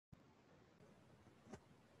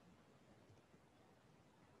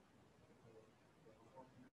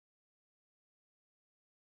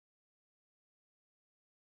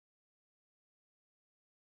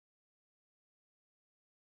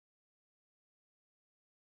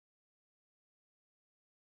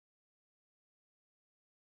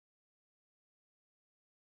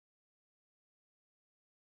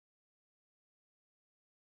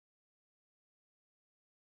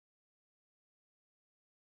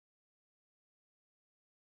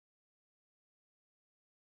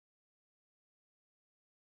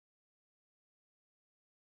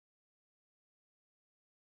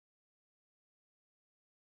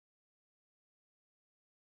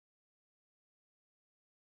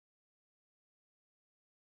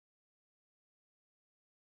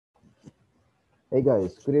Hey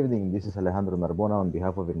guys, good evening. This is Alejandro Narbona on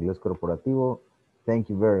behalf of Ingles Corporativo. Thank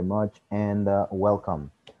you very much and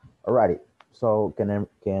welcome. Alrighty, so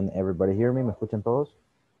can everybody hear me? ¿Me escuchan todos?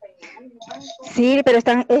 Sí, pero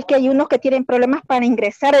es que hay unos que tienen problemas para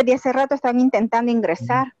ingresar. Desde hace rato están intentando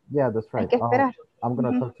ingresar. Yeah, that's right. Hay que esperar. I'm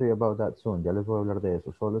going to talk to you about that soon. Ya les voy a hablar de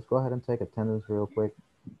eso. So let's go ahead and take attendance real quick.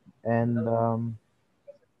 And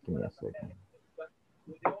give me a second.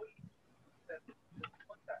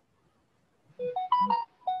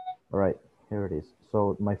 All right, here it is.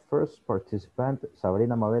 So my first participant,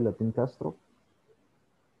 Sabrina Mabel Latin Castro.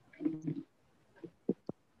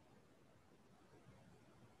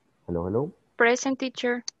 Hello, hello. Present,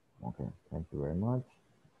 teacher. Okay, thank you very much.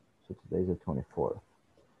 So today is the 24th.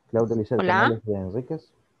 Claudia Lisset Hola. Canales de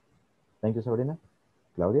Enríquez. Thank you, Sabrina.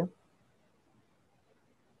 Claudia?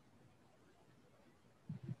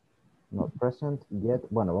 Not present yet.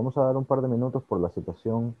 Bueno, vamos a dar un par de minutos por la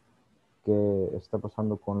situación que está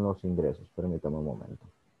pasando con los ingresos. Permítame un momento.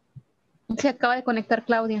 Se acaba de conectar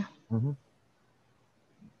Claudia. Give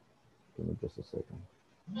me just a second.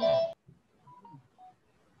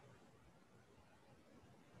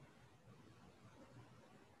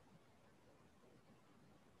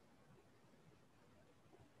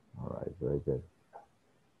 All right, very good.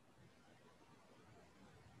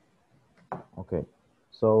 Okay,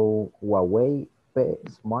 so Huawei P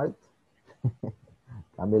Smart.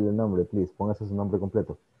 Cambie el nombre, please. Póngase su nombre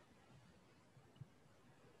completo.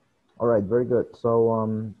 All right, very good. So,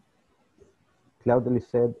 Claudia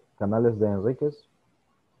Lisset Canales de Enríquez.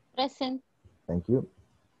 Present. Thank you.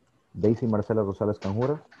 Daisy Marcela Rosales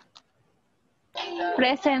Canjura.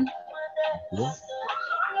 Present. Thank you.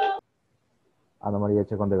 Ana María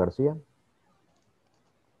Chacón de García.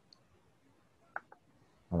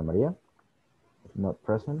 Ana María. Not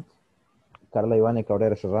present. Carla Ivane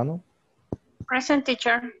Cabrera Serrano. Present,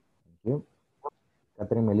 teacher. Thank you.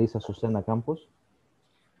 Catherine Melissa Susana Campos.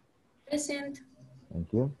 Present.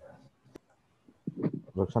 Thank you.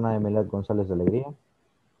 Roxana Emilet González de Alegría.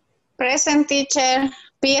 Present, teacher.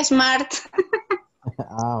 P Smart.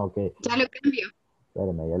 Ah, ok. Ya lo cambio.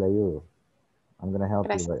 Espérame, ya le ayudo. I'm going to help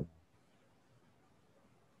Gracias. you right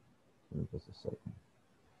now. Just a second.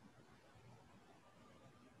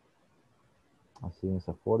 Así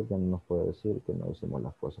INSAFORP ya no nos puede decir que no hicimos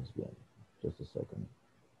las cosas bien. Just a second.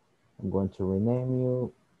 I'm going to rename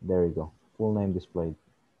you. There you go. Full name displayed.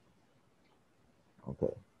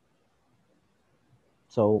 Okay.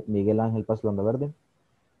 So, Miguel Ángel Paz Landaverde.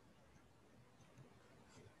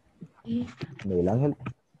 Miguel Ángel.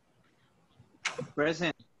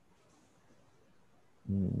 Present.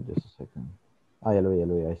 Just a second. Ah, ya lo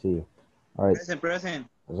vi. I see you. All right. Present.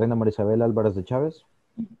 Reina Marisabel Álvarez de Chávez.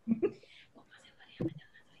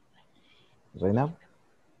 Reina.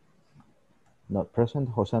 Not present.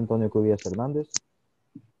 José Antonio Cubillas Hernández.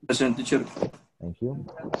 Present, teacher. Thank you.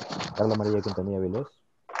 Carla María Quintanilla Vilés.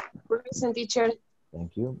 Present, teacher.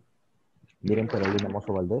 Thank you. Miren Carolina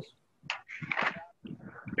Mozo Valdés.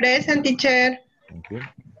 Present, teacher. Thank you.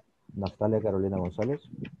 Naftalia Carolina González.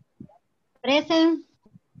 Present.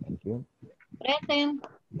 Thank you. Present.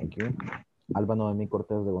 Thank you. Alba Noemí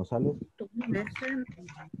Cortés de González. Present.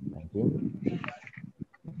 Thank you.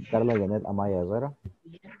 Carla Janet Amaya Herrera.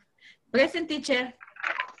 Present, teacher.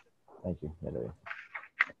 Thank you. Ya lo vi.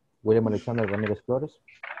 William Alexander Ramírez Flores.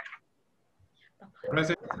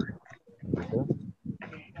 Present. Thank you.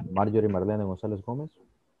 Marjorie Marlene González Gómez.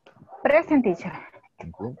 Present, teacher.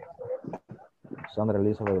 Thank you. Sandra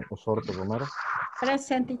Elizabeth Osorto Romero.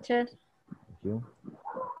 Present, teacher. Thank you.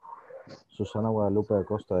 Susana Guadalupe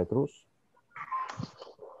Acosta de Cruz.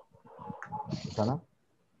 Susana.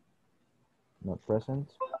 Not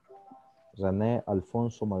present. René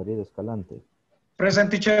Alfonso Madrid Escalante. Present,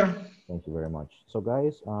 teacher. Thank you very much. So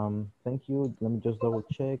guys, thank you. Let me just double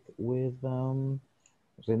check with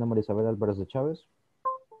Reina Marisabel Álvarez de Chávez.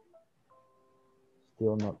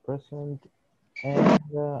 Still not present. And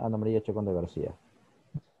Ana María Chacón de García.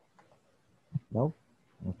 No?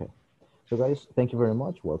 Okay. So guys, thank you very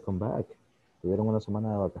much. Welcome back. Tuvieron una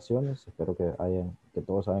semana de vacaciones. Espero que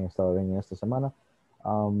todos hayan estado bien en esta semana.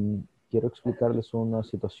 Quiero explicarles una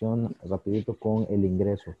situación rapidito con el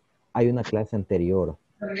ingreso. Hay una clase anterior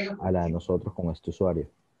a la de nosotros con este usuario.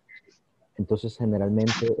 Entonces,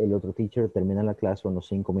 generalmente el otro teacher termina la clase unos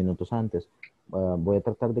 5 minutos antes. Voy a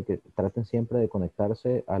tratar de que traten siempre de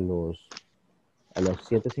conectarse a los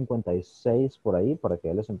 7:56 por ahí para que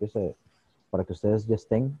ya les empiece, para que ustedes ya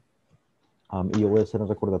estén. Y yo voy a hacer un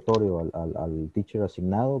recordatorio al teacher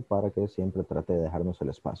asignado para que siempre trate de dejarnos el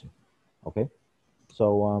espacio. ¿Ok?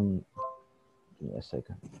 So, give me a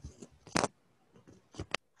second.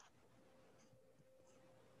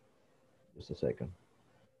 Just a second.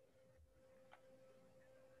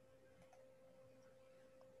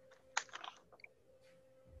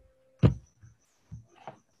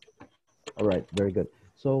 All right, very good.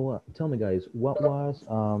 So tell me, guys, what was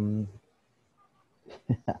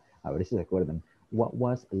a ver si se acuerdan. What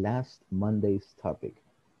was last Monday's topic?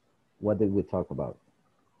 What did we talk about?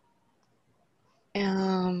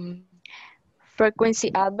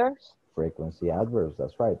 Frequency adverbs. Frequency adverbs,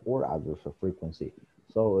 that's right, or adverbs of frequency.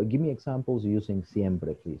 So give me examples using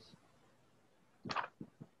siempre, please.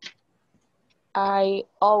 I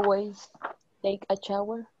always take a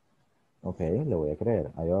shower. Okay, le voy a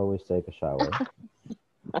creer. I always take a shower.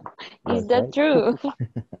 Is That's that right. true?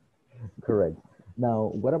 Correct.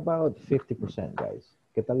 Now, what about 50%, guys?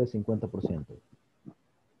 ¿Qué tal el 50%?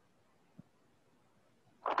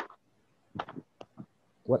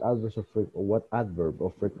 What adverb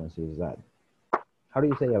of frequency is that? How do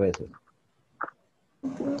you say a veces?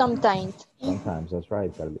 Sometimes. Sometimes, that's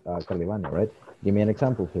right, Carlivania, right? Give me an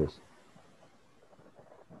example, please.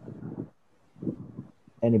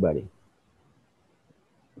 Anybody?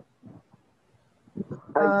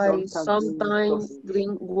 I sometimes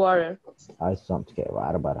drink water. Qué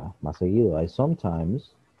bárbara. Más seguido. I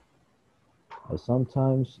sometimes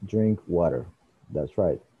drink water. That's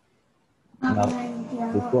right. Now,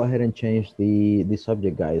 let's go ahead and change the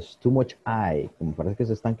subject, guys. Too much I. Como parece que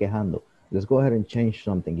se están quejando. Let's go ahead and change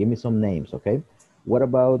something. Give me some names, okay? What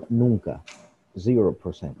about nunca?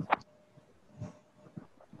 0%.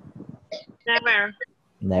 Never.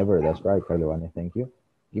 Never. That's right, Carlivania. Thank you.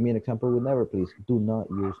 Give me an example with never, please. Do not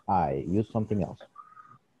use I. Use something else.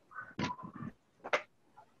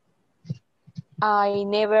 I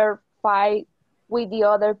never fight with the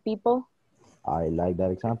other people. I like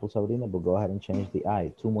that example, Sabrina, but go ahead and change the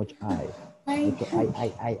I. Too much I. Mucho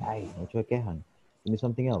I. Mucho se quejan. Give me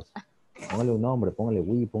something else. Póngale un nombre, póngale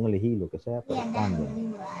we, póngale he, lo que sea, pero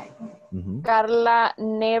cambien. Carla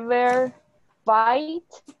never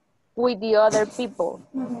fight with the other people.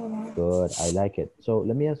 Good, I like it. So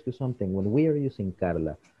let me ask you something. When we are using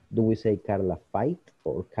Carla, do we say Carla fight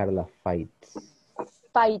or Carla fights?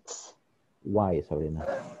 Fights. Why, Sabrina?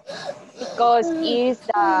 Because it's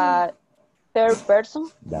the third person.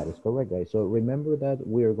 That is correct, guys. So remember that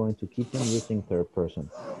we are going to keep on using third person.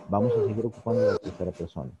 Vamos a seguir ocupando la tercera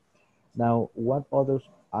persona. Now, what other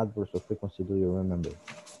adverbs of frequency do you remember?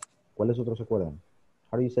 ¿Cuáles otros se acuerdan?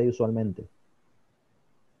 How do you say usualmente?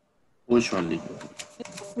 Usually.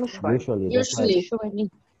 Usually. That's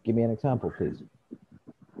right. Give me an example, please.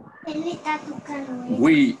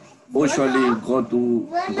 We usually go to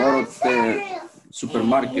the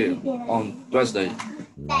supermarket on Tuesday.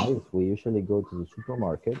 Nice. We usually go to the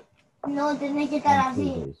supermarket on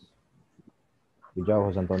Tuesdays. Good job,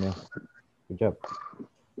 Jose Antonio. Good job.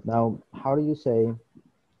 Now, how do you say,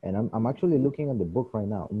 and I'm actually looking at the book right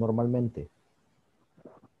now, normalmente.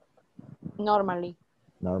 Normally.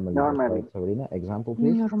 Normally. Normally. Right, Sabrina, example,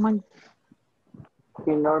 please. Normal.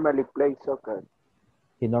 He normally plays soccer.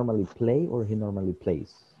 He normally play or he normally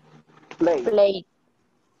plays? Play. Play.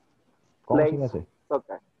 ¿Cómo Plays sin ese?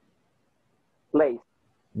 soccer. Plays.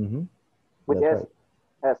 With That's S.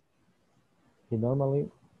 right. S. He normally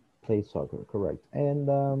plays soccer, correct. And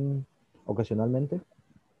ocasionalmente?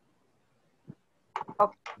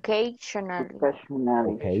 Occasionally.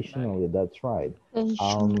 Occasionally. Occasionally, that's right.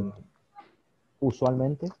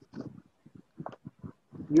 Usualmente?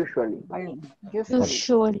 Usually.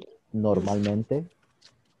 Usually. Normalmente.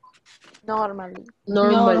 Normally.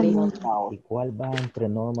 Normally. ¿Y cuál va entre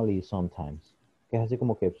normally y sometimes? Que es así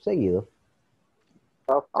como que seguido.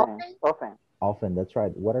 Often. Often. Often, that's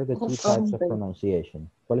right. What are the two types of pronunciation?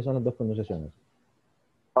 ¿Cuáles son las dos pronunciaciones?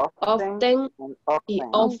 Often and y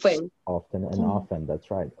often. often. Often and often, that's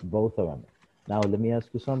right. Both of them. Now, let me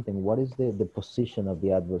ask you something. What is the position of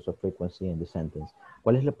the adverbs of frequency in the sentence?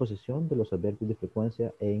 ¿Cuál es la posición de los adverbios de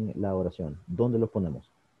frecuencia en la oración? ¿Dónde los ponemos?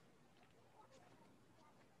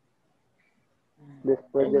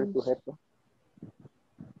 Después del sujeto.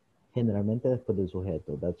 Generalmente después del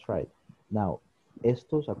sujeto, that's right. Now,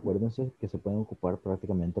 estos, acuérdense que se pueden ocupar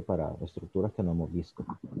prácticamente para estructuras que no hemos visto.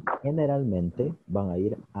 Generalmente van a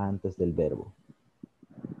ir antes del verbo.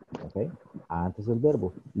 ¿Ok? Antes del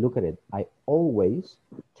verbo. Look at it. I always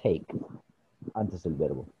take. Antes del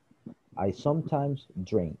verbo. I sometimes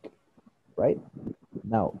drink. Right?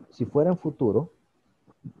 Now, si fuera en futuro,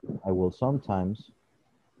 I will sometimes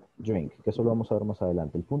drink, que eso lo vamos a ver más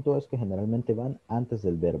adelante. El punto es que generalmente van antes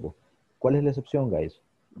del verbo. ¿Cuál es la excepción, guys?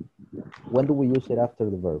 When do we use it after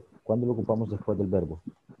the verb? ¿Cuándo lo ocupamos después del verbo?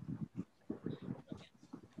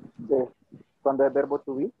 Cuando el verbo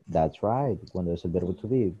to be. That's right. Cuando es el verbo to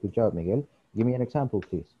be. Good job, Miguel. Give me an example,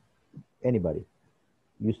 please. Anybody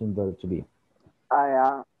using verb to be.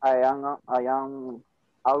 I am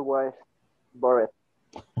always bored.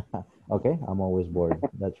 Okay, I'm always bored.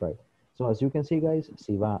 That's right. So as you can see, guys,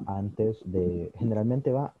 si va antes de,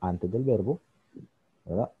 generalmente va antes del verbo,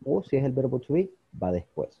 ¿verdad? O si es el verbo to be, va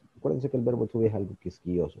después. Acuérdense que el verbo to be es algo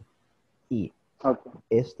quisquilloso. Y Okay.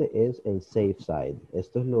 este es el safe side.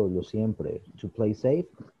 Esto es lo siempre. To play safe,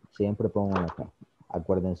 siempre pongo acá.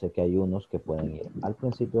 Acuérdense que hay unos que pueden ir al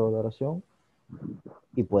principio de la oración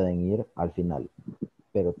y pueden ir al final.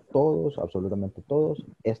 Pero todos, absolutamente todos,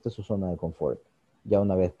 esta es su zona de confort. Ya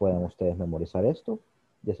una vez pueden ustedes memorizar esto,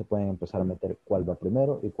 ya se pueden empezar a meter cuál va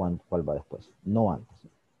primero y cuál va después, no antes.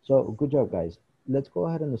 So, good job, guys. Let's go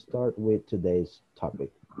ahead and start with today's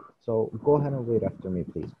topic. So, go ahead and read after me,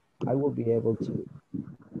 please. I will be able to.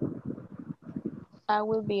 I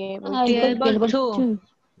will be able Be to. able to.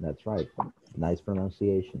 That's right. Nice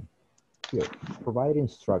pronunciation. Here, provide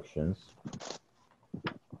instructions.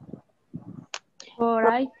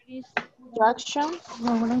 Provide Instruction.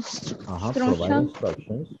 Provide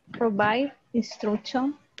instructions Provide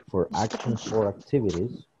instruction for actions or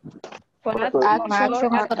activities for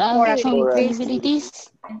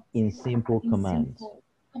Activities in simple commands.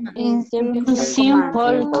 In simple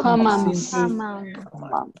simple commands.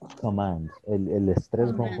 Commands. El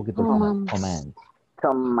estrés va un poquito al final.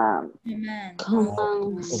 Commands.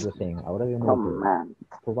 Commands. Everything. Ahora viene lo que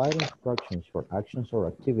provide instructions for actions or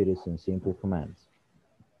activities in simple commands.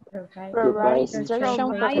 Provide instruction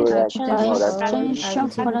for Extension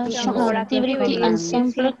for action or activity and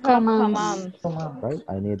simple commands. Right?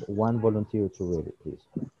 I need one volunteer to read it, please.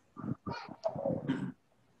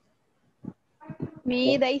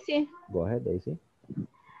 Me, Daisy. Go ahead, Daisy.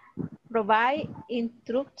 Provide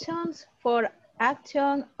instructions for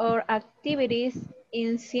action or activities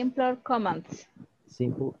in simpler commands.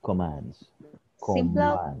 Simple commands.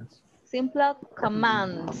 Simple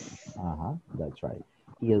commands. That's right.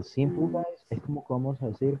 Y el simple, guys, es como que vamos a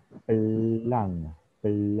decir plan,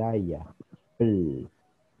 playa, pl.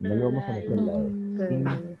 No le vamos a meter la E.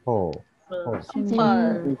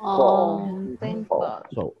 Simple.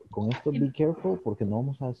 So, con esto be careful porque no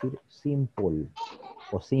vamos a decir simple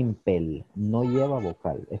o simple. No lleva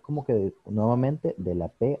vocal. Es como que nuevamente de la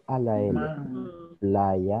P a la L.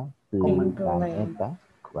 Playa, planeta,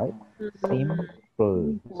 right?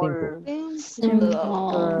 Simple.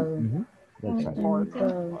 That's right.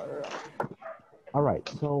 All right,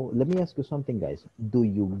 so let me ask you something, guys. Do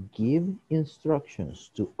you give instructions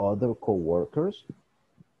to other coworkers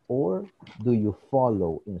or do you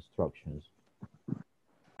follow instructions?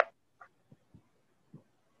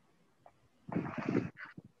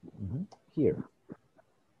 Here.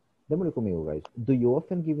 Démosle conmigo, guys. Do you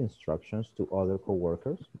often give instructions to other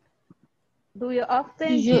coworkers? Do you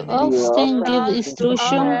often give instruction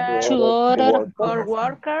to other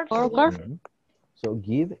workers? So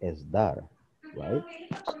give es dar, right?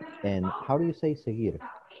 And how do you say seguir?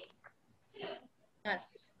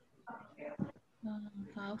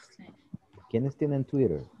 ¿Quiénes tienen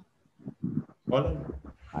Twitter? Follow.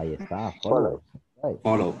 Ahí está, follow. Right.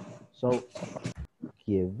 Follow. So,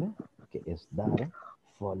 give, que es dar,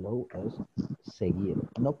 follow es seguir.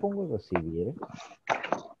 No pongo recibir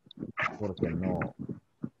porque no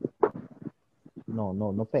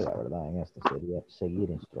pega, ¿verdad? En esto sería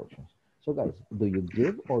seguir instructions. So guys, do you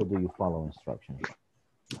give or do you follow instructions?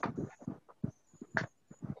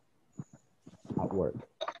 At work.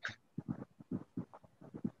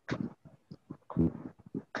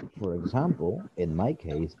 For example, in my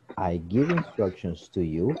case, I give instructions to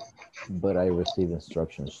you, but I receive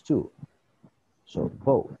instructions too. So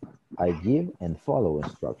both, I give and follow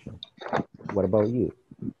instructions. What about you?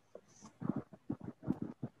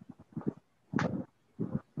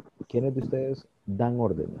 ¿Quiénes de ustedes dan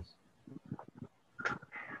órdenes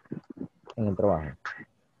en el trabajo?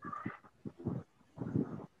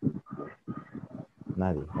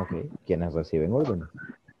 Nadie, ok. ¿Quiénes reciben órdenes?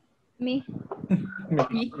 Me.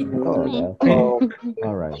 Oh, yeah.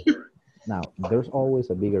 All right. Now, there's always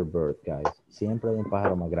a bigger bird, guys. Siempre hay un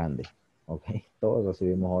pájaro más grande, ok. Todos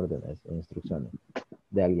recibimos órdenes e instrucciones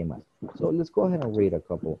de alguien más. So let's go ahead and read a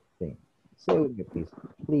couple things. Say with me, please.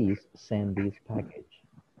 Please send this package.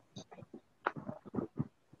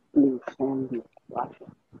 Please send this package.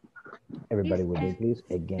 Everybody with me, please.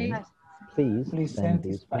 Again, please send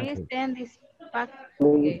this package. Please send this package.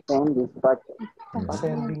 Please send this package.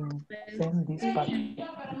 Send this package.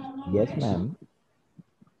 Yes, ma'am.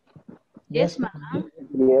 Yes, ma'am.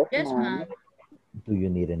 Yes, ma'am. Do you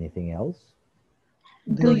need anything else?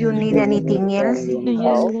 Do you need anything else? Do you need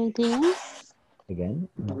anything else? Again,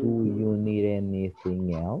 do you need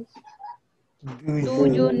anything else? Do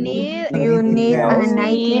you need You need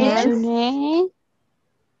anything else?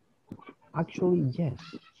 Actually, yes.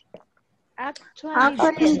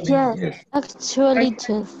 actually Yes. Actually,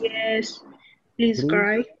 yes. Yes. Please Please,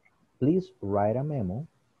 write please write a memo.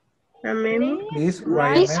 a memo. Please Please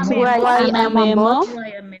write a memo. write a memo.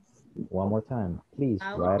 One more time. Please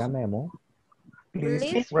write a memo.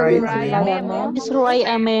 Please write a memo. Please write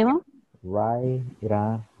a memo. Write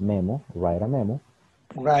a memo. Write a memo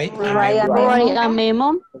Write a Write a memo. Write memo a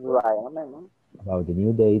memo Write a memo. about the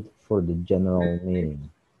new date for the general meeting.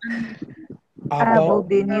 about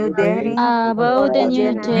the new day about the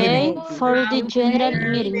new day meeting. for the general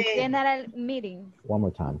meeting. general meeting. One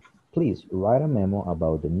more time. Please write a memo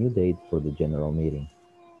about the new date for the general meeting.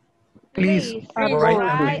 Please About write a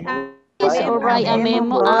memo. Please write a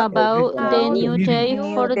memo about the new meeting. day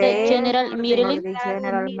for the day general for meeting. the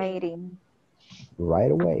general meeting.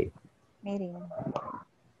 Right away. Right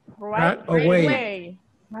away.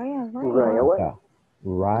 Right away. Yeah.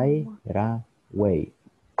 Right away.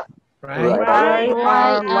 Right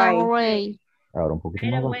Right away. Ahora un poquito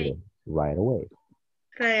más rápido. Right away.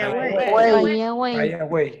 Right away. Right away. Right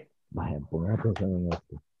away. Vayan, pongan atención en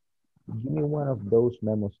esto. Give me one of those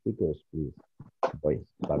memo stickers, please. Pues,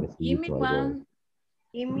 suavecito, algo.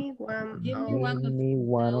 Give me one. Give me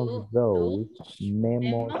one of those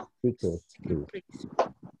memo stickers, please.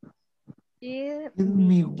 Give Give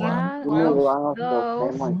me one Give me of one of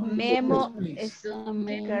those those memo please.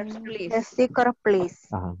 stickers, please. The sticker, please.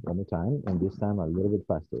 One more time, and this time a little bit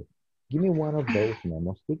faster. Give me one of those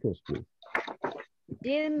memo stickers, please.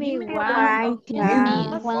 Give me one One of Give me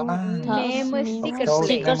those one of memo those stickers,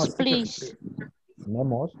 stickers, please. please.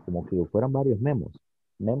 Memos, como que fueran varios memos.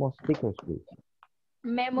 Memo stickers, please.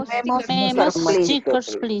 Memo Memo stickers, Memo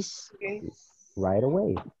stickers, please. stickers, please. Right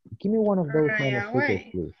away. Give me one of those Right memo stickers, away.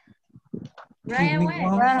 please. Give me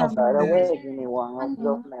one of Right the away. Give me one of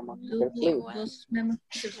those memo stickers,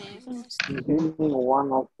 please. Give me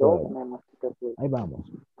one of those Good. memo stickers, please. Ahí vamos.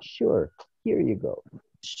 Sure. Here you go.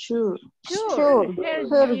 Sure. Sure. Here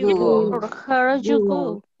Here you you go. go. Here you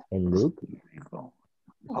go. And look.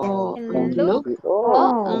 Oh, And look, And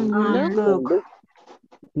look. look.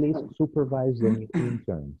 Please supervise the new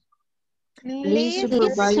interns. Please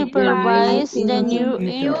please Supervise the the new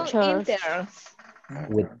new interns. interns.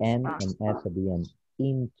 With N and S at the end.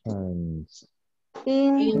 Interns.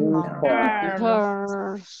 interns.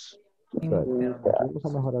 Good. Vamos a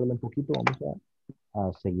mejorarle un poquito. Vamos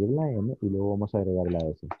a seguir la M y luego vamos a agregar la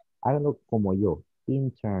S. Háganlo como yo.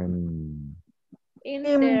 Intern.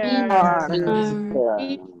 Interns.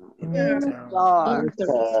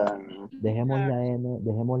 Dejemos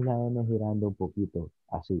la N girando un poquito.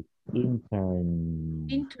 Así. Intern.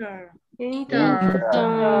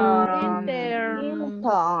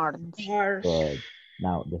 Good.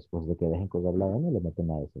 Now, después de que dejen colgar la N, le meten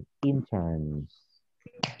la S. Interns.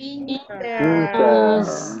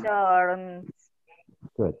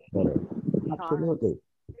 Good. Better. Absolutely.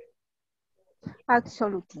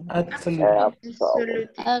 Absolutely.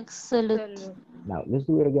 Excellent. Now, let's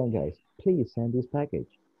do it again, guys. Please send this package.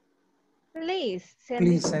 Please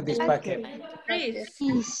Please send this packet. Please.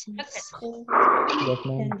 Yes,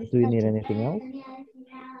 ma'am. Do you need anything else?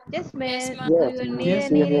 Yes, ma'am. Yes. Do you need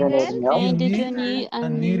Yes. anything else? And did you need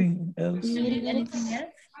Anything else?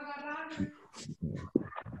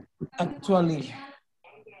 Actually,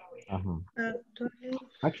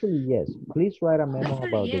 Actually, yes. Please write a memo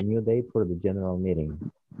about the new date for the general meeting.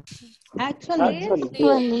 Actually, Please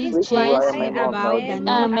please write a memo about a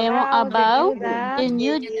memo about the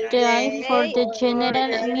new day for the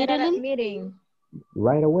general meeting.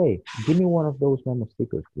 Right away. Give me one of those memo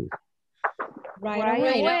stickers, please.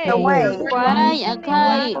 Right away. Right,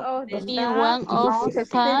 okay. Me one of those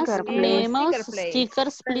memo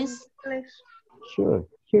stickers, please. Sure.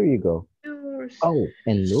 Here you go. Oh,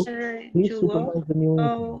 and look, please supervise the new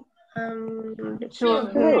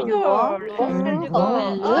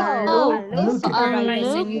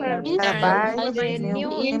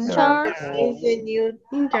intern.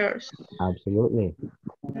 Absolutely.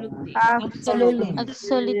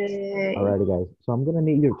 Alrighty, guys. So I'm gonna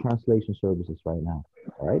need your translation services right now.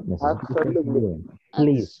 All right.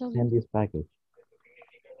 Please send this package.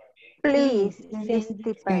 Please,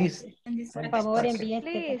 por favor, envíe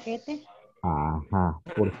este paquete. Ajá.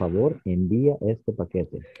 Por favor, envía este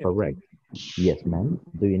paquete. Correct. Yes, ma'am.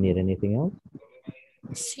 Do you need anything else?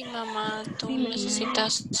 Sí, mamá, tú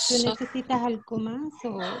necesitas... ¿Tú necesitas algo más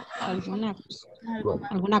o alguna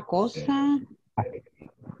cosa?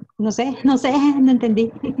 No sé, no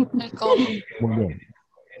entendí. ¿Cómo? Muy bien.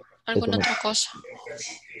 ¿Alguna otra cosa?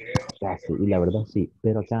 Casi, y la verdad sí,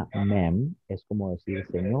 pero acá ma'am es como decir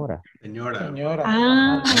señora. Señora. Señora.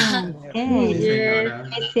 Ah, Señora. ok. Sí, Yes. señora.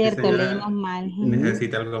 Es Sí, cierto, señora. leímos mal.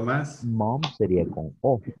 ¿Necesita algo más? Mom sería con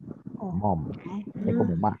O, Oh, mom, es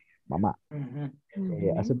como mamá. Ujú.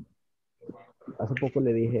 Hace poco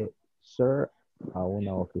le dije sir a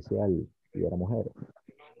una oficial y era mujer.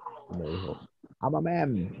 Y me dijo, I'm a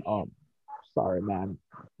ma'am. Sorry, ma'am.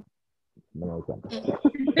 No me doy cuenta.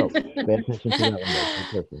 So, pay attention to that one, guys. Be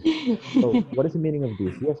careful. So, what is the meaning of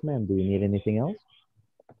this? Yes, ma'am. Do you need anything else?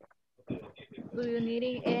 Do you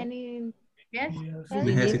need any? Yes.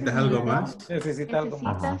 ¿Necesitas algo más? Necesita algo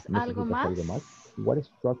más. Ajá, ¿Necesitas algo ¿necesitas algo más? más? What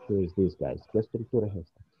structure is this, guys? ¿Qué estructura es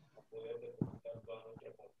esta?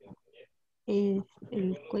 es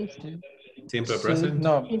el question. Simple Sí, present.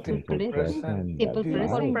 no, Simple simple present. present. Simple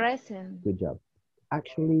That's For right. present. Good job.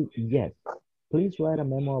 Actually, yes. Please write a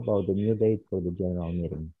memo about the new date for the general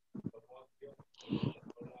meeting.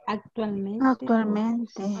 Actualmente.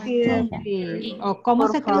 Actualmente. Sí. O cómo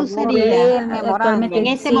Por se favor, traduciría. el memorando. En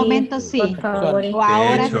este momento sí. Por favor, O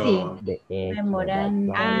ahora hecho. sí. De hecho,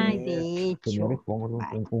 memorando. that's right. Ay, de Señores, hecho.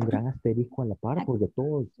 pongan un gran asterisco en la par porque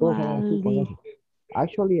todos sabemos que con eso.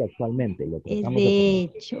 Actually, actualmente, lo Es tratamos de de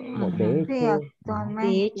poner. hecho. No, Ajá. de Sí, hecho, actualmente.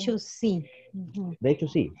 De hecho, sí. Ujú. de hecho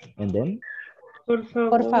sí. And then,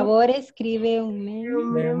 Por favor, escribe un un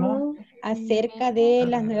memo memo acerca de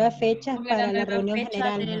las nuevas fechas para la reunión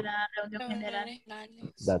general. Reuniones.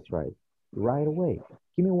 that's right. Right away.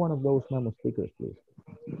 Give me one of those memo stickers, please.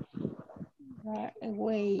 Right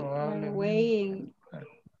away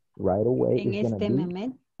Right away en is going to este be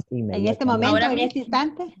momento. En este inmediatamente. momento, en este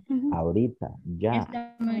instante. Ahorita, ya,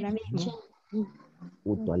 Ahora mismo.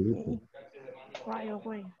 usualito. Right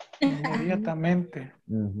away. Inmediatamente.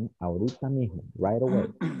 Ahorita mismo. Right away.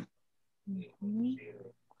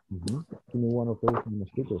 Give me one of those memo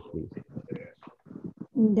stickers, please.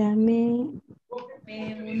 Dame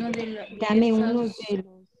uno de los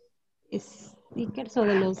stickers o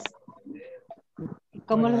de los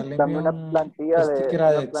 ¿cómo los Dame una plantilla sticker una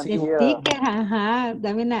adhesivo. plantilla, stickers? Ajá,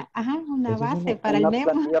 dame una Esa es base para el una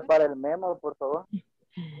memo. plantilla para el memo, por favor.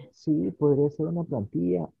 Sí, podría ser una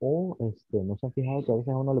plantilla o, no se han fijado que a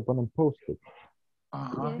veces a uno le ponen post-it.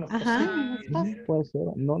 Ajá, los Ajá, Puede ser,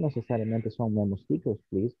 no necesariamente son memo stickers,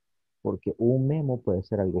 please, porque un memo puede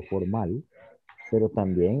ser algo formal, pero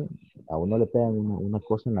también a uno le pegan una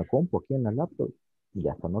cosa en la compu, aquí en la laptop, y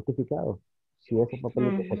ya está notificado. Si ese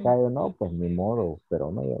papelito se cae o no, pues ni modo,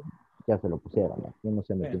 pero no, ya se lo pusieron, aquí no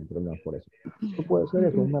se metió en problemas por eso. Esto puede ser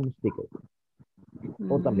eso, un memo sticker,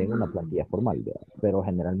 o también una plantilla formal, ¿verdad? Pero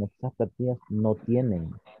generalmente esas plantillas no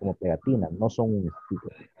tienen como pegatina, no son un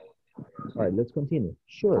sticker. All right, let's continue.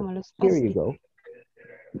 Sure, como los here you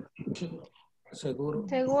post-it. go. Seguro.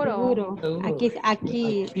 Seguro. Aquí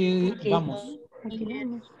Aquí vamos. Aquí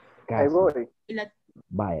vamos. Ahí Casi. voy.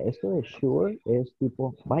 Vaya, esto de sure es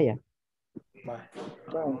tipo, vaya. Va.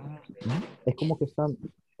 Es como que están,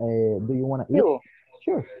 do you want to eat?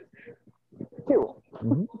 Sure.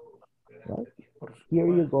 Right? Here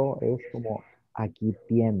you go es como, aquí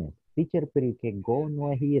tienes. Teacher, pero ¿y que go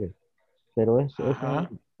no es ir? Pero es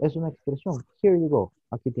una expresión. Here you go,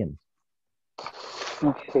 aquí tienes.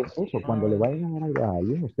 Okay. Eso, cuando le vayan a dar algo a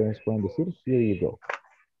alguien, ustedes pueden decir, here you go.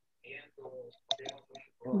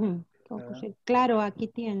 Claro, aquí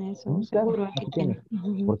tienes. O seguro, aquí tienes.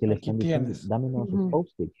 Porque le Aquí están diciendo, tienes. dame unos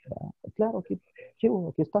post-its. Claro, aquí, chivo,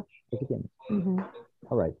 aquí está, aquí tienes.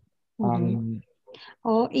 All right.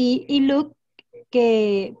 Y Luke,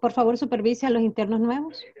 que por favor supervise a los internos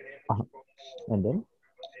nuevos. Ajá. And then?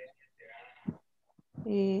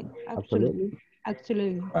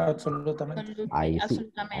 Absolutamente. Ahí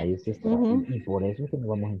sí está. Y por eso es que nos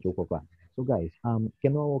vamos en Chocopá. So guys, ¿qué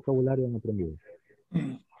nuevo vocabulario han aprendido?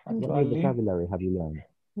 What new vocabulary have you learned?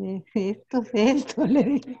 Esto le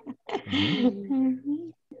digo.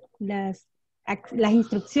 Las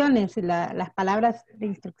instrucciones, las palabras de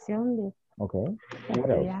instrucción. Okay. What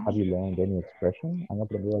else? Have you learned any expression? ¿Han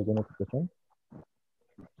aprendido alguna expresión?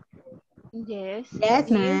 Yes. Yes,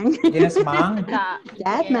 man. Yes, ma'am.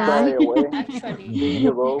 Yes, man.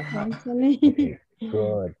 You go. Okay.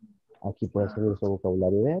 Good. Aquí puede servir su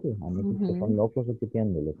vocabulario diario. A mí que son locos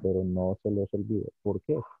repitiéndolo, pero no se los olvide. ¿Por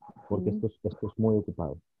qué? Porque esto es muy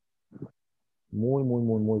ocupado. Muy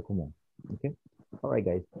común. Okay? All right,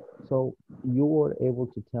 guys. So you were able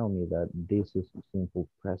to tell me that this is simple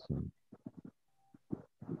present.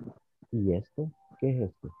 ¿Y esto? ¿Qué es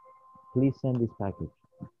esto? Please send this package.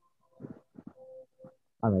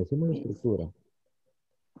 Decimos la estructura.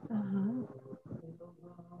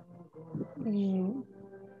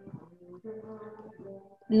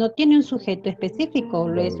 No tiene un sujeto específico,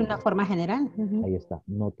 lo es Very una good. forma general. Ujú. Ahí está,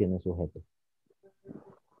 no tiene sujeto.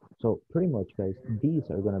 So, pretty much, guys, these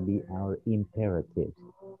are going to be our imperatives.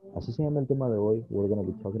 Así se llama el tema de hoy. We're going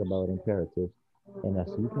to be talking about imperatives. And as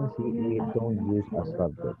you can see, we don't use a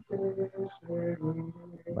subject.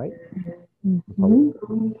 Right? Por favor,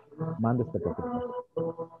 manda este paquete.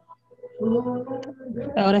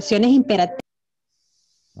 Oraciones imperativas.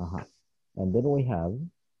 Ajá. And then we have,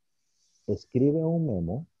 escribe un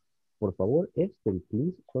memo. Por favor, el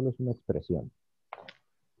please solo es una expresión.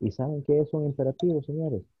 ¿Y saben qué es un imperativo,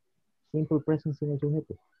 señores? Simple present sin el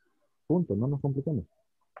sujeto. Punto, no nos compliquemos.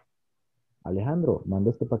 Alejandro, manda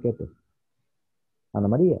este paquete. Ana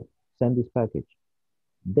María, send this package.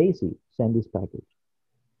 Daisy, send this package.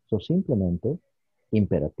 So, simplemente,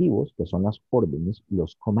 imperativos, que son las órdenes,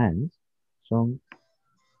 los commands, son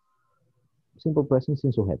simple present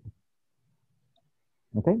sin sujeto.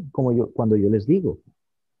 ¿Ok? Como cuando yo les digo,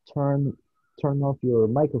 turn off your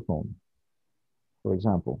microphone, for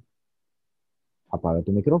example. Apaga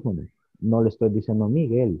tu micrófono. No le estoy diciendo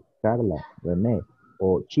Miguel, Carla, René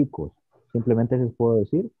o chicos. Simplemente les puedo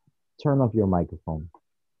decir, turn off your microphone.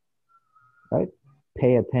 Right?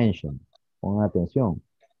 Pay attention. Pongan atención.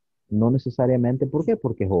 No necesariamente, ¿por qué?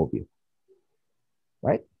 Porque es obvio.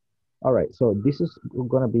 Right? All right, so this is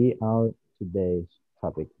going to be our today's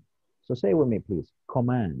topic. So say with me, please.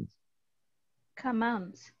 Commands.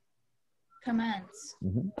 Commands. Commands.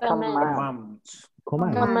 Commands.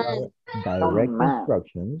 Commands are direct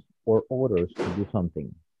instructions or orders to do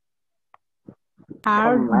something.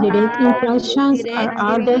 Are direct instructions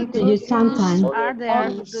are ordered to use sometimes. Are there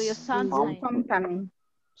to do you something?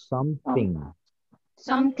 Something.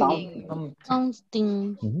 Something.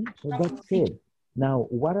 Something. So that's it. Now,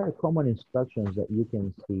 what are common instructions that you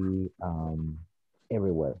can see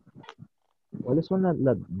everywhere? ¿Cuáles son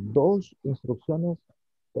las dos instrucciones,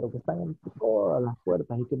 pero que están en todas las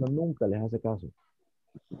puertas y que uno nunca les hace caso?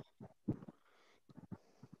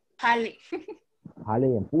 Jale. Jale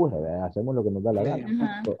y empuje, ¿verdad? Hacemos lo que nos da la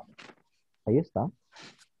gana. So, ahí está.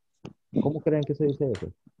 ¿Cómo creen que se dice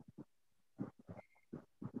eso?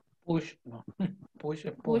 Push, no. Push,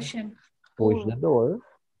 Push and Push the door,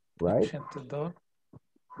 right? Push the door.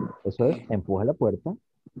 Eso es, empuje la puerta.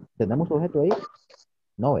 ¿Tenemos sujeto ahí?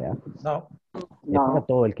 No, vea. No. Es para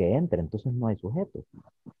todo el que entre, entonces no hay sujeto.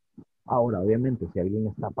 Ahora, obviamente, si alguien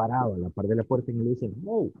está parado a la par de la puerta y le dicen,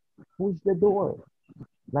 no, push the door,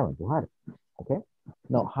 la va a empujar. ¿Ok?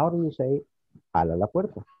 No, how do you say, jala la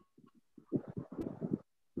puerta?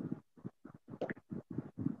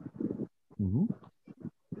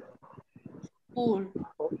 pull.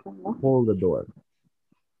 Pull the door.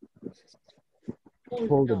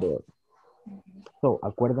 Pull the door. So,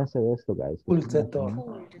 acuérdense de esto, guys. Pull the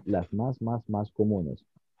door. Las más comunes.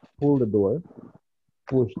 Pull the door.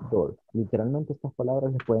 Push the door. Literalmente estas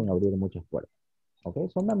palabras les pueden abrir muchas puertas. Okay,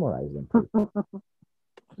 so memorize them.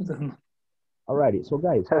 Alrighty, so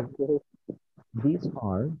guys, these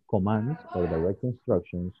are commands or direct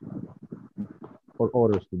instructions or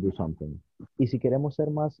orders to do something. Y si queremos ser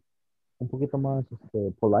un poquito más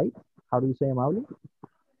polite, how do you say amable?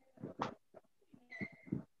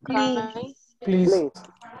 Please.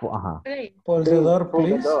 Ajá. Pull the door,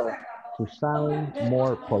 please. To sound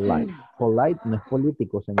more polite. Polite no es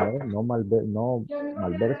político, señores. No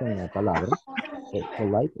malversen la palabra.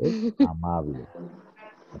 Polite es amable.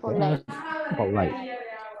 Okay? Polite.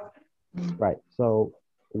 Right. So,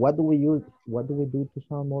 what do we use? What do we do to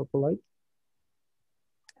sound more polite?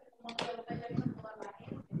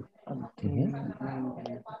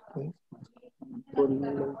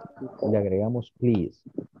 Le agregamos please.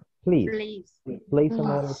 Please. Place an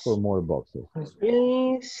order for more boxes.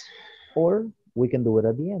 Please. Or we can do it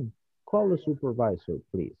at the end. Call the supervisor,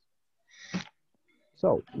 please.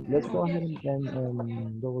 So, let's go ahead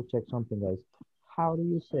and double check something, guys. How do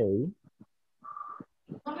you say,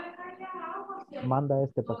 manda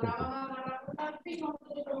este paquete?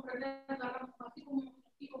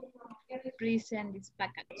 Please send this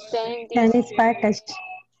package. Send this package.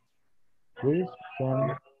 Please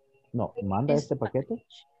send, no, manda este paquete.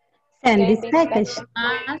 Send this package.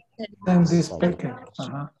 Send this package.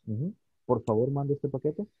 Por favor, manda este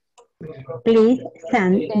paquete. Please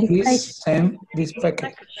send this package. Please send this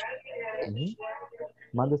package.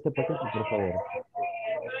 Manda este paquete, por favor.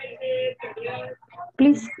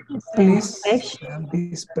 Please send this package. Send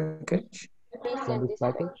this package. Send this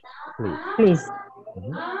package, please. Please.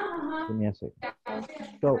 Give me a second.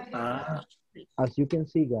 So, as you can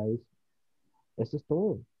see, guys, eso es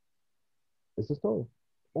todo. Eso es todo.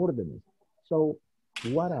 Órdenes. So,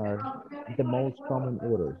 What are the most common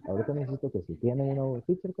orders? Ahorita necesito que si tienen una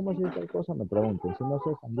teacher, ¿cómo se dice tal cosa? Me pregunten. Si no sé,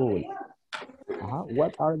 en Google. Ajá.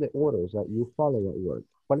 What are the orders that you follow at work?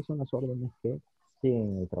 ¿Cuáles son las órdenes que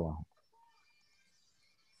siguen en el trabajo?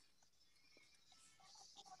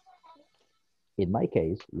 In my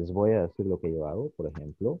case, les voy a decir lo que yo hago. Por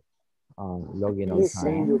ejemplo, login on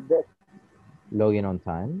time. Login on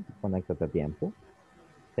time. Conéctate a tiempo.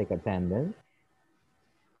 Take attendance.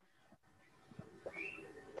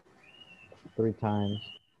 3 times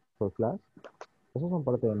per class. Esas son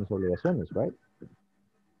parte de mis obligaciones, right?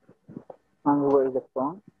 And where is the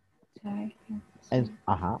phone?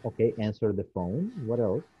 Okay. Answer the phone. What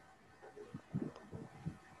else?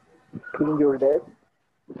 Clean your desk.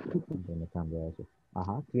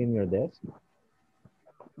 Clean your desk.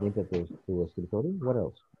 Limpia tu escritorio. What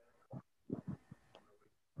else?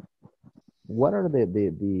 What are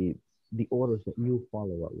the orders that you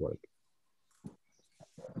follow at work?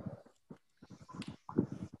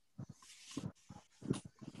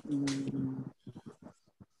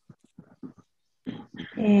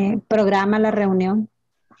 Programa la reunión.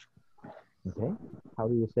 Okay. How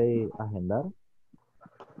do you say agendar?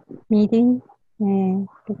 Meeting.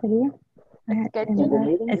 ¿Qué sería?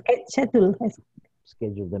 Schedule.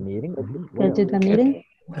 Schedule the meeting. Schedule the meeting.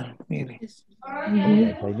 Okay,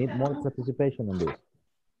 so I need more participation on this.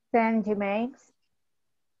 Send emails.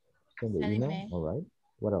 Send the email. All right.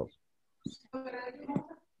 What else?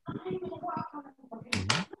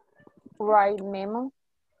 Write memo.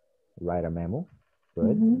 Write a memo.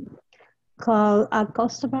 Good. Call our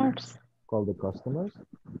customers. Call the customers.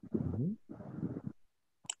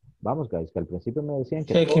 Vamos, guys, que al principio me decían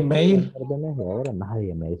que Check email. Órdenes y ahora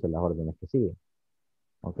nadie me dice las órdenes que siguen.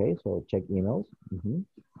 Okay, so check emails.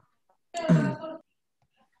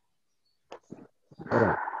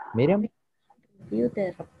 Ahora, Miriam. View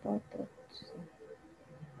the report.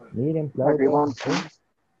 Miriam, Print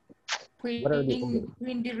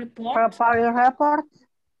the report. Prepare the report.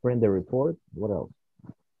 Print the report. What else?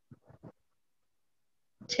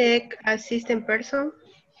 Check assistant person.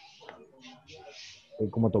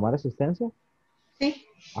 ¿Cómo tomar asistencia? Sí.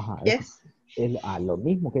 Ajá. Yes. Es lo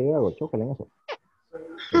mismo que yo hago. Chócale en eso.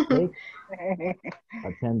 So take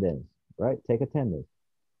attendance. Right? Take attendance.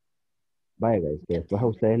 Vaya, guys, que después a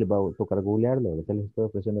ustedes les va a tocar googlearlo. Ahorita les estoy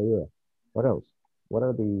ofreciendo ayuda. What else? What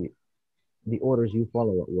are the orders you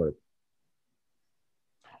follow at work?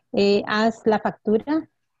 Haz la factura.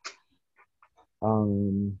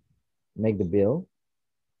 Make the bill.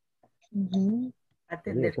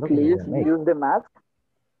 Please use the mask.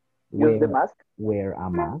 Use the mask. Wear a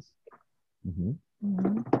mask.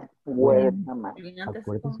 Wear a mask.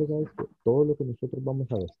 Acuérdense, guys, que todo lo que nosotros vamos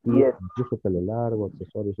a vestir, incluso pelo largo,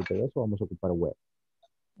 accesorios y todo eso, vamos a ocupar wear.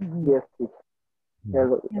 Yes,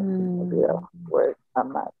 wear a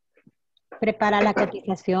mask. Prepara la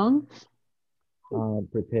cotización.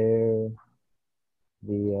 Prepare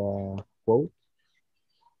the quote.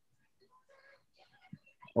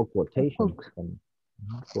 O quotation.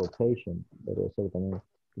 Quotation. Pero eso también.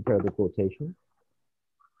 Prepare the quotation.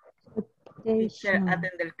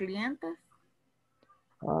 Atender clientes.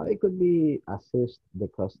 It could be assist the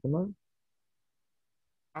customer.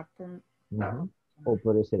 Or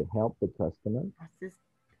puede ser help the customer.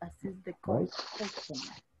 Assist the customer.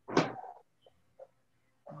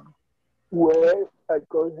 Wear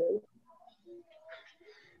alcohol.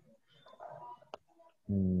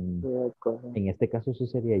 En este caso sí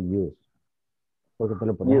sería use. Porque te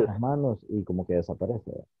lo pones en las manos y como que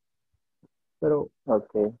desaparece. Pero,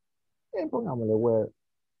 pongámosle wear.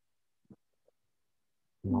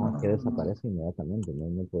 No, es que desaparece inmediatamente.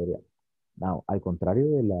 No podría. No, al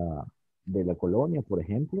contrario de la colonia, por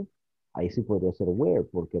ejemplo, ahí sí podría ser wear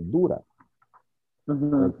porque dura.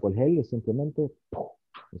 El alcohol gel simplemente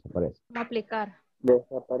desaparece. ¿Cómo aplicar?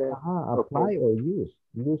 Desaparece. Apply or use.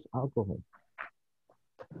 Use alcohol.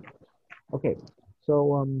 Okay,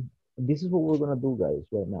 so this is what we're going to do, guys,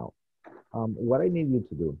 right now. What I need you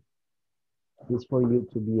to do is for you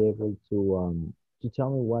to be able to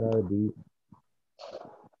tell me what are the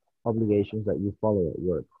obligations that you follow at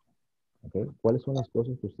work. Okay, ¿cuáles son las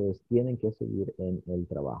cosas que ustedes tienen que seguir en el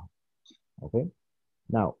trabajo? Okay,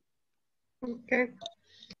 now. Okay.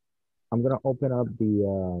 I'm gonna open up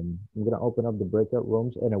the breakout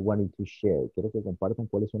rooms and I want you to share. Quiero que compartan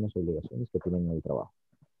cuáles son las obligaciones que tienen en el trabajo.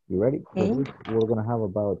 You ready? Okay. We're gonna have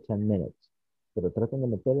about 10 minutes. Pero traten de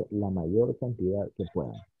meter la mayor cantidad que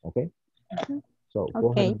puedan. Okay? So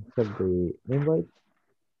go ahead and accept the invite.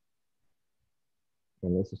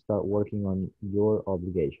 And let's start working on your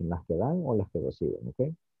obligation. Las que dan o las que reciben.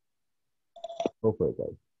 Okay? Go for it,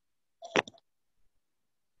 guys.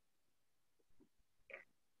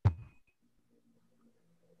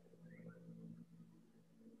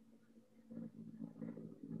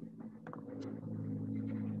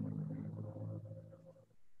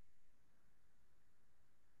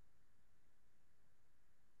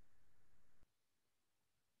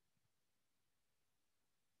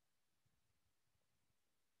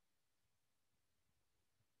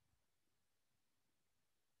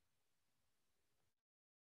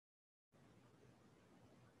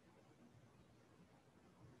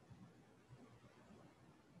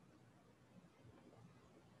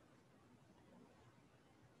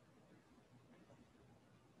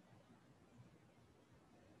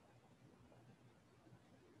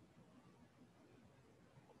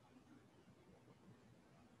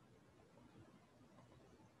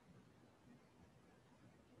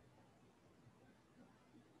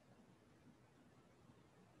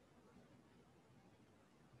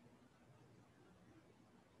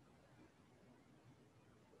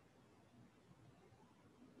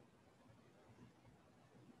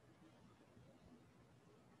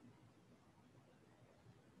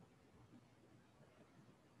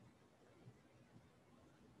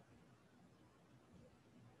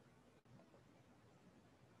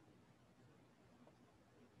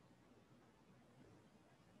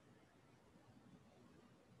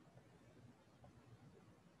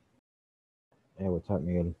 Hey, what's up,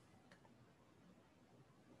 Miguel?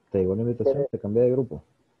 ¿Te llegó la invitación? ¿Te cambié de grupo?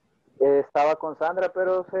 Estaba con Sandra,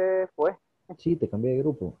 pero se fue. Sí, te cambié de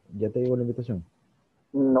grupo. ¿Ya te llegó la invitación?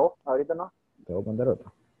 No, ahorita no. Te voy a mandar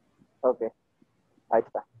otra. Ok, ahí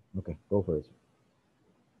está. Ok, go for it.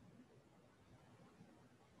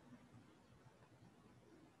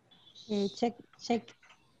 Check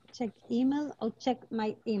email o check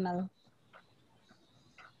my email.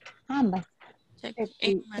 Ambas. Check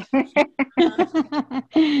Sí.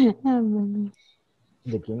 Ambas.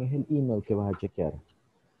 ¿De quién es el email que vas a chequear?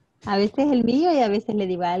 A veces el mío y a veces le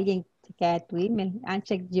digo a alguien, chequea tu email.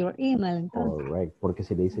 Check your email. Entonces. Correct. Porque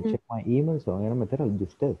si le dice check my email, se van a ir a meter al de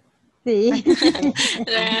usted. Sí.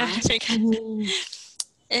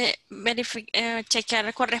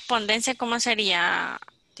 Chequear correspondencia, ¿cómo sería,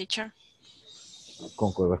 teacher?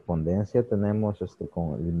 Con correspondencia tenemos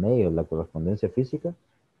con el mail, la correspondencia física.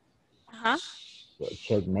 Ajá. So,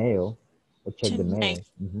 check mail o check the mail.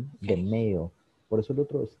 The mail. Por eso el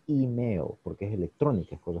otro es email, porque es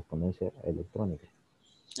electrónica, es correspondencia electrónica.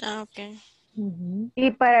 Ah, ok.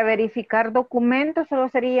 Y para verificar documentos solo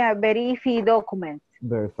sería verify documents.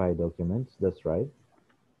 Verify documents, that's right.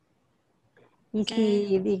 Y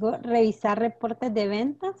si digo revisar reportes de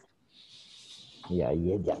ventas. Y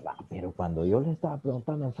ahí ella va, pero cuando yo le estaba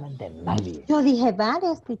preguntando enfrente de nadie. Yo dije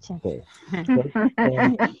varias, teacher. Okay.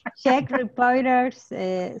 Check reporters,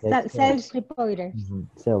 sales reporters.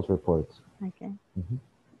 Sales reports. Okay.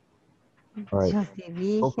 All right. Yo sí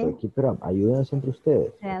dije. Okay, keep it up. Ayúdense entre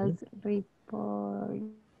ustedes. Sales report.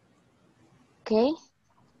 Okay.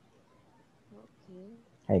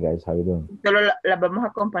 Hey guys, how you doing? ¿Solo las vamos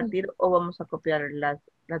a compartir o vamos a copiar las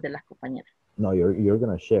de las compañeras? No, you're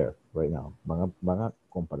gonna share right now. Van a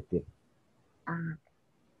compartir. Ah.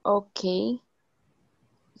 Ok.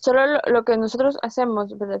 Solo lo que nosotros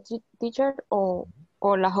hacemos, ¿verdad, teacher? O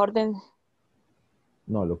las órdenes.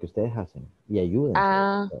 No, lo que ustedes hacen. Y ayúdense.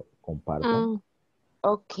 Compartan.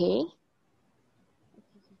 Ok.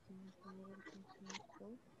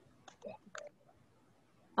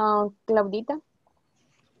 Claudita.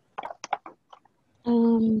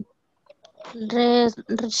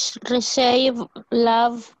 Receive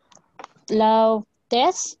love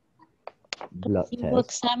test. Blood test.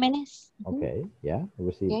 Exámenes. Okay, yeah.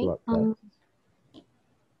 Receive Okay. blood test.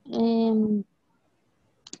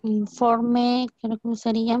 Informe, creo que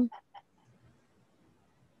sería.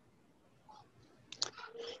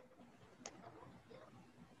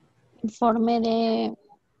 Informe de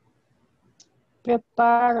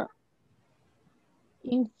prepare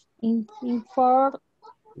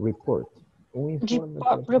Report. Un informe.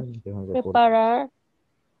 Preparar.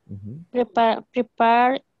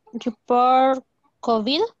 Prepare report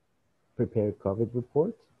COVID. Prepare COVID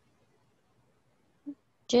report.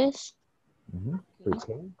 Yes.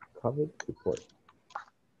 Prepare COVID report.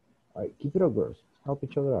 All right, keep it up, girls. Help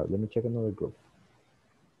each other out. Let me check another group.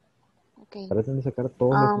 Okay. Traten de sacar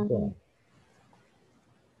todo lo que puedan.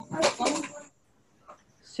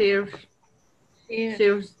 Save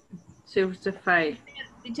the file.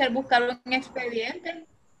 Teacher, buscarlo en expediente.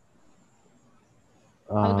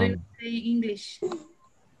 How do you say English?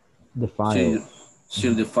 The file.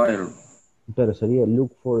 Save the file. Pero sería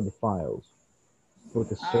look for the files.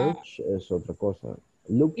 Porque search es otra cosa.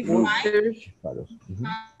 Look for search files.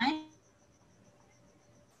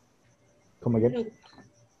 Come again?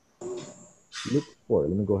 Look for.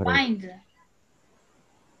 Let me go ahead. Find.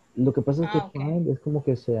 Lo que pasa es que find es como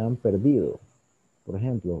que se han perdido. Por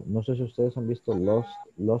ejemplo, no sé si ustedes han visto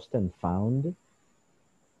Lost and Found.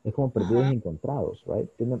 Es como perdidos y encontrados, right?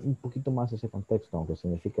 Tiene un poquito más ese contexto, aunque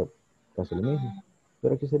significa casi lo mismo.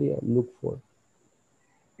 Pero aquí sería look for.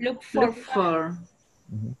 Look for.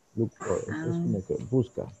 Look for. Es como que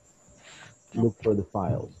busca. Look for the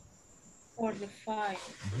files. For the file.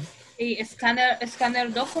 Y scanner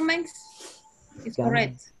documents is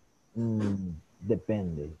correct.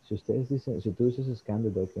 Depende. Si ustedes dicen, si tú dices scan the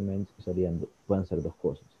documents, pueden ser dos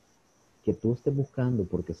cosas. Que tú estés buscando,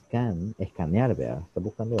 porque escanear, vea, estás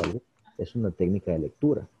buscando algo, es una técnica de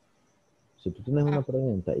lectura. Si tú tienes una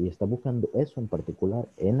pregunta y estás buscando eso en particular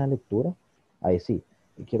en la lectura, ahí sí.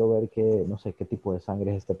 Y quiero ver que, no sé, qué tipo de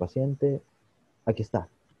sangre es este paciente. Aquí está.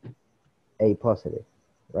 A positive,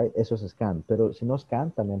 right? Eso es scan. Pero si no scan,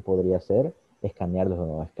 también podría ser escanear desde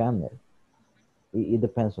un escáner. It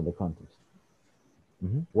depends on the context.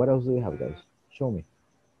 What else do you have, guys? Show me.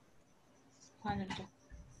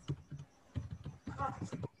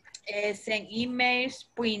 Send emails,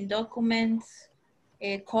 print documents,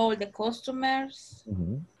 call the customers,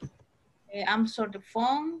 answer the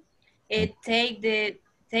phone, take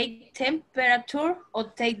temperature or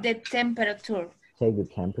take the temperature. Take the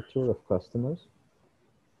temperature of customers.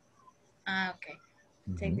 Okay.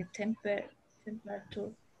 Take the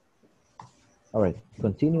temperature. All right,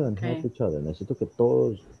 continue and help each other. Necesito que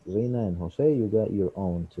todos, Rina and Jose, you got your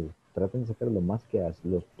own too. Traten de sacar lo más que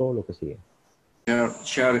hacen, todo lo que sigue.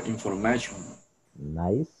 Share information.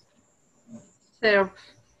 Nice. Serve,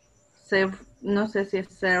 no sé si es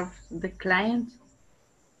serve the client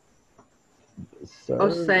o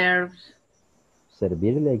serves.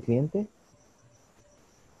 ¿Servirle al cliente?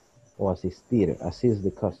 O asistir, assist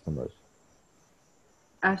the customers.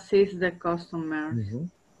 Assist the customers.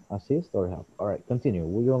 Assist or help. All right, continue.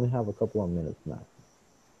 We only have a couple of minutes now.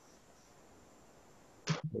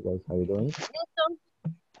 Hey guys, how are you doing?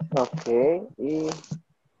 Okay.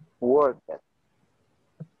 Worker.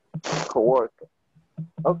 Co-worker.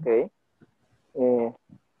 Okay.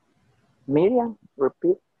 Miriam,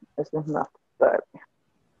 repeat. This is not that.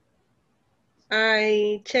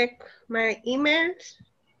 I check my emails.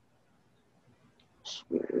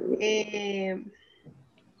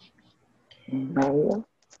 Mail.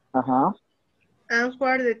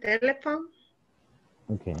 Answer the telephone.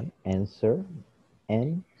 Okay, answer.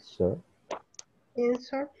 Answer.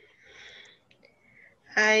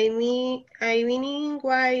 I mean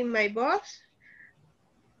why my boss.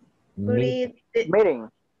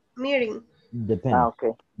 Meeting. Depende.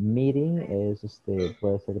 Okay. Meeting es,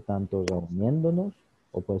 puede ser tanto reuniéndonos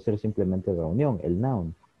o puede ser simplemente reunión, el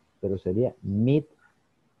noun. Pero sería meet.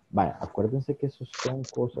 Vaya, acuérdense que esos son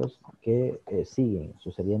cosas que siguen.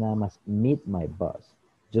 Eso sería nada más meet my boss.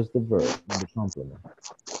 Just the verb, the complement.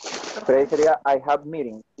 Pero ahí sería I have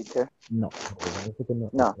meeting, teacher. No,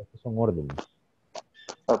 no. Son órdenes.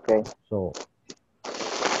 Okay. So,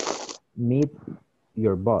 meet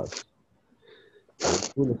your boss.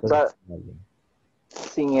 O sea,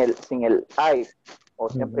 sin el I, o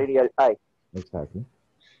siempre iría el I. Exacto.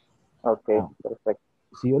 Ok, perfecto.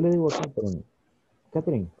 Si yo le digo a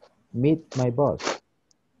Catherine, meet my boss,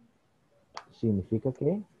 significa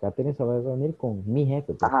que Catherine se va a reunir con mi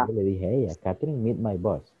jefe, porque yo le dije a ella, Catherine, meet my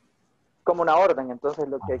boss. Como una orden, entonces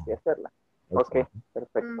lo que hay que hacerla. Ok,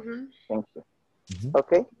 perfecto. Thank you.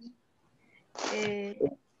 Ok.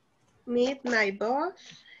 Meet my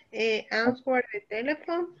boss. Answer the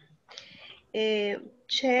telephone.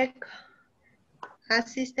 Check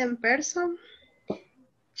assistant person.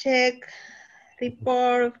 Check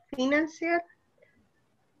report financial.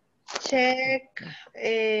 Check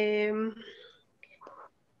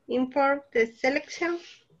import the selection.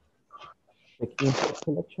 Check import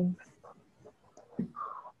selection.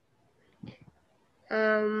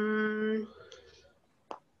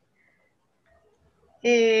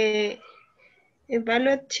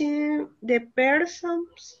 Evaluating the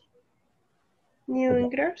persons new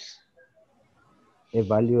ingress.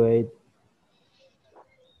 Evaluate.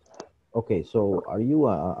 Okay, so are you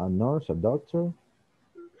a nurse, a doctor?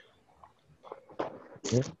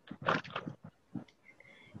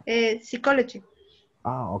 Psychology.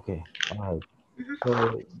 Okay. All right.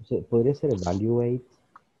 So, podría ser evaluate.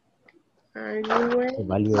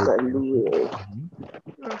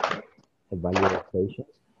 Evaluate.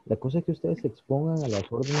 La cosa es que ustedes se expongan a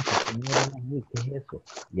las órdenes que tienen ahí. ¿Qué es eso?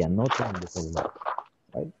 Y anoten en el celular.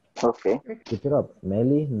 Right? Okay. Keep it up.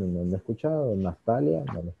 Meli, no me he escuchado. Natalia,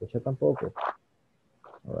 no me escucha tampoco.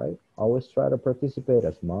 All right? Always try to participate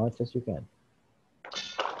as much as you can.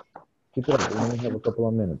 Keep it up. We only have a couple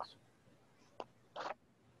of minutes.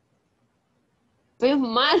 ¡Qué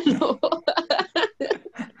malo!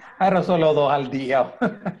 Ahora solo 2 al día.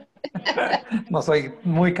 No soy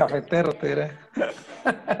muy cafetero, te diré.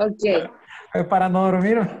 Ok. Es para no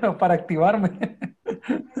dormir o para activarme.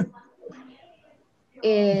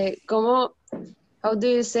 ¿Cómo? How do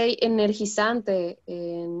you say energizante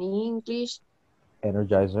in English?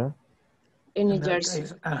 Energizer.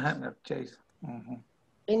 Energizer. Energizer.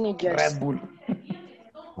 Energizer. Red Bull.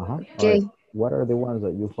 Okay. Right. What are the ones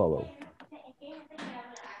that you follow?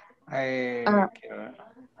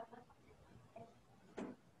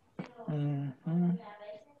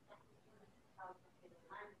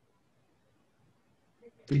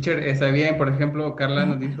 Teacher, está bien. Por ejemplo, Carla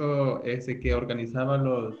nos dijo que organizaba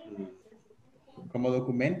los como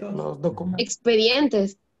documentos. Los documentos.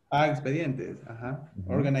 Expedientes. Expedientes. Ajá.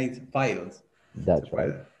 Organize files. That's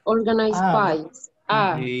right. Organize files.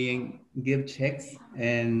 And give checks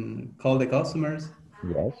and call the customers.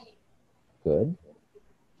 Yes. Good.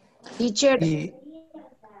 Teacher.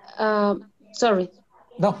 Sorry.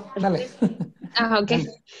 No, dale. Ok.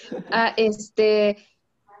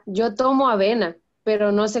 Yo tomo avena,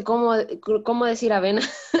 pero no sé cómo decir avena.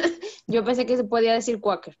 Yo pensé que se podía decir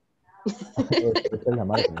Quaker. Esa es la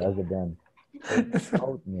marca, that's the brand.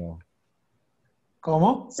 Oatmeal.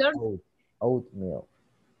 ¿Cómo? Oatmeal.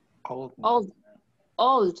 Old. Old.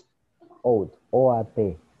 Old. Oat.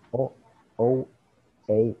 O-A-T. O-O-A-T.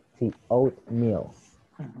 Oatmeal.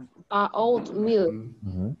 Oatmeal.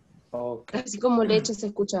 Okay. Así como leche se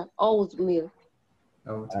escucha. Oatmeal.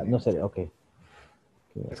 No sé, ok.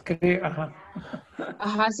 Es que, ajá.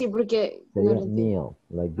 Ajá, sí, porque... Sería no lo entiendo.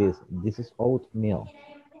 meal, like this. This is oatmeal.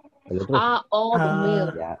 El otro es,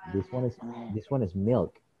 Oatmeal. yeah, this one is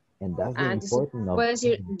milk. And that's the Entonces important of, puede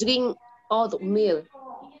decir drink oatmeal.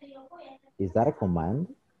 is that a command?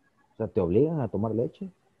 O sea, ¿te obligan a tomar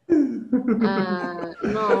leche?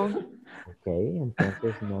 No. Ok,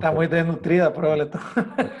 entonces no Está sé. muy desnutrida, probablemente.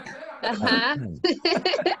 Ajá.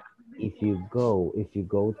 If you go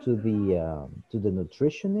to the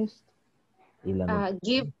nutritionist y la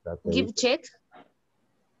Give nutricionista te dice, check.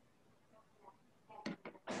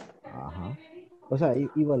 ajá. O sea,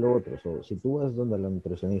 iba lo otro. So, si tú vas donde la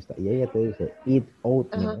nutricionista y ella te dice eat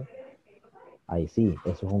oatmeal, ahí sí,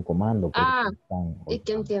 eso es un comando. Es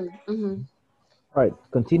que entiendo. All right,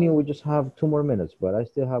 continue. We just have 2 more minutes, but I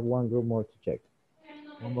still have one group more to check.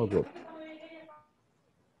 One more group.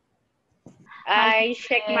 I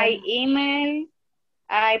check my email.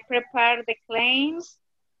 I prepare the claims.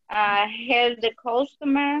 Help the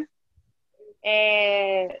customer.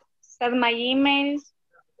 Send my emails.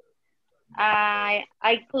 I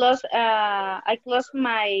close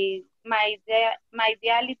my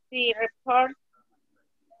daily report.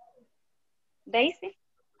 Daisy?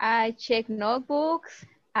 I check notebooks.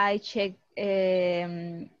 I check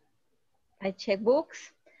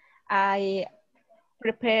books. I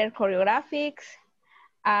prepare choreographics.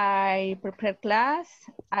 I prepare class.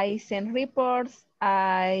 I send reports.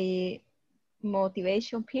 I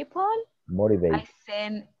motivation people. Motivate. I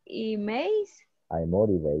send emails. I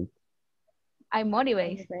motivate. I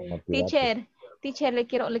motivate. Teacher, le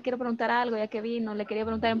quiero preguntar algo ya que vino, le quería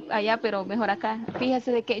preguntar allá, pero mejor acá.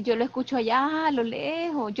 Fíjese de que yo lo escucho allá, a lo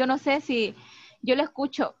lejos. Yo no sé si yo lo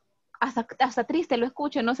escucho, hasta triste lo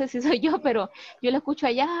escucho, no sé si soy yo, pero yo lo escucho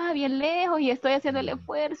allá, bien lejos, y estoy haciendo el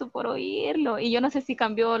esfuerzo por oírlo. Y yo no sé si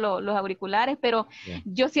cambió los auriculares, pero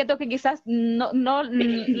yo siento que quizás no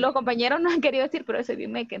los compañeros no han querido decir, pero ese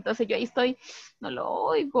dime que entonces yo ahí estoy, no lo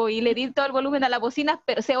oigo, y le di todo el volumen a la bocina,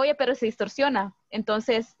 pero se oye, pero se distorsiona.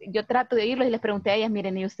 Entonces yo trato de oírlos y les pregunté a ellas,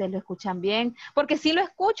 miren, ¿y ustedes lo escuchan bien? Porque sí lo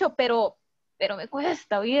escucho, pero me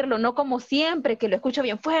cuesta oírlo, no como siempre, que lo escucho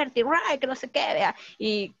bien fuerte, y que no sé qué, vea,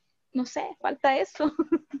 y no sé, falta eso.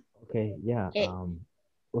 Ok, ya.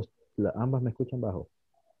 Ambas me escuchan bajo.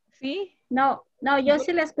 ¿Sí? No, yo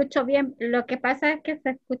sí la escucho bien. Lo que pasa es que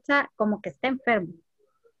se escucha como que está enfermo.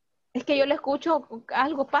 Es que yo le escucho,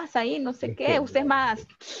 algo pasa ahí, no sé qué, usted es más.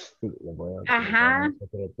 Sí, les voy a Ajá. un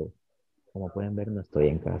secreto. Como pueden ver, no estoy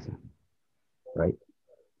en casa. Right?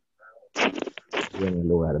 Y en el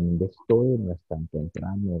lugar donde estoy no es tan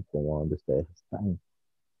temprano como donde ustedes están.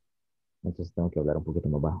 Entonces tengo que hablar un poquito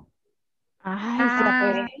más bajo.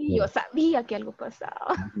 Ay, yo sabía que algo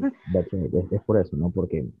pasaba. Es por eso, no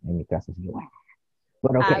porque en mi casa sí.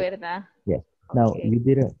 But okay. ¿Verdad? Yes. Now, you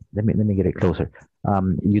did let me get it closer.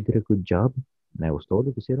 You did a good job. Me gustó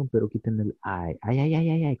lo que hicieron, pero quiten el ay.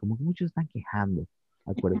 Ay. Como que muchos están quejando.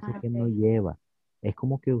 Acuérdense que no lleva. Es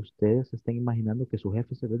como que ustedes se están imaginando que su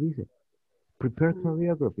jefe se lo dice. Prepare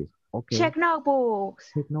choreographies. Okay. Check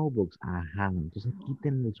notebooks. Check notebooks. Ajá. Entonces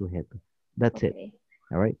quiten el sujeto. That's it.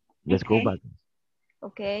 All right. Let's go back.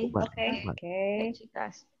 Okay.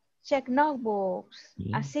 Chicas. Check notebooks.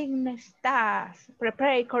 Assign tasks.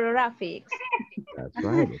 Prepare choreographics. That's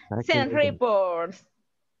right. Exactly. Send reports.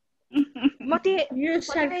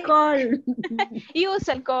 Use alcohol. Use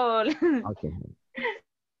alcohol. Okay.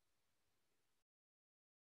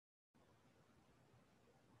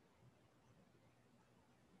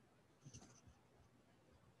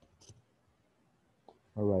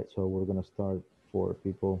 All right, so we're going to start for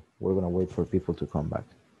people. We're going to wait for people to come back.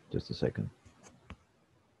 Just a second.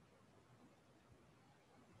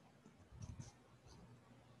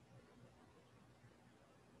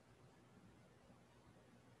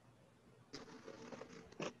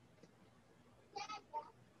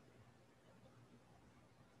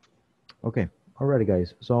 Okay, alrighty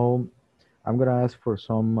guys. So I'm going to ask for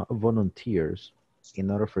some volunteers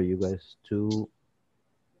in order for you guys to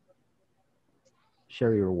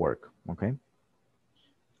share your work, okay?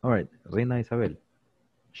 All right, Reina Isabel,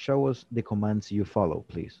 show us the commands you follow,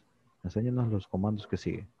 please. Enséñanos los comandos que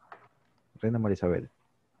sigue. Reina Marisabel.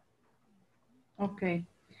 Ok.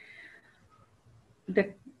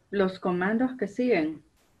 Los comandos que siguen.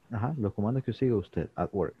 Ajá, los comandos que sigue usted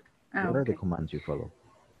at work. What are the commands you follow?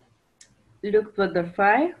 Look for the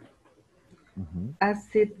file.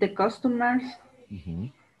 Assist the customers.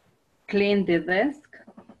 Clean the desk.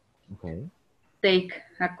 Okay. Take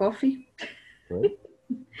a coffee. Good.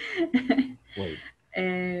 Wait.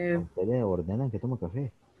 ¿Ustedes ordenan que tome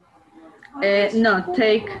café? No,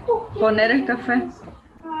 take. Poner el café.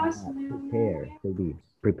 Prepare.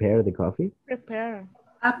 Prepare the coffee? Prepare.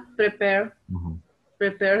 Prepare.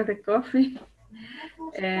 Prepare the coffee.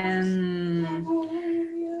 And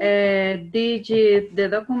digit the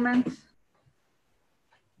documents.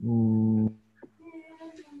 ¿En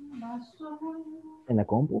la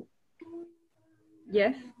compu?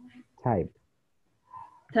 Yes. Type.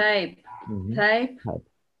 Type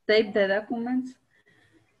the documents.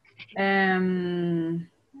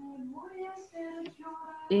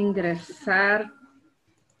 Ingresar.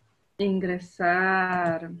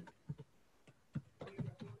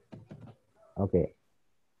 Okay.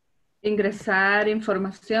 Ingresar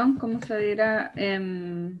información, ¿cómo se dirá?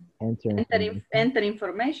 Enter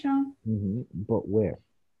information. But where?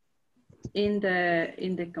 In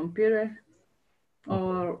the computer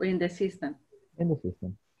or in the system. In the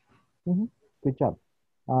system. Good job.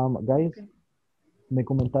 Guys, me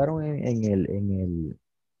comentaron en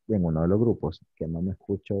uno de los grupos que no me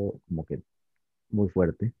escucho como que muy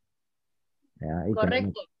fuerte.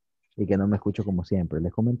 Correcto. Y que no me escucho como siempre.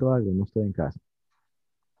 Les comento algo, no estoy en casa.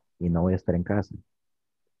 Y no voy a estar en casa.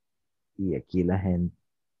 Y aquí las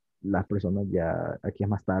personas ya, aquí es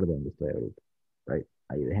más tarde donde estoy ahorita. Right?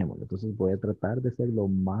 Ahí dejémoslo. Entonces voy a tratar de ser lo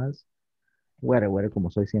más whatever, como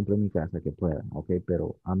soy siempre en mi casa que pueda. Ok,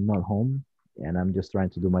 pero I'm not home and I'm just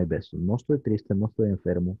trying to do my best. No estoy triste, no estoy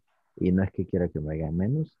enfermo. Y no es que quiera que me hagan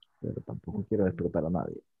menos, pero tampoco quiero despertar a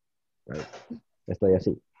nadie. Right? Estoy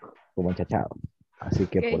así, como enchachado. Así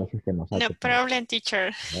que por eso es que no salgo. No problem,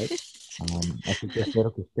 teacher. Right? Así que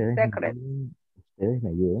espero que ustedes me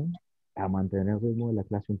ayuden a mantener el ritmo de la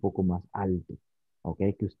clase un poco más alto. Ok,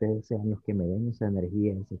 que ustedes sean los que me den esa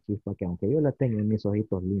energía, esa chispa, que aunque yo la tenga en mis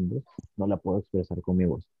ojitos lindos, no la puedo expresar con mi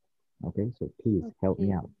voz. Ok, so please help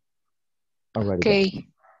me out. Alright. Okay.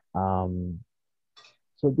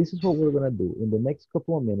 So this is what we're going to do. In the next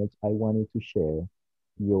couple of minutes, I want you to share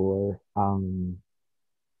your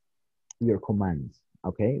commands.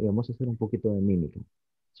 Okay, vamos a hacer un poquito de mímica.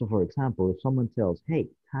 So for example, if someone tells,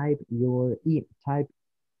 hey, type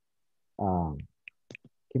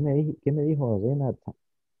 ¿qué me dijo Rena?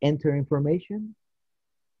 Enter information.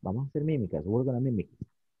 Vamos a hacer mímicas. We're going to mimic.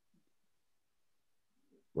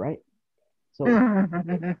 Right? So,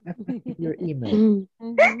 your email.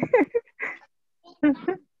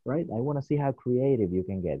 Right? I want to see how creative you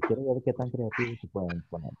can get. Quiero ver qué tan creativos se pueden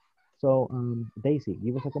poner. So, Daisy,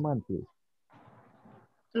 give us a command, please.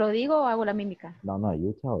 ¿Lo digo o hago la mímica? No,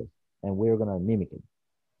 you tell us. And we're going to mimic it.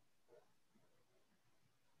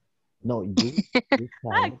 No, you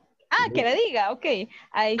tell. Que le diga, ok.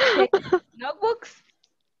 I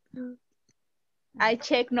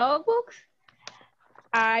check notebooks.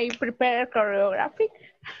 I prepare choreographic.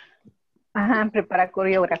 Prepara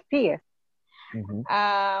coreografías.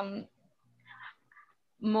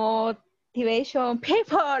 Motivation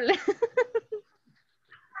people.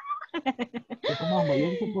 Come on,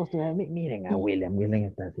 you're supposed to miren a William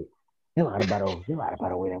está así. Qué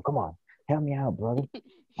bárbaro, William. Come on, help me out, brother.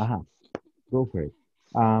 Go for it.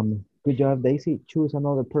 Good job, Daisy. Choose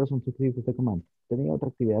another person to give the command. Tenía otra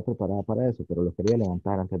actividad preparada para eso, pero lo quería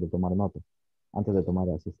levantar antes de tomar nota, antes de tomar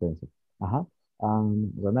asistencia.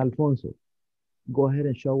 Ron Alfonso, go ahead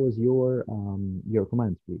and show us your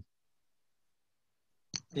commands, please.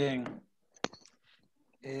 Bien.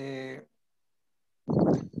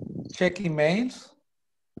 Check emails.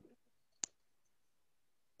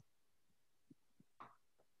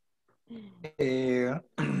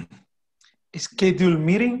 Schedule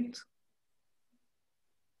meetings.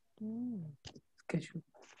 Schedule.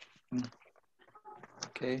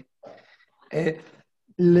 Okay.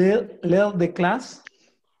 Lead the class.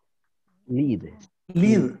 Lead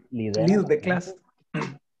the class.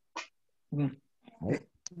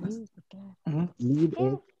 Lead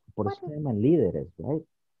es, por eso se llaman líderes, right?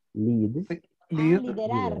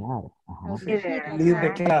 Liderar. Lead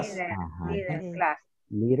the class.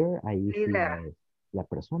 Leader, ahí sí es la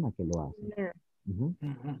persona que lo hace.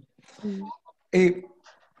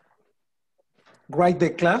 Write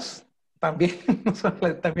the class, también,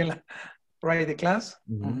 write the class.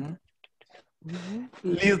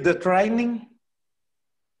 Lead the training.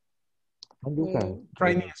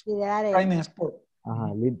 Training sport.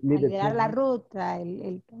 Liderar la ruta,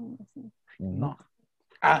 No.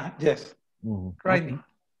 Yes. Training.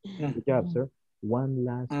 Good job, sir. One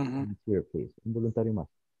last volunteer, please. Un voluntario más.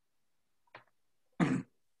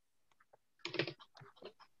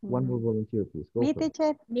 One more volunteer, please. Me,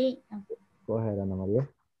 teacher. Go ahead, Ana María.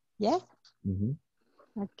 Yes.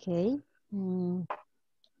 Okay.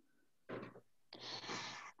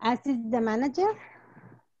 Assist the manager.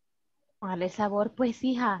 Dale sabor, pues,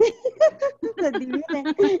 hija. Adivinen.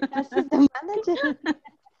 Assist the manager.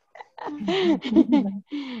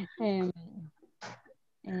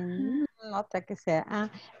 Otra que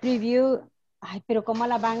sea. Review. Ay, pero ¿cómo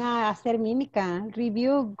la van a hacer mímica?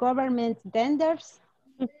 Review government tenders.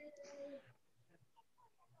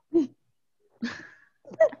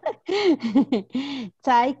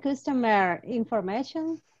 Tie customer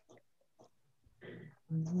information.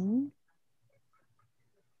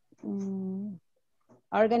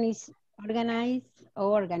 Organize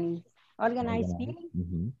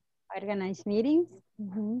meetings. Organize meetings.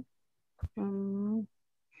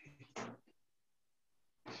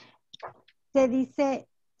 Se dice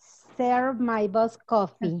serve my boss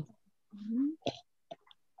coffee.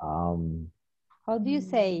 How do you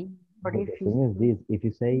say? The thing is this, if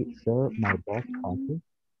you say serve my boss coffee,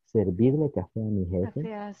 servirle café a mi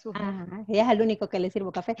jefe. Ajá, ella es el único que le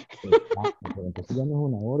sirvo café. Exacto, pero entonces ya no es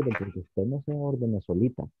una orden, porque usted no se ordene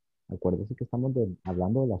solita. Acuérdese que estamos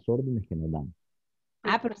hablando de las órdenes que nos dan.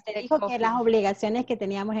 Pero usted dijo que las obligaciones que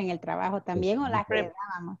teníamos en el trabajo también o las que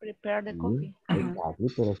dábamos. Prepare the coffee. Exacto,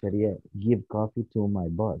 pero sería give coffee to my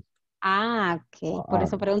boss. Ok. Por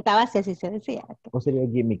eso preguntaba si así se decía. O sería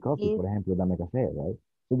give me coffee, por ejemplo, dame café, right?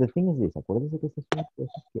 So the thing is this, acuérdense que estas son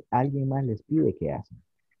cosas que alguien más les pide que hacen.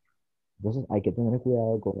 Entonces hay que tener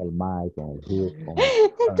cuidado con el my, con el who.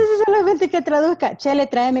 Entonces solamente que traduzca, Chele,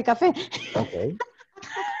 tráeme café. Ok.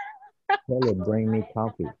 Chele, bring me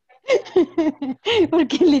coffee.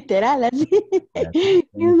 Porque literal, así.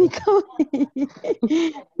 Give me coffee.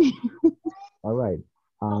 All right.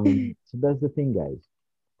 So that's the thing, guys.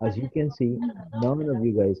 As you can see, none of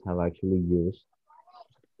you guys have actually used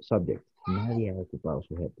subject. Nadie ha ocupado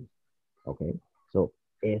sujetos. Okay. So,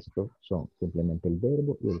 estos son simplemente el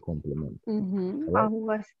verbo y el complemento.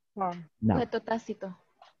 Right? Now, Sujeto tácito.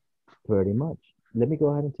 pretty much. Let me go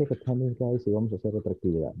ahead and take attendance, guys, y vamos a hacer otra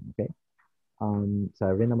actividad, okay?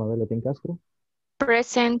 Sabrina Mabel Otín Castro.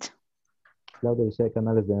 Present. Claudia José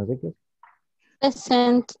Canales de Enriquez.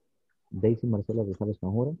 Present. Daisy Marcela Rosales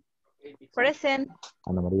Canjura. Present.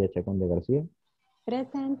 Ana María Chacón de García.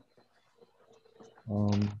 Present.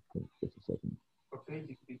 Just a second.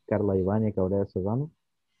 Carla Ivania Cabrera Serrano.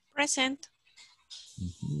 Present.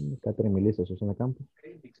 Catherine Melissa Susana Campos.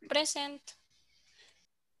 Present.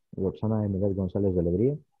 Roxana Emilet González de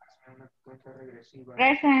Alegría.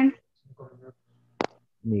 Present.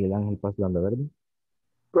 Miguel Ángel Paz Landaverde.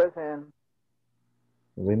 Present.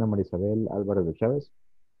 Reina Marisabel Álvarez de Chávez.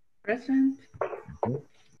 Present.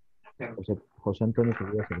 José Antonio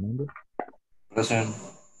Figueroa Hernández. Present.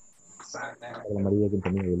 Carla María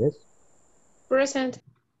Quintanilla Vilés. Present.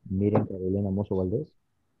 Miriam Carolina Mozo Valdés.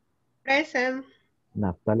 Present.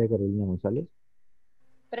 Naftalia Carolina González.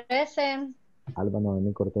 Present. Alba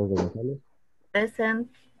Noemí Cortés de González.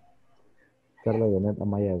 Present. Carla Janet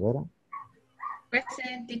Amaya Herrera.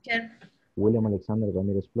 Present, teacher. William Alexander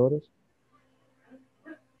Ramírez Flores.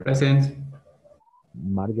 Present.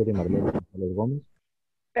 Marjorie Marlene González Gómez.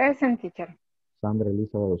 Present, teacher. Sandra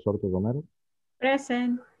Elizabeth Osorte Romero.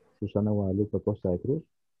 Present. Susana Guadalupe Costa de Cruz.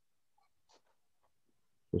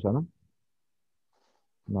 Susana?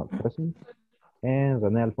 Not present. And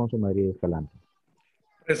René Alfonso Madrid Escalante.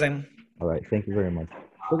 Present. All right, thank you very much.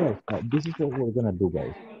 So guys, this is what we're gonna do,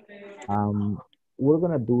 guys. We're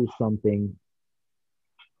gonna do something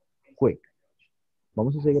quick.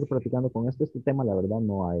 Vamos a seguir practicando con este tema. La verdad,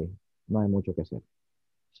 no hay mucho que hacer.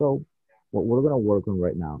 So, what we're gonna work on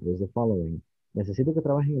right now is the following. Necesito que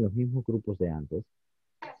trabajen en los mismos grupos de antes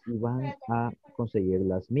y van a conseguir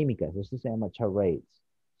las mímicas. Esto se llama charades.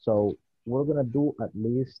 So, we're gonna do at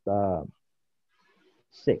least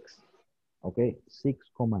 6. Okay, 6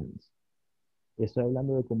 commands. Estoy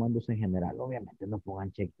hablando de comandos en general. Obviamente no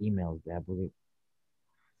pongan check emails, ¿verdad? Porque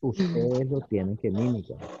ustedes lo tienen que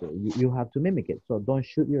mimicar. So you have to mimic it. So don't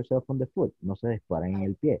shoot yourself on the foot. No se disparen en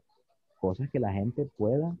el pie. Cosas que la gente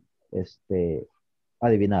pueda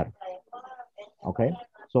adivinar. Okay?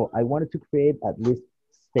 So I wanted to create at least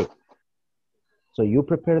 6. So you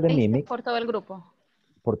prepare the mimics. Por todo el grupo.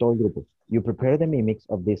 Por todo el grupo. You prepare the mimics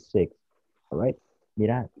of these 6. All right?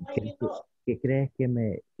 Mira, ¿qué crees que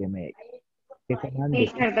qué comando?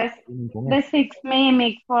 Teacher, the 6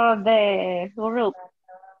 mimic for the group.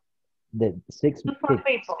 The 6 for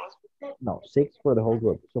people. No, 6 for the whole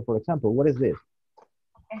group. So for example, what is this?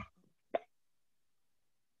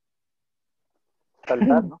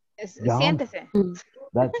 Saltar, ¿no? Siéntese.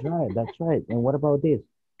 That's right. And what about this?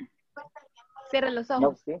 Cierre los ojos.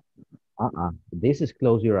 No, sí. This is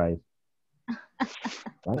close your eyes.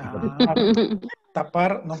 Right?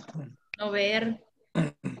 Tapar, no. No ver.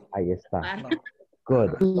 Ahí está. Tapar.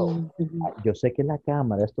 Good. So, yo sé que la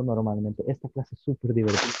cámara, esto normalmente, esta clase es súper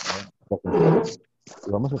divertida.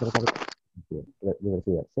 Y vamos a tratar de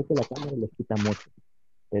diversidad. Sé que la cámara les quita mucho,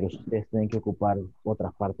 pero si ustedes tienen que ocupar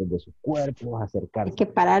otras partes de sus cuerpos, acercarse. Hay que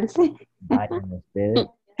pararse. Vayan ustedes,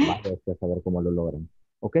 vayan ustedes a ver cómo lo logran.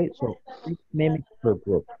 Ok, so, 6 mimics per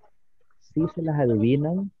group. Si se las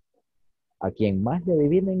adivinan, a quien más le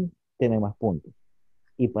adivinen, tiene más puntos.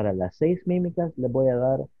 Y para las 6 mímicas les voy a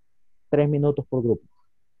dar 3 minutos por grupo.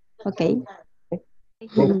 Ok. Per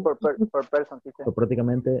person, teacher. So,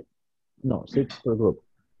 prácticamente, no, 6 per group.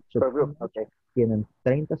 So, Per group, okay. Tienen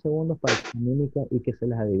 30 segundos para que mímica y que se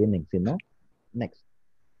las adivinen. Si no, next.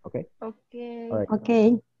 Ok. Okay. All right.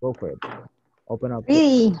 Okay. Go for it. Open up.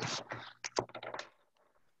 Ready.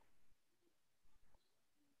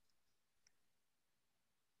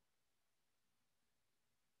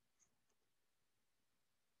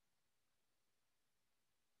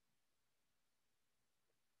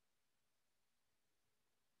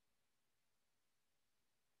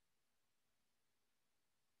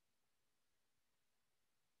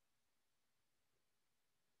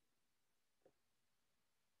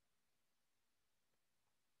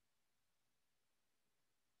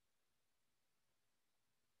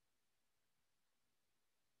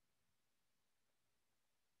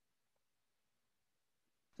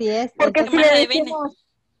 Sí, es. Porque si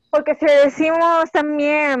le decimos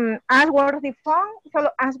también answer the phone,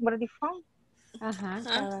 solo answer the phone. Ajá,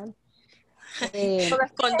 cabal.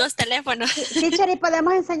 Con 2 teléfonos. Teacher, ¿y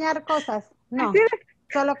podemos enseñar cosas? No,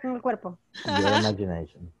 solo con el cuerpo. Your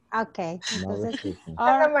imagination. Ok, entonces,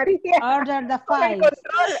 Ana María. Order the Con el files.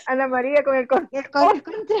 control, Ana María con el control.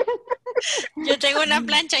 Yo tengo una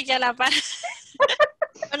plancha aquí a la par.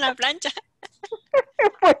 Con la plancha.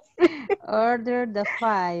 Order the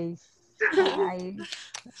files. Ay,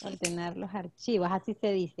 ordenar los archivos, así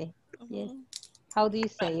se dice. Yes. How do you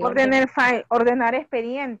say? Ordenar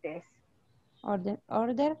expedientes. Order.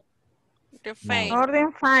 The file.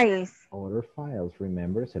 Orden files. Order files,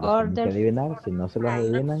 remember, se los tienen que adivinar, si no se los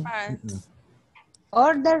adivinan.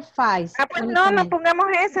 Order files. Ah, pues no pongamos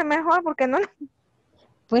ese mejor, porque no.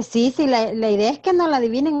 Pues sí, la idea es que no la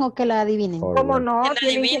adivinen o que la adivinen. ¿Cómo no? Que la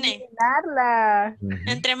Tienen que adivinen. adivinarla.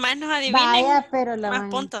 Entre más nos adivinen, Vaya, pero más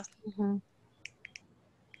puntos.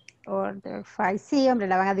 Order files. Sí, hombre,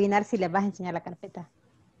 la van a adivinar si les vas a enseñar la carpeta.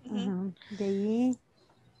 De ahí.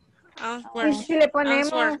 Y si le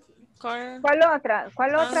ponemos... ¿Cuál otra?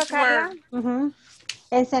 ¿Cuál otra, Carla?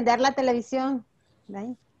 Encender la televisión. ¿De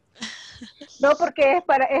ahí? No, porque es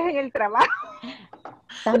en el trabajo.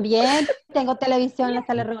 También tengo televisión en la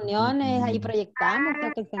sala de reuniones, ahí proyectamos.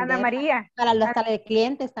 Tengo que Ana María. Para la sala de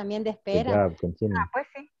clientes también de espera. Pues sí.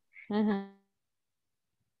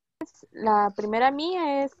 La primera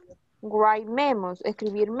mía es write memos,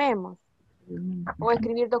 escribir memos. O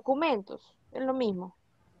escribir documentos, es lo mismo.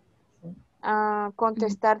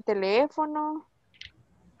 Contestar teléfono.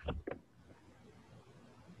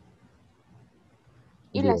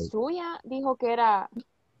 Y la suya dijo que era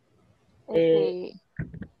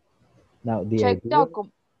Now, check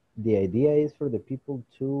document. The idea is for the people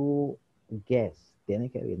to guess. Tienen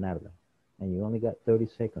que adivinarla. And you only got 30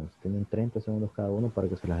 seconds. Tienen 30 segundos cada uno para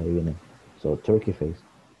que se las adivinen. So, turkey face.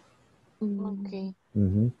 Okay.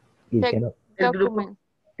 Y Check el grupo,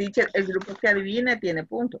 teacher, el grupo que adivine tiene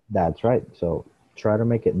puntos. That's right. So, try to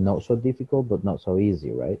make it not so difficult, but not so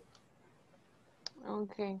easy, right?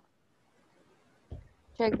 Okay.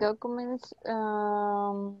 Check documents.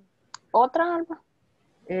 ¿Otra, Alba?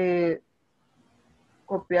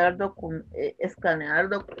 Copiar escanear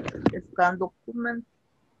documentos.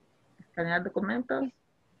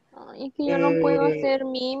 Ay, es que yo no puedo hacer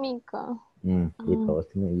mímica. Y todos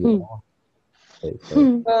tienen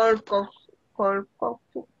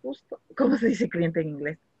 ¿Cómo se dice cliente en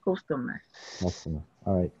inglés? Customer.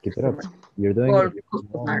 All right, keep it up. You're doing it. You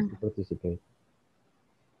want to participate.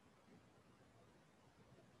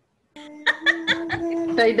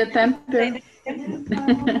 Pay the temper.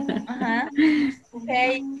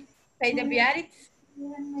 Pay the biarritz.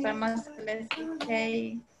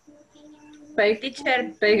 Pay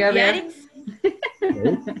teacher. Pay biarritz.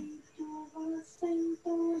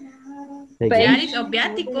 Biarritz o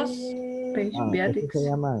viáticos. Eso se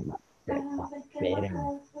llama. Esperen,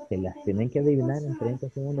 se las tienen que adivinar en 30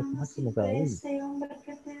 segundos máximo cada uno.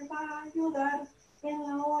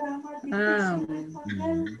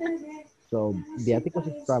 So, viáticos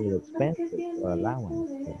is travel expenses or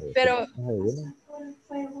allowance. Pero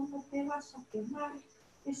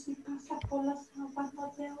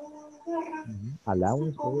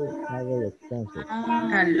Allowance for travel expenses.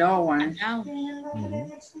 Allowance.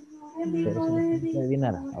 Pero eso no tiene que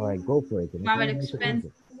adivinar. All right, go for it. Que no Travel tiene mucho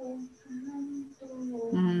expense.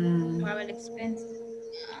 tiempo. Travel expense.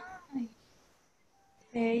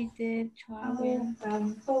 Pay the travel.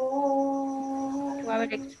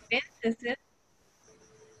 Travel expenses.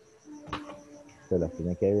 Se las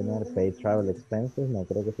tiene que adivinar. Pay travel expenses. No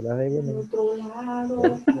creo que se las adivinen.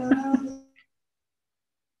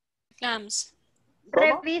 Clams.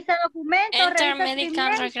 Revisa documentos, Enter revisa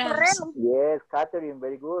medical escribenos, regrams. correo. Yes, Catherine,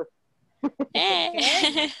 very good.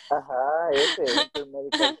 Ajá, ese es el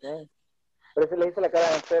medical claim. Pero ese le dice la cara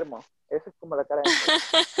de enfermo. Eso es como la cara de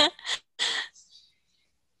enfermo.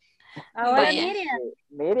 Ahora Vaya.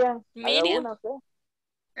 Miriam. Haga una, ¿qué?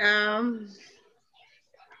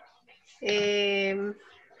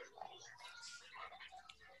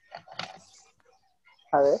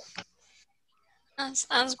 A ver.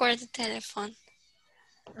 Answer the telephone.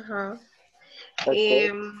 Ajá.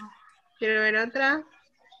 Okay. Quiero ver otra.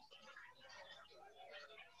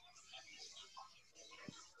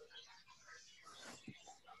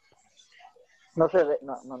 No se ve,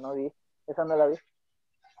 no vi. Esa no la vi.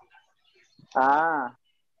 Ah.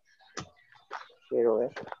 Quiero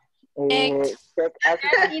ver. Check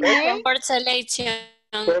assistant person. For selection.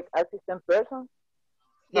 Check assistant person.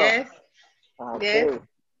 No. Yes. Okay. Yes.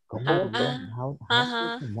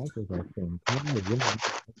 Ajá.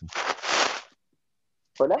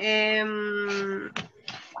 Hola.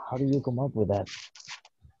 How do you come up with that?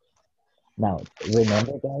 Now,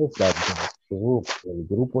 remember guys that el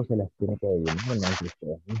grupo se las tiene que adivinar, no es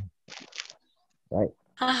ustedes mismos. Right?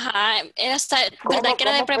 Ajá, ¿verdad que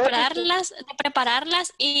era de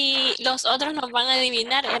prepararlas y los otros nos van a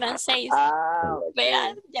adivinar? Eran 6.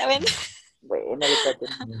 Vean, ya ven. Bueno,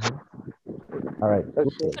 All right.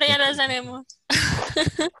 Pero ya lo sabemos.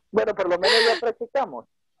 Bueno, por lo menos ya practicamos.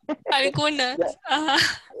 Algunas. Ajá.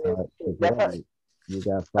 You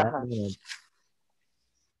got 5 minutes.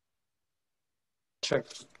 Check.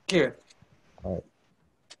 Kive. All right.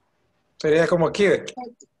 Sería como Kive.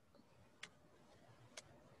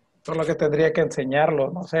 Solo que tendría que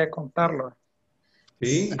enseñarlo, no sé, contarlo.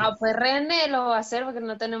 Sí. Pues René lo va a hacer porque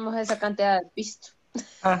no tenemos esa cantidad de pisto.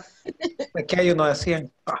 Aquí hay uno de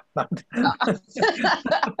 100. No.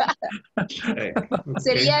 Okay.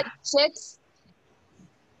 Sería checks.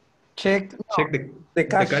 Check the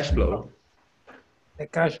cash flow. De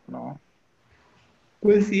cash, no.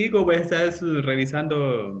 Pues sí, como estás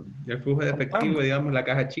revisando el flujo de efectivo, digamos, la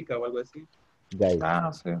caja chica o algo así. Guys,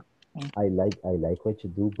 sí. I like what you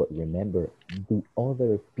do, but remember, the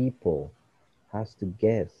other people has to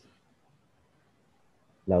guess.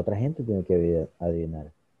 La otra gente tiene que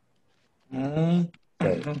adivinar.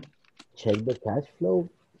 So, check the cash flow.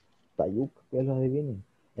 Tayuk, que lo adivinen.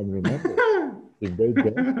 And remember, if they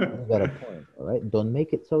guess, you got a point, all right? Don't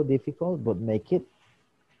make it so difficult, but make it,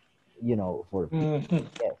 for people to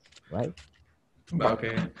guess, right?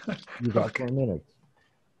 Okay. You got 4 minutes.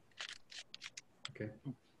 Okay.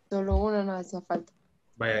 Solo uno nos hacía falta.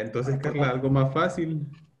 Vaya, entonces, Carla, algo más fácil.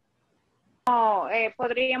 No,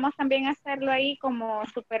 podríamos también hacerlo ahí como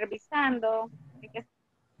supervisando. ¿Qué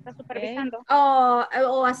está supervisando?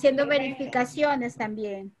 O haciendo verificaciones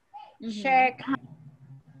también. Check.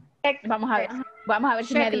 Vamos a ver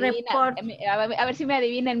si me adivina. A ver si me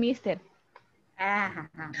adivina el mister.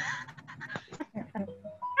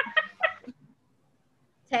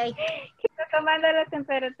 Take. Está tomando la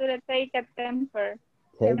temperatura. Take a temper.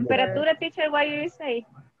 Temperatura, teacher, what do you say?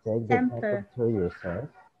 Take the temperature yourself.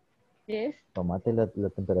 Yes. Tomate la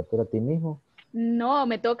temperatura a ti mismo. No,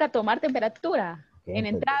 me toca tomar temperatura. En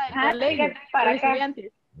entrada del colegio para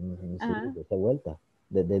estudiantes. Sí, de vuelta.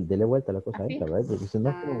 Dele vuelta a la cosa esta, ¿verdad? Porque si no,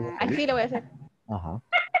 así lo voy a hacer. Ajá.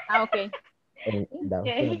 Ok.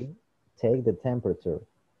 Take the temperature.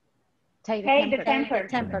 Take the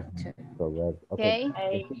temperature. Correct. Okay.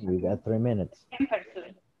 You got 3 minutes.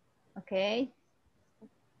 Temperature. Okay.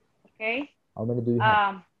 Okay. How many do you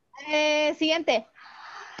have? Siguiente.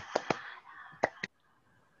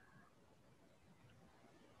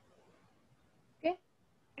 ¿Qué?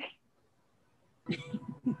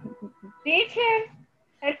 Teacher.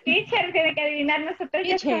 El teacher tiene que adivinar, nosotros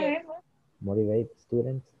ya sabemos. Motivate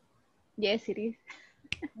students. Yes, it is.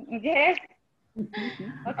 Yes.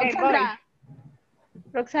 Okay,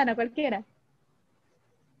 Roxana, cualquiera.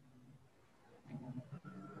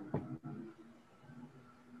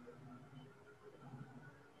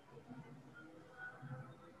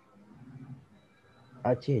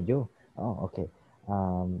 Che, yo. Oh, okay.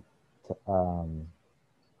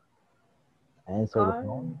 Answer the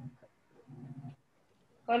phone.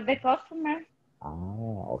 Call the customer.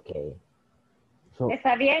 Ah, okay. So,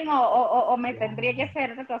 ¿Está bien o me tendría que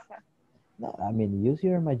hacer otra cosa? no, I mean, use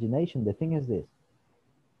your imagination. The thing is this.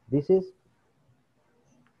 This is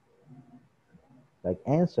like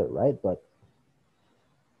answer, right? But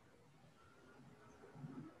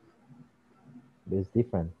it's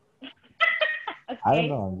different. Okay, I don't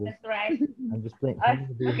know. that's right. I'm just playing.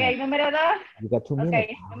 Okay, número 2. You got 2 minutes.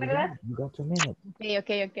 Okay, número 2. You got 2 minutes.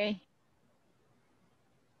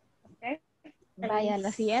 Ok. Vaya,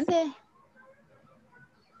 la siguiente.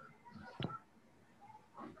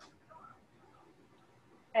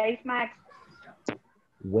 Face mask.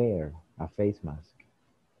 Wear a face mask.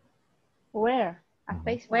 Where? A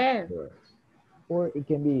face Where? Or it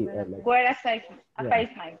can be like, Wear a face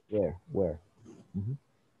mask. where. Mhm.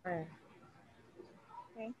 Where?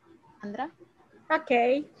 Okay. Andra?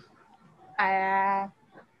 Okay.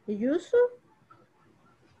 Yusu?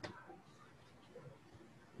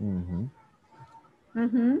 Mm-hmm.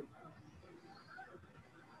 Mm-hmm.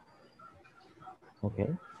 Okay.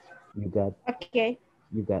 You Okay.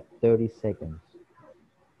 got 30 seconds.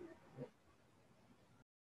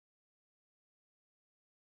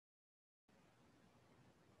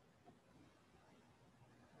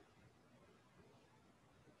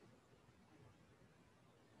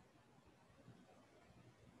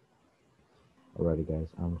 Alrighty, guys,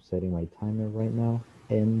 I'm setting my timer right now,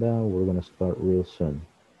 and we're gonna start real soon.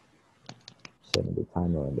 Setting the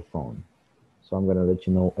timer on the phone. So I'm gonna let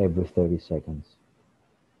you know every 30 seconds.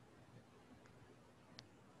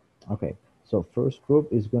 Okay, so first group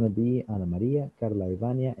is gonna be Ana Maria, Carla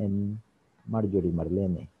Ivania, and Marjorie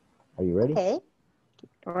Marlene. Are you ready? Okay.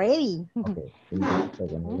 Ready. Okay, give me just a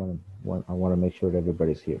second. I wanna make sure that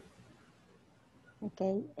everybody's here.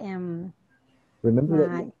 Okay. Remember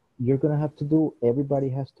that you're gonna have to do, everybody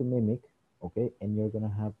has to mimic, okay? And you're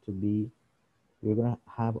gonna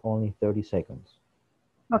have only 30 seconds.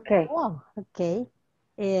 Okay. Oh, okay.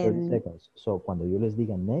 30 seconds. So cuando yo les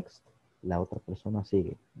diga next, la otra persona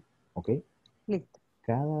sigue, ¿ok? Listo.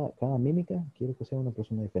 Cada mímica quiero que sea una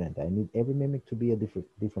persona diferente. I need every mimic to be a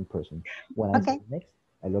different person. When I say next,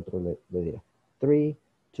 el otro le dirá 3,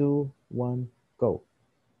 2, 1, go.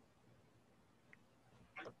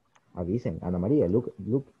 Avisen, Ana María, look.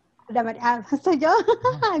 Soy yo.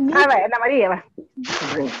 Ana María, va.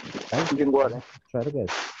 Drink water. Try to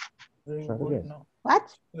guess.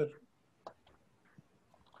 What?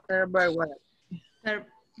 Server water.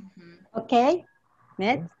 Okay.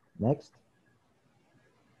 Next.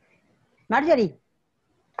 Marjorie.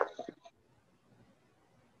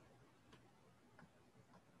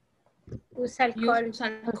 Usa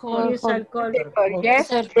alcohol. Usa alcohol.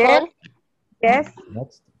 Yes.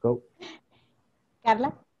 Next, go.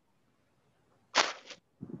 Carla.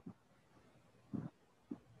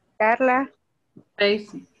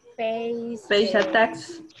 Face the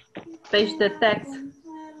text. Face the text.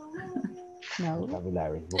 No.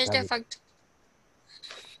 Vocabulary. Es de facto.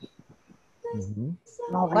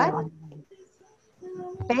 What?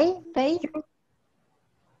 Pay.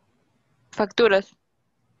 Facturas.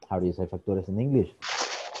 How do you say facturas in English?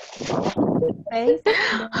 Pay.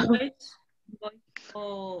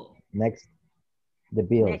 Next, the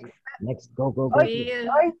bill. Next, go.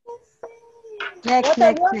 Next.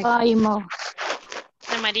 Ay, mo.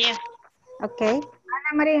 Ana María. Okay.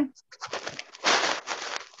 Ana María.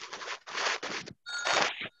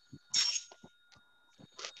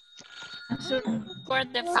 Answer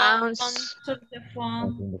the phone.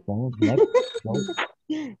 Answering the phone. Next, go.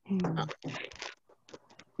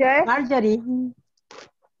 Yes. Marjorie.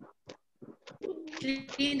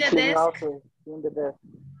 Clean the desk.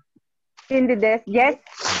 In the desk. Yes.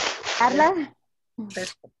 Carla.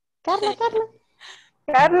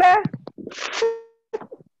 Carla.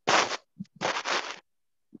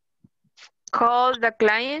 Call the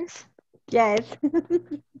clients. Yes.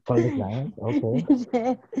 Call the client. Okay.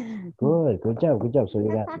 Good job. So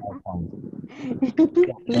you got 5 points.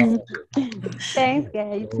 Thanks,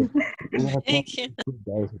 guys. Thank you.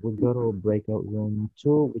 Guys, we'll go to breakout room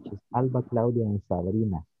 2, which is Alba, Claudia, and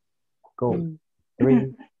Sabrina. Go.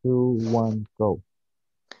 3, 2, 1, go.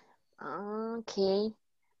 Okay.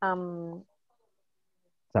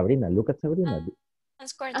 Sabrina, look at Sabrina.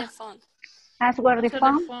 Answer the phone. Answer the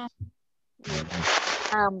phone.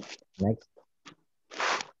 Next.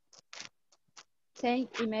 Send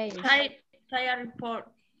email. Type a report.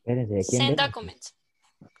 Espérense, ¿quién Send ve? documents.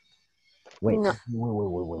 Wait. No. Wait.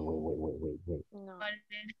 No.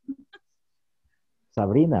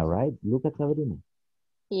 Sabrina, right? Look at Sabrina.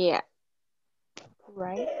 Yeah.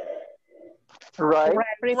 Right. Right.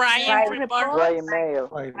 Report. Right email.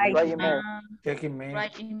 Right Right email. Check email.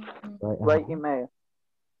 Right email.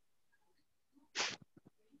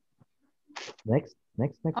 Next.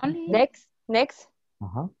 Only. Next.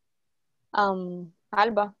 Ajá.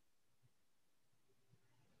 Alba.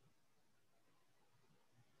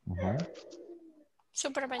 Ajá.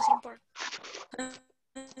 Supervising board.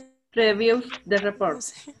 Review the report.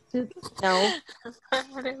 No.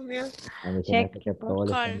 Review. A mí se me hace que todos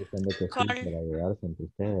le están diciendo que sí para ayudarse entre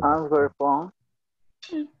ustedes. Answer phone.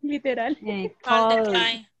 Literal. Call the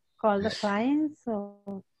client. Call the clients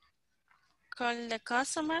or Call the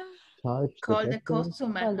customer. Charge Call the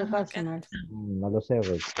customer. call the customer. customers. No lo sé,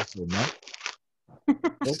 güey. ¿No?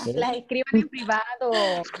 Okay. Las escriban en privado.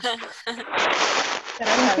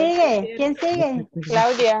 ¿Quién sigue? ¿Quién sigue?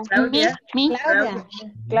 Claudia. Claudia. Me. Claudia.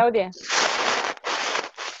 Claudia.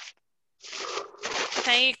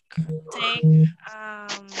 Take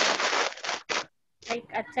Take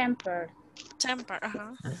a temper. temper.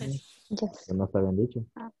 Ajá. Yes. No está bien dicho.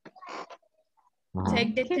 Ajá.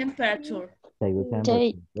 Take the temperature. Take the temperature.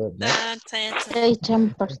 Take- Good, next. Take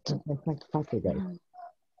temper. Next, guys.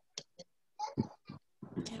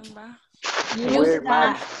 ¿Quién va? Wear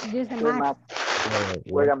mask. Use the Wear mask.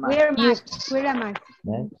 mask. Wear a mask. Wear mask. Wear a mask.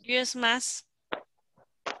 Next. Use mask.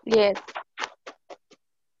 Yes.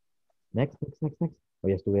 Next. O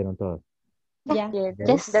ya estuvieron todos. Ya. Yes.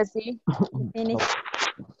 That's it. Finish.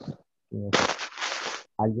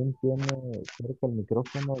 ¿Alguien tiene cerca el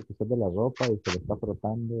micrófono que está de la ropa y se le está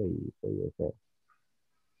frotando y se oye feo?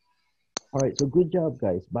 Alright, so good job,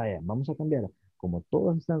 guys. Vaya, vamos a cambiar. Como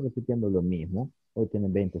todos están repitiendo lo mismo, hoy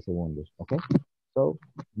tienen 20 segundos, ¿ok? So,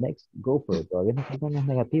 next, go for it. Todavía no faltan las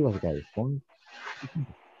negativas, guys. Pon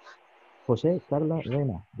José, Carla,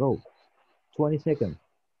 Reina, go. 20 seconds.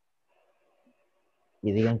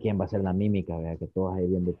 Y digan quién va a ser la mímica, vea, que todas ahí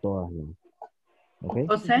viendo todas las... ¿Ok?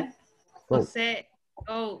 José. Go. José,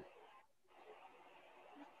 go.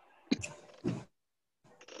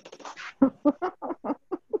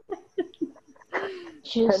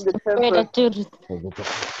 Just And the temper.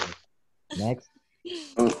 temperature. Next.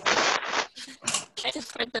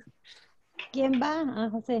 ¿Quién va? Ah,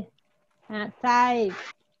 José. Type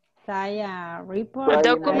a report. Right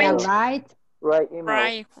document. email. Write. Right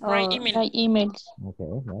email. Right email. By emails. Okay,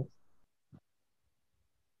 next.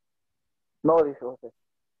 No, dice José.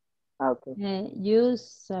 Ah, okay.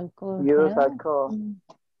 Use alcohol. Use alcohol.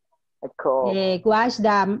 Alcohol. Wash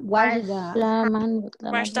the Wash the hand.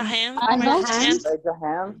 Wash the hand. Raise the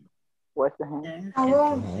hand. Wash the hand.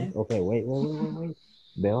 Okay, wait.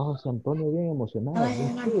 Veo a José Antonio bien emocionado.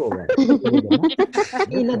 Bien chivo, ¿verdad?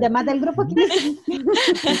 ¿Y los demás del grupo quiénes son?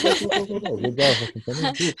 Good job, José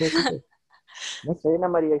Antonio. Sí. Next. Hay una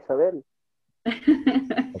María Isabel.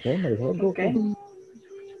 Okay, María Isabel, go. Okay.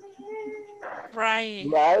 Right.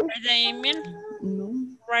 Right. Write the email.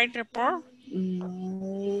 Write report.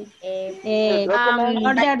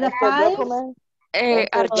 Order the files.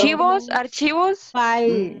 Archivos.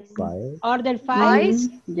 Files. Files. Order files.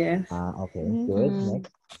 Yes. Okay, good.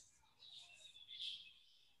 Next.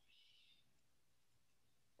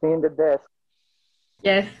 Clean the desk.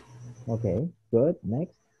 Yes. Okay, good.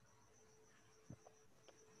 Next.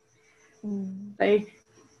 Take.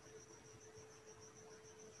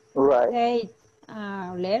 Right. Say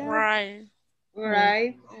letter. Right.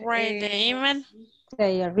 Right. Write the email.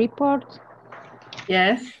 Say a report.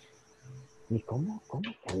 Yes. ¿Y cómo que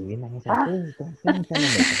adivinan esa pregunta?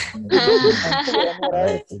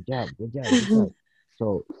 Good job.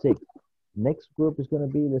 So, 6. Next group is going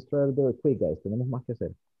to be, let's try to do it quick, guys. Tenemos más que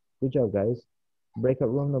hacer. Good job, guys. Breakout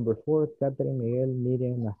room number 4, Catherine, Miguel,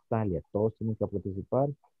 Miriam, Natalia. Todos tienen que participar.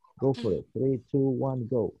 Go for it. 3, 2, 1,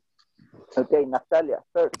 go. Okay, Natalia,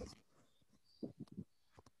 first.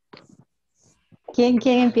 ¿Quién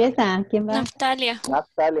empieza? ¿Quién va? Natalia.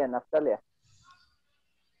 Natalia.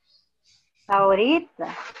 Ahorita.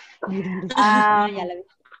 Ya la vi.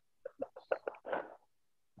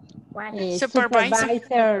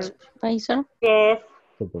 Supervisor. Supervisor. Yes.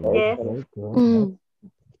 Supervisor.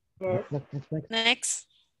 Yes. Next.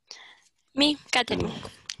 Me, Catherine.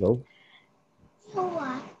 Go.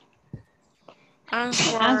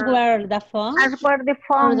 Answer the phone. Answer the Or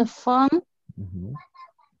phone. the phone.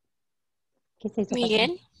 ¿Qué se hizo?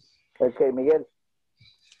 Miguel. Okay, Miguel.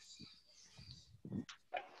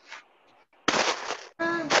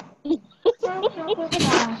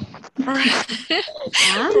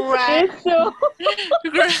 Right.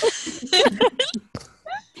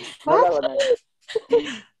 No la van a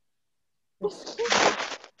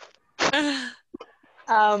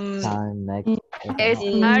Time, next.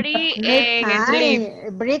 Study and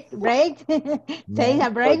sleep. Break. Say a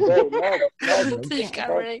break. Take a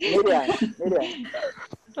break. Miriam.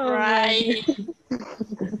 Right.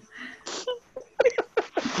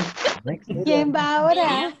 Next. ¿Quién va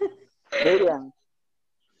ahora? Miriam.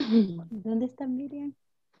 ¿Dónde está Miriam?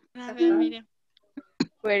 A ver, Miriam.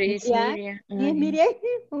 Where is Miriam? Sí, Miriam.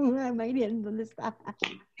 Miriam, ¿dónde está?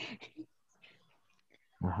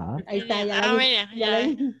 Ajá. Ahí está, ya la vi. Miriam, Ya la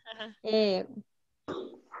vi.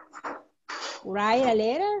 Write a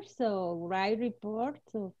letter, so write report.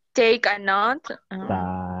 So. Take a note.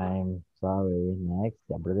 Time. Sorry. Next.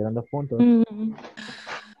 Ya perdieron 2 puntos.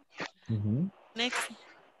 Next.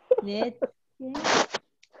 Next.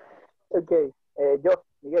 Ok. Yo,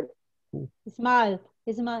 Miguel. Small.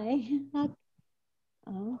 Small.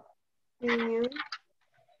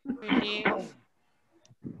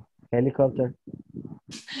 Helicopter.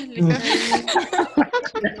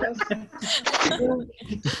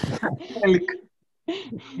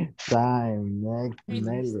 Time.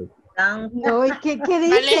 Next. No, ¿qué dicen?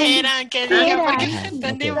 ¿Cuáles eran? ¿Qué digan? Porque no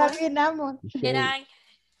entendimos. Era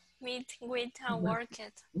Meet with a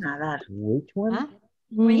worker. Nadar. Which one?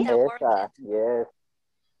 With a worker. Yes.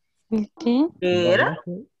 ¿Qué? ¿Qué era?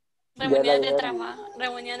 Reuniones de trabajo.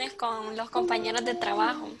 Reuniones con los compañeros de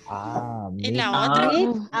trabajo. Y la otra. Y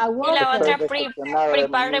la otra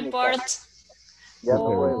prepare reports.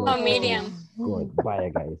 Oh, Miriam. Good.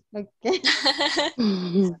 Bye, guys.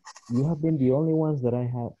 You have been the only ones that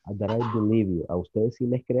I believe you. A ustedes sí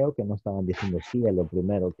les creo que no estaban diciendo sí a lo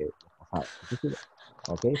primero que pasaba.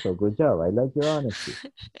 Okay, so good job. I like your honesty.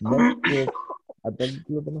 Next group. A todos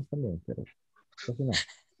los demás también, pero casi no.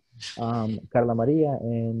 Carla María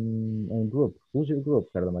en group. Who's your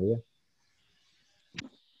group, Carla María?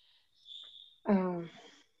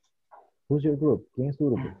 Who's your group? ¿Quién es tu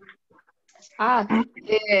grupo?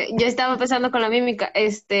 Yo estaba empezando con la mímica.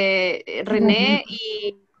 René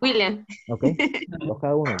y William. Ok. Dos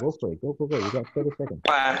cada uno. Go for it. Go. You got 30 seconds.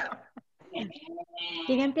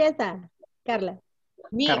 ¿Quién empieza? Carla.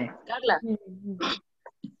 Carla.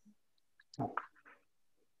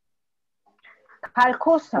 Answer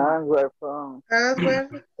the phone.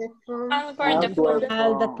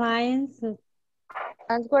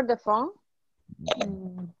 Answer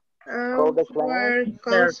the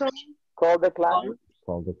clients. Call the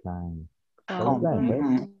client.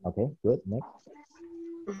 Right? Okay, good. Next.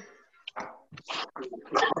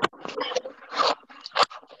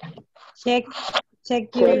 Check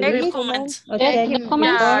your comments.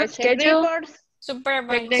 Schedule.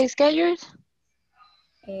 Supervise. Check the schedules.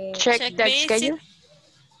 Check the schedule.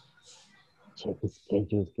 Check the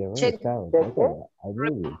schedules. Check. Okay, I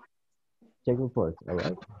believe you. Check reports. All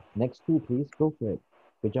right. Next 2, please. Go for it.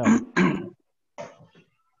 Good job.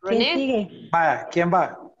 ¿Quién sigue? Va, ¿quién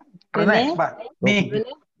va? René, va. Me.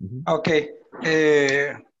 Ok.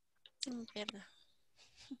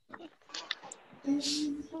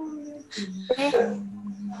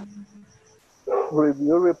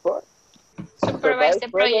 Review report. Supervise the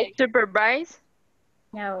project. Supervise.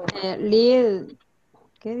 No. Lead.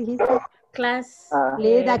 ¿Qué dijiste? Class.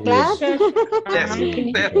 Lead a class.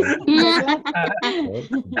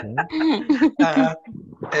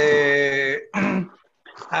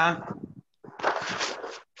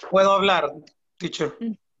 ¿Puedo hablar, teacher?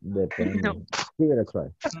 Depende. No. Give it a try.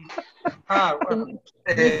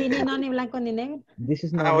 Ni sí, ni no, ni blanco, ni negro. This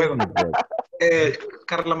is not bueno.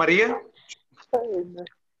 Carla María.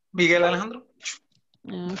 Miguel Alejandro.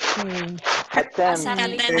 Okay.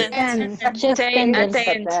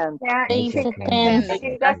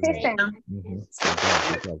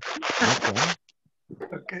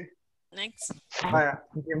 Okay. Next. Vaya,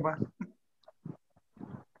 ¿quién va?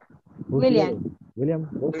 William,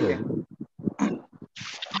 go for it.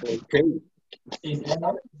 Okay.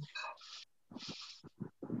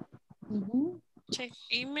 Check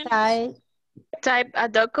email. Type a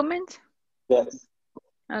document. Yes.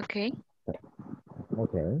 Okay.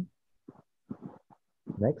 Okay.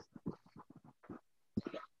 Next.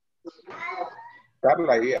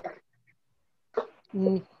 Carla, yeah.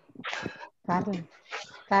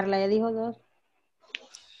 Carla ya dijo 2.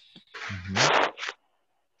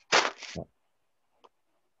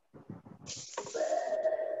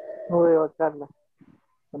 No veo a Carla.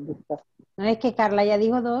 ¿Dónde está? No, es que Carla ya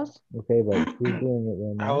dijo 2. Okay, but who's doing it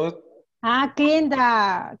right now? Clean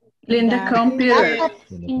the computer.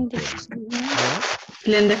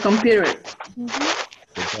 Clean the computer.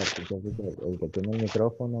 El que tiene el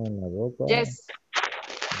micrófono en la boca. Yes.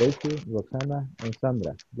 Daisy, Roxana, and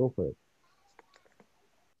Sandra. Go for it.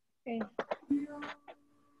 Okay.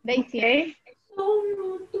 Daisy.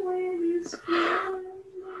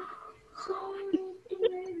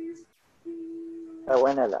 Está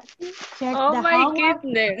buena la. Oh my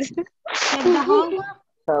goodness. Check the homework.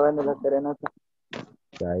 Está buena la serenata.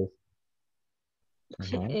 Guys.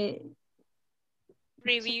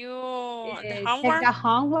 Review the Check homework. the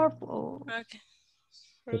homework. Or... Okay.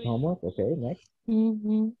 Take homework. Okay, next.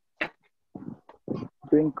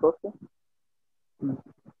 Drink coffee.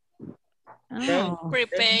 Oh.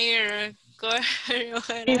 Prepare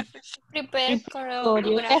choreography. Prepare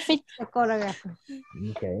choreography.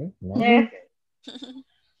 Okay, Yes. next.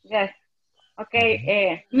 Yes.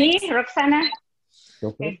 Okay. Me, Roxana.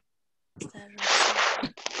 Go for it.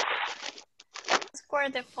 Square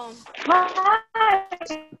the phone.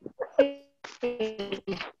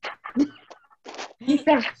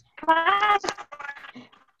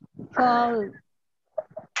 Call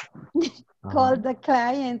call the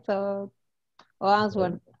client or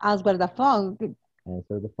answer the phone.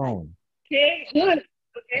 Answer the phone. Okay, good.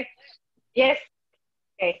 Okay. Yes.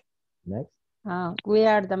 Okay. Next. We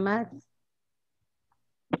are the max.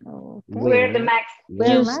 Okay. We're the max.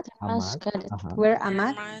 We're max. A max. We're a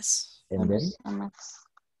max. And then?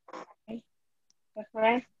 Okay. That's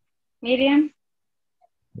right. Medium.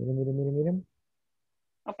 Medium.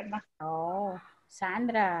 Okay. Oh,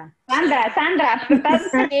 Sandra. Sandra.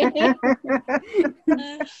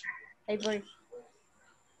 Ahí voy.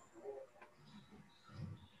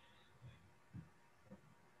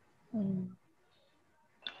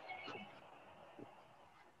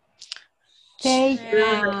 Take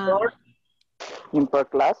in per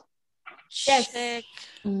class. Yes. Check.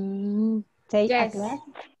 Take a Yes. class.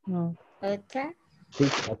 No. Okay.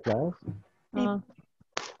 Teach a class.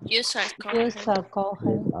 Use alcohol. Use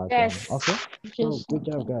alcohol. Yes. Okay. So good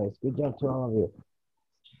job, guys. Good job to all of you.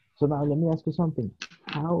 So now let me ask you something.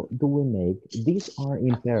 How do we make, these are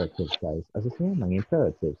imperatives, guys. Así se llaman,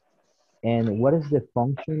 imperatives. And what is the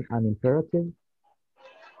function on imperative?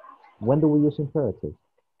 When do we use imperative?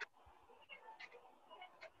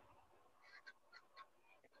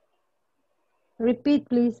 Repeat,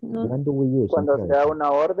 please. No. When do we use Cuando se da imperative?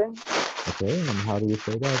 una orden. Okay, and how do you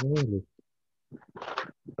say that in English?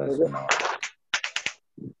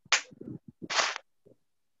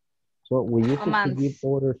 So we use it to give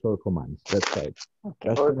orders or commands. That's right. Okay.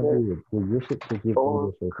 That's what we use. We use it to give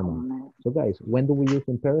orders or commands. So guys, when do we use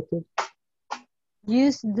imperative?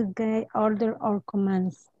 Use the order or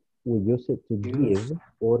commands. We use it to give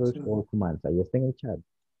orders or commands. Ahí está en el chat.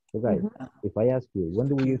 So guys, if I ask you, when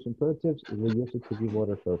do we use imperatives? We use it to give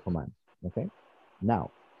orders or commands. Okay?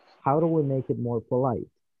 Now, how do we make it more polite?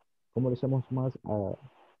 ¿Cómo lo hacemos más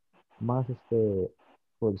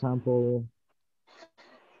for example,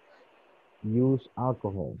 use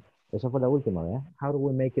alcohol? Esa fue la última, ¿eh? How do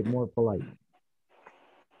we make it more polite?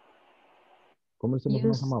 ¿Cómo lo hacemos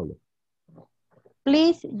más amable?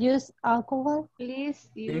 Please use alcohol. Please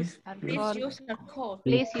use alcohol. Please use alcohol.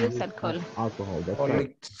 Please use alcohol. Alcohol, that's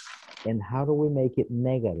right. And how do we make it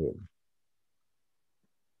negative?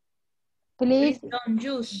 Please don't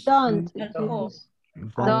use alcohol.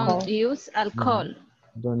 Don't use alcohol.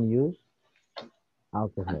 Don't use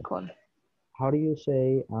alcohol. How do you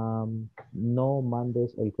say no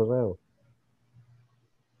mandes el correo?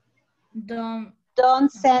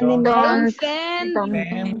 Don't send email.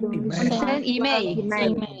 Don't send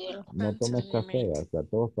email. No tomes café, o sea,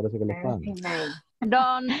 todos parece que les pagan.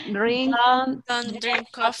 Don't drink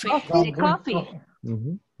coffee. Coffee.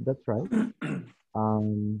 That's right.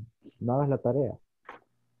 No hagas la tarea.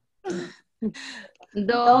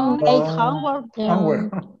 Don't make homework.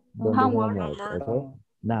 Don't do homework, okay?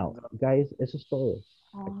 Now, guys, eso es todo.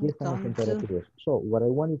 Aquí están los imperativos. So, what I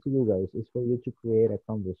want you to do, guys, is for you to create a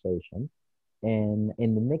conversation. And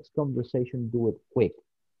in the next conversation, do it quick.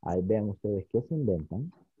 Ahí vean ustedes qué se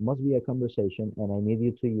inventan. Must be a conversation, and I need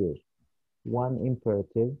you to use one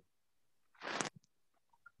imperative,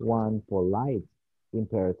 one polite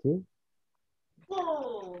imperative,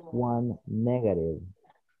 one negative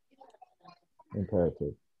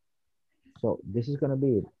imperative. So, this is going to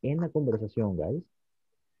be it. En la conversación, guys,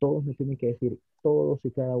 todos me tienen que decir, todos y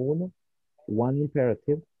cada uno, one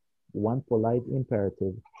imperative, one polite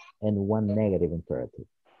imperative, and one negative imperative.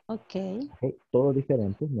 Okay. Okay, todos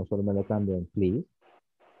diferentes, no solo me lo cambian, please.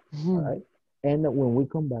 All right. And when we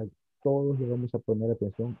come back, todos le vamos a poner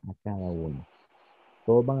atención a cada uno.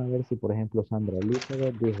 Todos van a ver si, por ejemplo, Sandra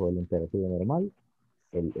Elizabeth dijo el imperativo normal,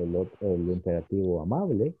 el imperativo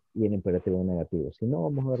amable y el imperativo negativo. Si no,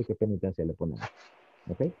 vamos a ver qué penitencia le ponemos.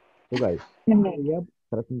 Okay? So guys,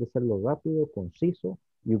 traten de hacerlo rápido, conciso.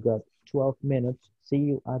 You got 12 minutes. See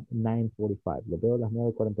you at 9:45. Lo veo a las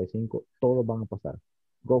 9:45. Todos van a pasar.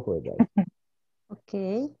 Go for it, guys.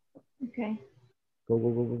 Okay.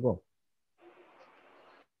 Go.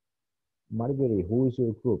 Marjorie, who is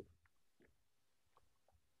your group?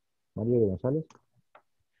 Marjorie González.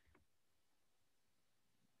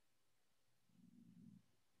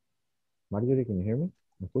 Marjorie, can you hear me?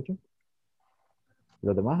 ¿Me escuchan?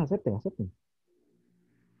 Los demás acepten.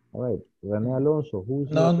 All right. René Alonso, who's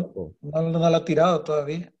your group? No lo he tirado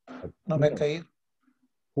todavía. No me he caído.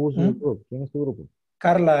 Who's your group? ¿Quién es tu grupo?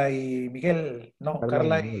 Carla y Miguel. No,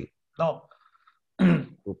 Carla y... No.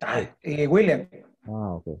 Y William.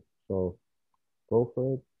 Ah, okay. So, go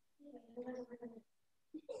for it.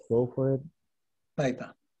 Ahí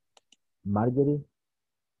está. Marjorie,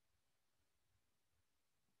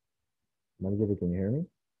 can you hear me?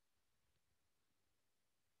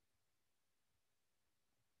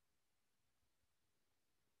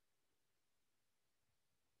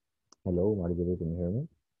 Hello, Marjorie, can you hear me?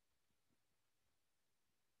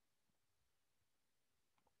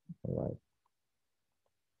 All right.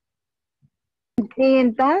 Y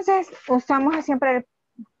entonces usamos siempre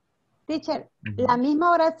Teacher, ¿la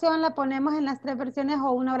misma oración la ponemos en las 3 versiones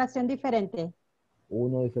o una oración diferente?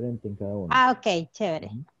 Uno diferente en cada uno. Ah, ok,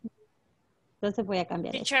 chévere. Entonces voy a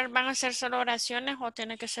cambiar eso. Teacher, ¿van a ser solo oraciones o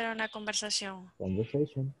tiene que ser una conversación?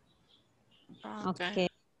 Conversation. Okay.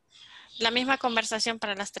 La misma conversación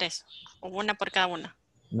para las 3 o una por cada una.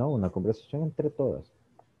 No, una conversación entre todas.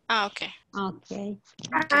 Ah, ok. Ok.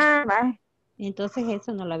 Va. Entonces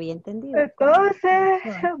eso no lo había entendido. Entonces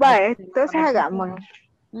hagámoslo.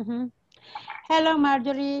 Hello,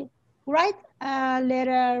 Marjorie. Write a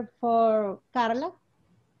letter for Carla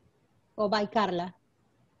o by Carla.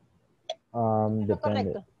 Depende.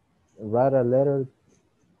 Correcto. Write a letter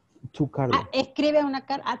to Carla. Escribe una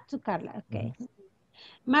carta to Carla. Okay.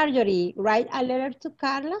 Marjorie, write a letter to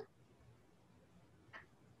Carla.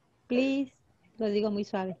 Please. Lo digo muy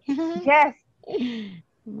suave. Yes.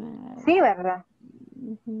 Sí, ¿verdad?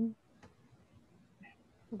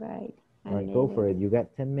 Right. All right, go for it. You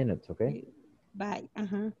got 10 minutes, okay? Bye.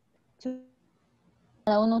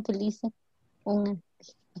 Cada uno utilice una.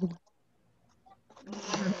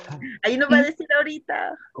 Ahí nos va a decir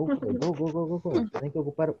ahorita. Go. Tienen que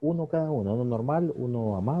ocupar uno cada uno. Uno normal,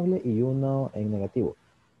 uno amable y uno en negativo.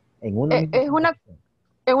 En una misma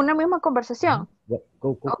 ¿Es una misma conversación? Go.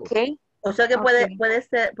 Ok. O sea que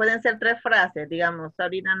pueden ser 3 frases, digamos.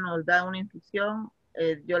 Sabrina nos da una instrucción,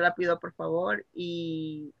 yo la pido por favor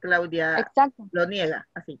y Claudia lo niega,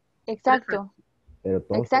 así. Exacto. Pero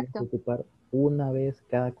todos tienen que ocupar una vez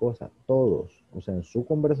cada cosa, todos. O sea, en su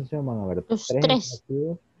conversación van a haber 3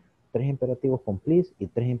 imperativos con please y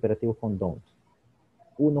 3 imperativos con don't.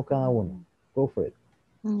 Uno cada uno. Go for it.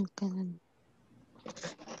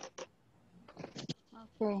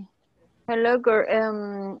 Okay. Hello,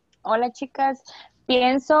 girl. Hola, chicas.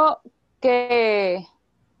 Pienso que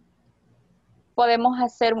podemos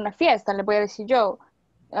hacer una fiesta, le voy a decir yo.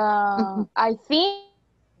 I think.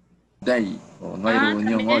 Day, o no hay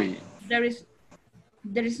reunión hoy. There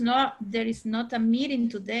is not a meeting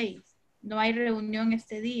today. No hay reunión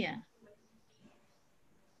este día.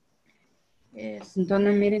 Don't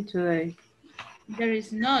a meeting today. There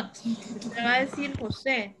is not. Te va a decir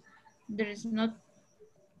José. There's no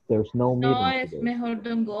meeting. No, es mejor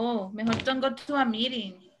don't go. Mejor don't go to a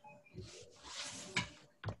meeting.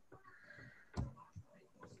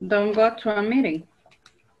 Don't go to a meeting.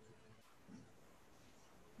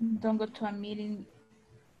 Don't go to a meeting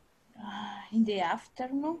in the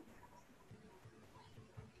afternoon.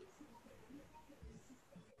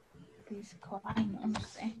 Please call. Ay, no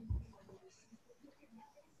sé.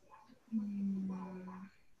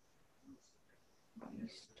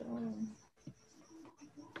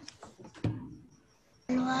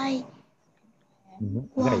 No hay.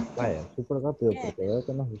 Guys, vaya, súper rápido porque veo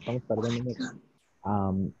que nos estamos tardando mucho.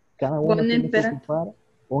 Cada uno tiene que ocupar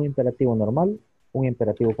un imperativo normal, un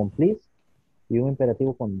imperativo con please y un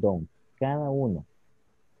imperativo con don't. Cada uno.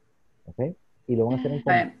 ¿Ok? Y lo van a hacer en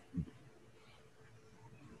común.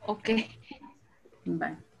 Ok.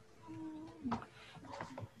 Bye.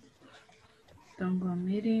 Don't go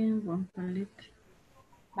meeting, one polite.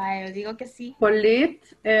 Vale, yo digo que sí. Polite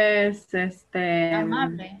es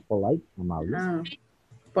amable. Polite, amable.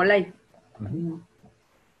 Polite.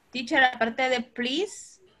 Teacher, aparte de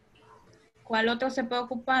please, ¿cuál otro se puede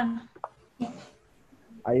ocupar?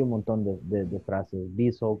 Hay un montón de frases.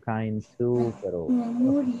 Be so kind to, pero...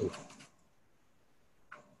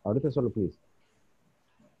 Ahorita solo please.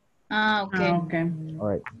 Okay. Okay. All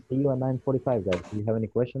right. See you at 9:45, guys. Do you have any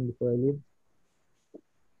questions before I leave?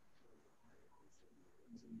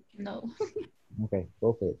 No. Okay,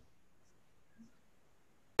 go for it.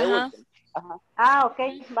 Ok.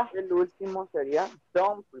 Va. El último sería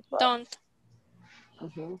don't prepare. Don't.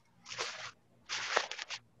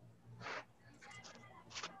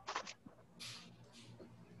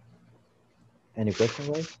 Any questions,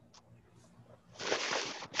 guys?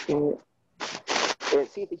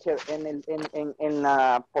 Sí, teacher, en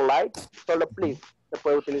la polite, solo please se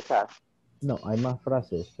puede utilizar. No, hay más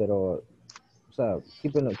frases, pero, o sea,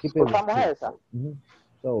 keep it. Usamos esa.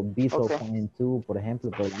 So, be so kind to, por ejemplo,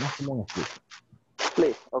 pero lo más común es please.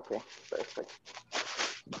 Please, ok, perfecto.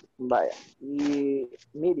 Vaya, y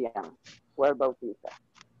Miriam, ¿cuál va a utilizar?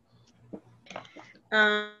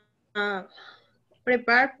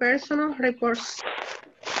 Prepare personal reports.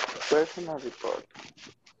 Personal report.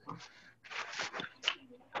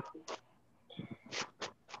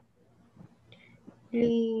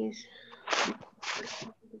 Please.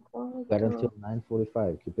 Got until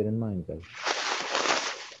 9:45. Keep it in mind, guys.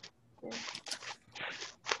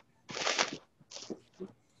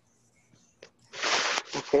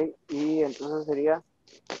 Ok, y entonces sería,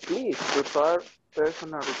 please prepare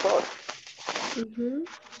personal report.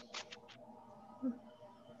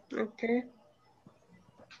 Ok.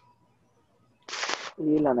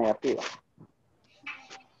 Y la negativa.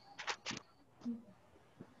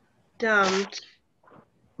 Don't.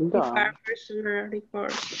 Prepare personal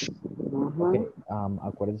reports. Okay,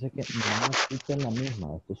 acuérdense que no escuchen la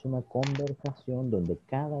misma. Esto es una conversación donde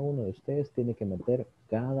cada uno de ustedes tiene que meter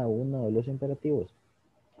cada uno de los imperativos.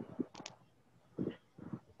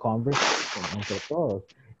 Conversation entre todos.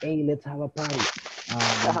 Hey, let's have a party.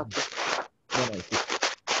 Bueno, sí,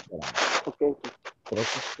 okay. Creo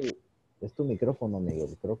que es tu micrófono,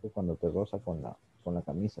 Miguel. Creo que cuando te roza con la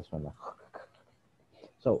camisa suena.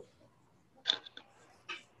 So,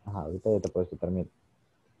 ahorita ya te puedes quitar miedo.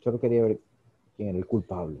 Solo quería ver quién era el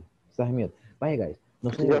culpable. Estás en miedo. Vaya, guys.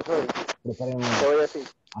 No sé. Yo soy. Preparen un... Soy así.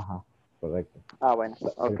 Correcto. Bueno.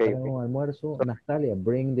 Preparen un almuerzo. Natalia,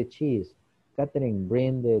 bring the cheese. Catherine,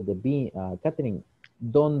 bring the bean. Catherine,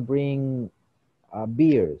 don't bring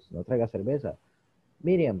beers. No traiga cerveza.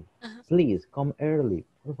 Miriam, please come early.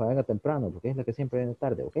 Por favor, venga temprano, porque es la que siempre viene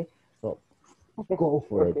tarde, ¿ok? So, go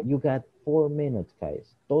for it. You got 4 minutes,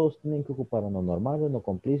 guys. Todos tienen que ocupar uno normal, uno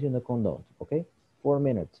con please y uno con don't, ¿ok? 4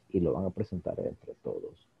 minutes. Y lo van a presentar entre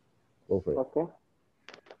todos. Go for it. Okay.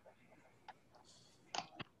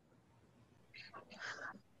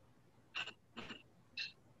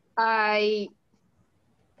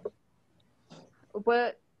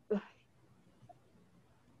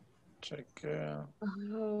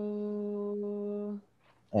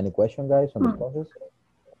 Any question, guys, on the process?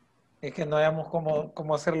 Es que no sabemos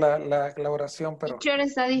cómo hacer la oración, pero... Teacher,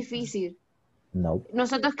 está difícil. No.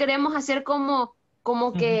 Nosotros queremos hacer como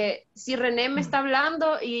que si René me está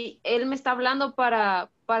hablando y él me está hablando para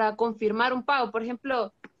confirmar un pago. Por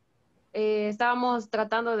ejemplo, estábamos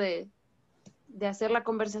tratando de hacer la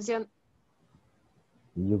conversación.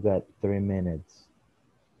 You got 3 minutes.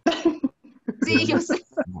 Sí, yo sé.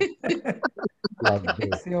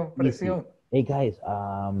 Presión. Hey guys,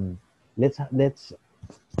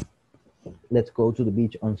 let's go to the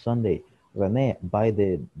beach on Sunday. Rene, buy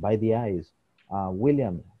the ice.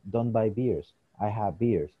 William, don't buy beers. I have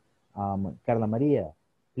beers. Carla Maria,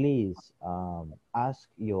 please ask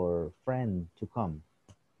your friend to come.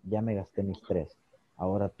 Ya me gasté mis 3.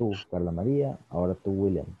 Ahora tú, Carla María. Ahora tú,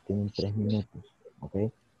 William. Tienen 3 minutos. ¿Ok?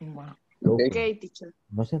 Okay, teacher.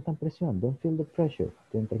 No sean tan presión. Don't feel the pressure.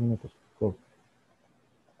 Tienen 3 minutos. Go.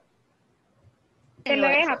 Se lo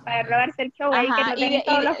deja para robarse el show ahí que nos den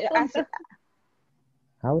todos los puntos.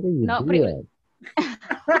 How do you do that?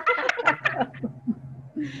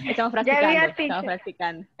 Estamos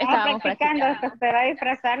practicando. Estábamos practicando. Se va a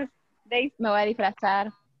disfrazar. Me voy a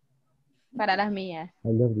disfrazar para las mías. I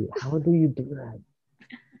love you. How do you do that?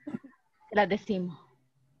 Se las decimos.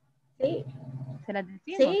 Sí. ¿Se las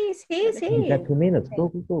decimos? Sí. You got 2 minutes.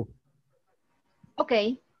 Go. Ok.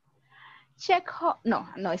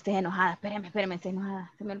 No, estoy enojada. Espérame, estoy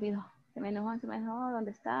enojada. Se me olvidó. Se me enojó. ¿Dónde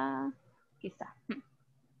está? Aquí está.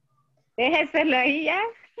 Déjeselo ahí ya.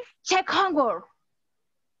 Check homework.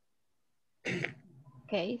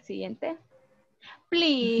 Ok, siguiente.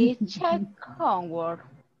 Please check homework.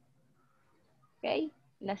 Ok,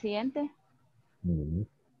 la siguiente.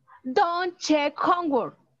 Don't check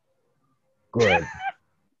homework.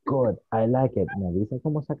 Good. I like it. Me avisa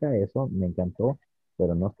cómo saca eso. Me encantó,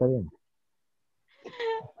 pero no está bien.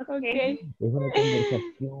 Okay. Es una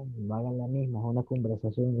conversación, no hagan la misma, es una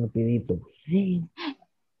conversación rapidito.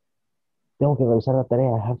 Tengo que revisar la tarea.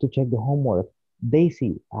 I have to check the homework.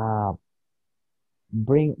 Daisy,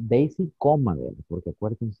 bring Daisy, coma, porque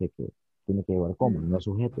acuérdense que tiene que llevar coma, no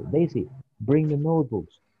sujeto. Daisy, bring the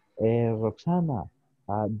notebooks. Roxana,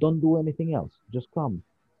 don't do anything else. Just come.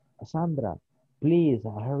 Sandra, please,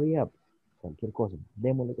 hurry up. Cualquier cosa.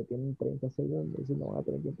 Démosle que tienen 30 segundos y no van a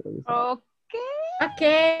tener que improvisar. Ok,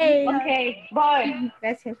 voy.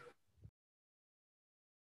 Gracias.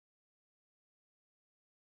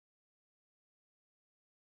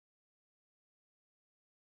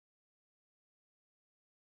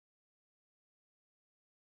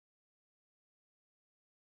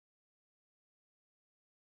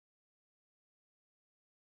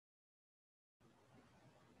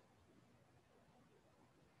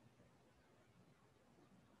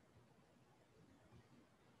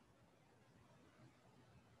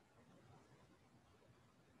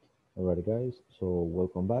 Alright, guys. So,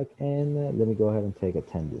 welcome back. And let me go ahead and take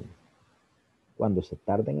attendance. Cuando se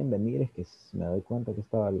tarden en venir es que me doy cuenta que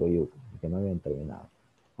estaba algo yuca, que no habían terminado.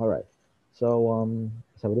 Alright. So,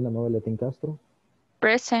 Sabrina Mabel Letín Castro.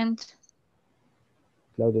 Present.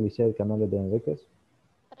 Claudia Licea Canales de Enríquez.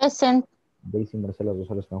 Present. Daisy Marcela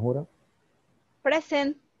Rosales Canjura.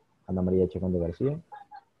 Present. Ana María Chacón de García.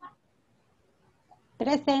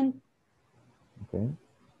 Present. Okay.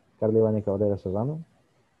 Carla Ivania Cabrera Serrano.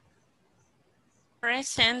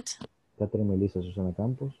 Present. Catherine Melissa Susana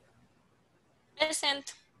Campos. Present.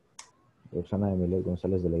 Roxana Emilia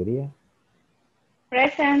González de Alegría.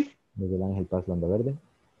 Present. Miguel Ángel Paz Landaverde.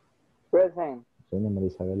 Present. Sonia María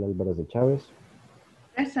Isabel Álvarez de Chávez.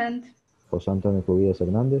 Present. José Antonio Cubillas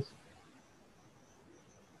Hernández.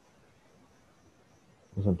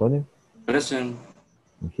 José Antonio. Present.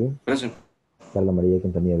 Thank you. Present. Carla María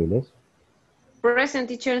Quintanilla Vilés. Present,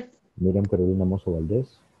 teacher. Miriam Carolina Mozo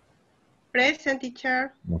Valdés. Present,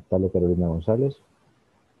 teacher. Natalia Carolina González.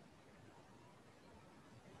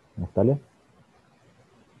 Natalia.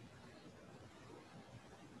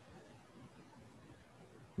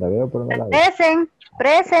 La veo, pero no la veo. Present.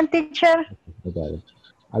 Present, teacher. Okay.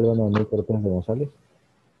 Alba Noemí Cortés de González.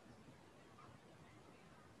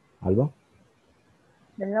 Alba.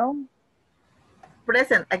 Hello.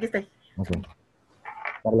 Present, aquí estoy. Okay.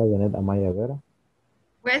 Carla Janet Amaya Vera.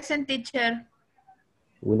 Present, teacher.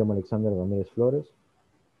 William Alexander Ramírez Flores.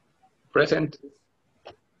 Present.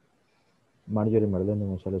 Marjorie Marlene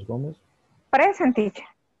González Gómez. Present, teacher.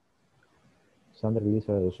 Sandra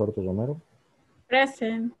Elisa de Sorto Romero.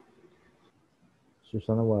 Present.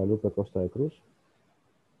 Susana Guadalupe Costa de Cruz.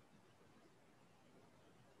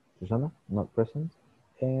 Susana, not present.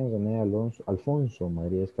 And René Alfonso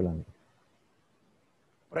María Escalante.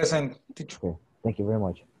 Present, teacher. Okay, thank you very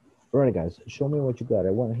much. All right, guys, show me what you got.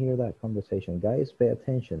 I want to hear that conversation. Guys, pay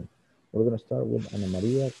attention. We're going to start with Ana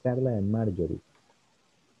María, Carla, and Marjorie.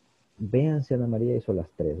 Vean si Ana María hizo las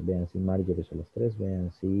tres. Vean si Marjorie hizo las tres.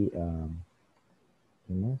 Vean si...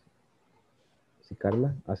 ¿qué más? Si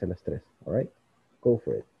Carla hace las tres. All right? Go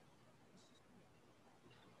for it.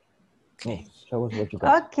 Okay. Oh, show us what you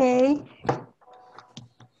got. Okay.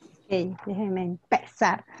 Ok, déjenme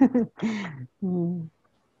empezar.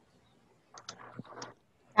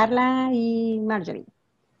 Carla y Marjorie.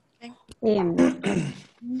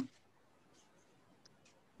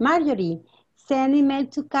 Marjorie, send email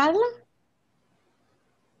to Carla?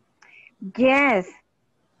 Yes.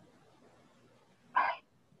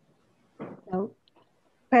 No.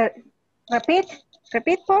 Repeat,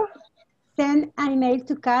 por. Send an email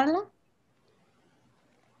to Carla?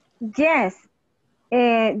 Yes.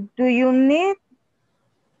 Do you need?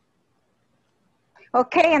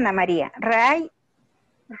 Okay, Ana María.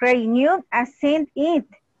 Renew and send it.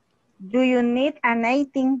 Do you need an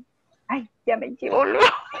 18? Ay, ya me llevo.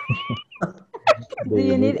 Do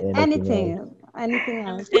you need anything else? Anything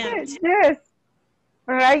else? Yes.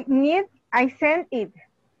 Right, need, I send it.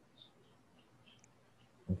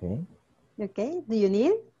 Okay. Okay, do you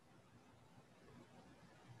need?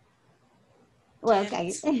 Well,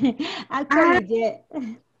 okay. Actually, yeah.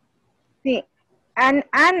 Sí. And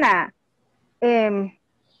Ana,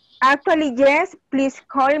 actually, yes, please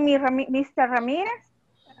call me Mr. Ramírez.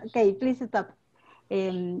 Okay, please stop.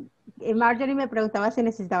 Marjorie me preguntaba si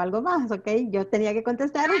necesitaba algo más, ok. Yo tenía que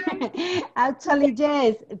contestar. Actually,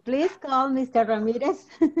 yes, please call Mr. Ramírez.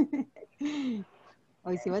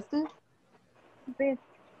 ¿Hoy sí vas tú? Sí.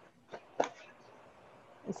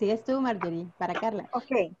 Sigues tú, Marjorie, para Carla.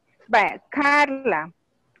 Ok. But Carla,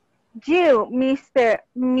 you, Mr.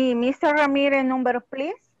 Ramirez number,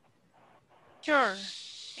 please. Sure.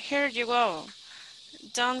 Here you go.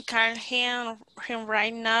 Don't call him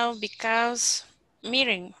right now because at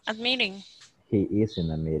meeting. He is in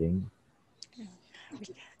a meeting.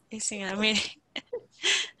 He's in a meeting.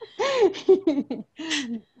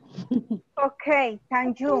 Okay,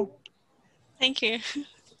 thank you. Thank you.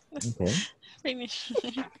 Okay. Finish.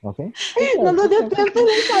 Okay. No nos dio tiempo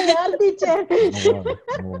de ensayar, teacher.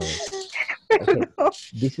 No worries. Okay.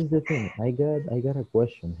 This is the thing. I got a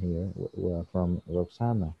question here from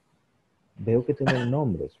Roxana. Veo que tienen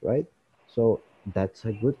nombres, right? So that's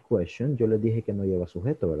a good question. Yo les dije que no lleva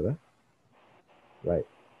sujeto, ¿verdad? Right.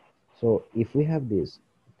 So if we have this,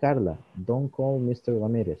 Carla, don't call Mr.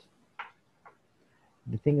 Ramirez.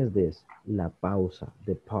 The thing is this, la pausa,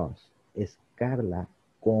 the pause, es Carla,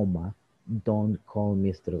 coma, don't call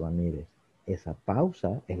Mr. Ramirez. Esa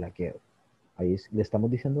pausa es la que ahí le estamos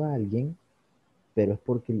diciendo a alguien, pero es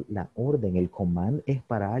porque la orden, el command es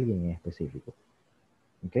para alguien en específico.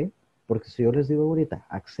 ¿Ok? Porque si yo les digo ahorita,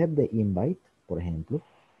 accept the invite, por ejemplo,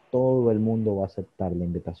 todo el mundo va a aceptar la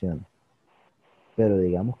invitación. Pero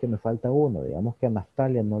digamos que me falta uno, digamos que a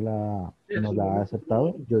Natalia no la ha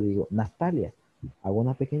aceptado, yo digo, Natalia, hago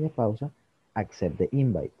una pequeña pausa, accept the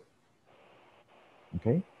invite.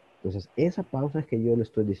 ¿Ok? Entonces, esa pausa es que yo le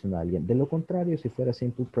estoy diciendo a alguien. De lo contrario, si fuera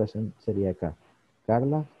simple present, sería acá.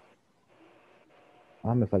 Carla,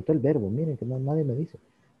 me faltó el verbo, miren que nadie me dice.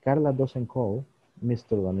 Carla doesn't call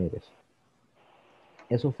Mr. Ramírez.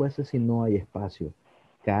 Eso fuese si no hay espacio.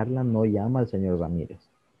 Carla no llama al señor Ramírez.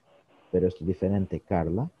 Pero esto es diferente.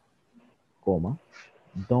 Carla, coma,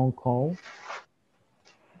 don't call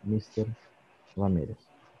Mr. Ramírez.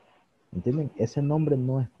 ¿Entienden? Ese nombre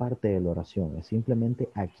no es parte de la oración. Es simplemente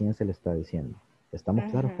a quién se le está diciendo.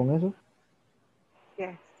 ¿Estamos claros con eso?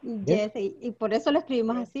 Yes, y por eso lo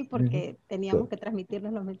escribimos así, porque teníamos que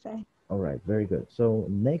transmitirnos los mensajes. All right, very good. So,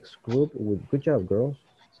 next group, good job, girls.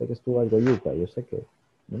 Sé que estuvo algo yuca, yo sé que...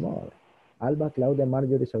 No, Alba, Claudia,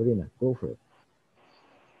 Marjorie, Sabrina, go for it.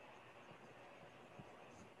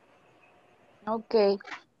 Okay.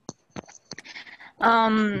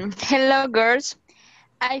 Hello, girls.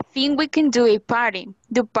 I think we can do a party.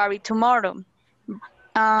 Do party tomorrow.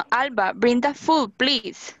 Alba, bring the food,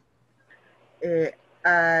 please.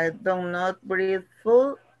 I do not bring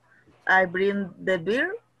food. I bring the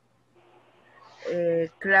beer.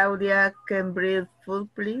 Claudia, can bring food,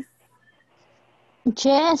 please?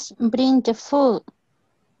 Yes, bring the food.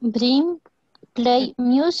 Play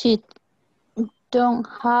music. Don't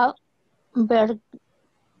have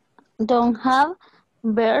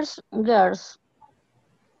bears, girls.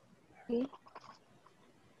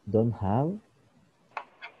 Don't have?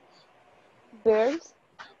 Birds.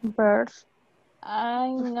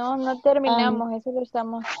 Ay, no terminamos, eso lo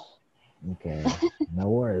estamos... Okay, no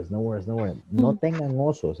worries. No tengan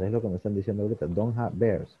osos, es lo que me están diciendo ahorita. Don't have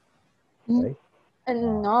bears. Right?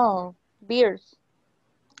 No, beers.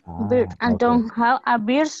 And don't have a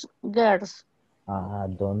beers, girls.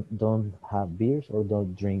 Don't have beers or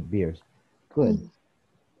don't drink beers. Good.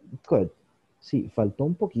 Sí, faltó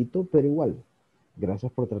un poquito, pero igual.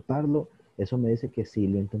 Gracias por tratarlo. Eso me dice que sí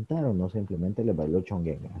lo intentaron, no simplemente le bailó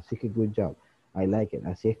chonguenga. Así que good job. I like it.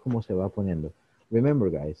 Así es como se va poniendo. Remember,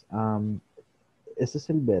 guys, ese es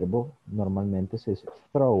el verbo. Normalmente se dice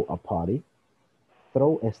throw a party.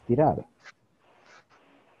 Throw es tirar.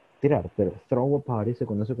 Pero throw a party se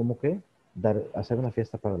conoce como que hacer una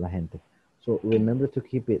fiesta para la gente. So remember to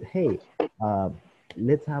keep it. Hey,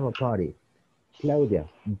 let's have a party. Claudia,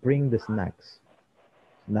 bring the snacks.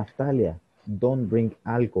 Natalia, don't bring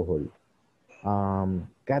alcohol.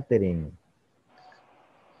 Catherine,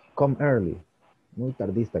 come early. Muy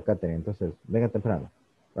tardista, Catherine. Entonces, venga temprano.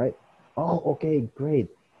 Right? Oh, okay, great.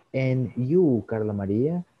 And you, Carla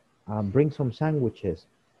Maria, bring some sandwiches.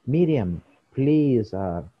 Miriam, please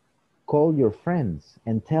call your friends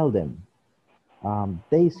and tell them.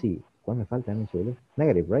 Daisy, ¿cuál me falta?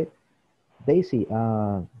 Negative, right? Daisy,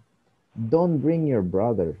 don't bring your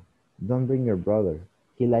brother. Don't bring your brother.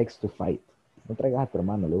 He likes to fight. No traigas a tu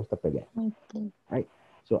hermano, le gusta pelear. Okay. Right?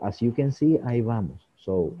 So, as you can see, ahí vamos.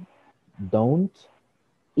 So, don't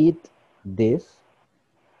eat this.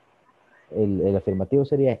 El afirmativo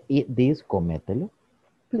sería eat this, comételo.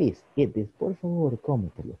 Please, eat this. Por favor,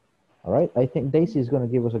 cómetelo. All right? I think Daisy is going to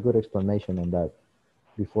give us a good explanation on that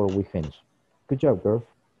before we finish. Good job, girl.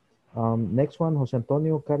 Next one, Jose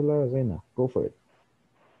Antonio, Carla, Reina. Go for it.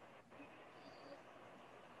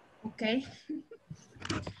 Okay.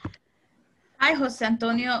 Hi, Jose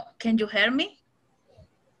Antonio. Can you hear me?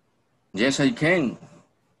 Yes, I can.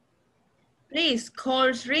 Please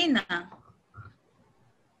call Rina.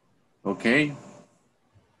 Okay.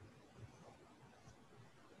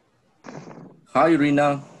 Hi,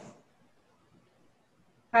 Rina.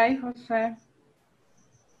 Hi, Jose.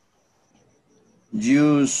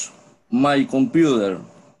 Use my computer.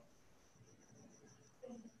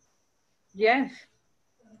 Yes.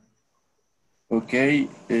 Okay.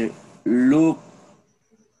 Look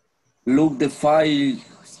the file.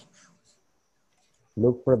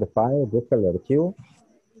 Look for the file, busca el archivo.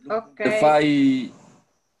 Okay. The file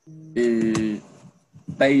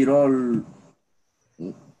payroll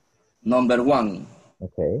number 1.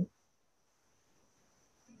 Okay.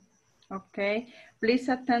 Okay. Please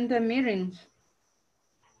attend the meetings.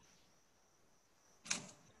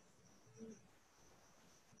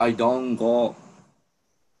 I don't go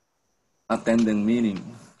attending meeting.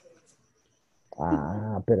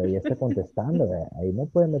 Pero ya está contestando. Ahí no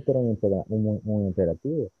puede meter un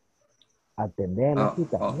imperativo. Atender la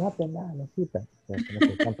cita. No atender la cita. O sea, como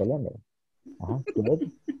que están peleando. Ajá. ¿Tú ves?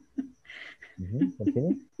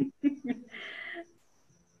 Continúa.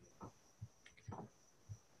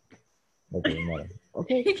 Ok, mira.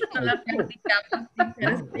 Okay. No la practicamos. No,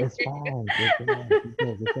 it's fine.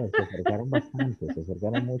 Se acercaron bastante, se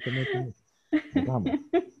acercaron mucho. Vamos.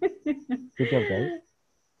 Good job, guys.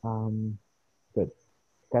 Good.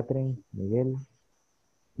 Catherine, Miguel,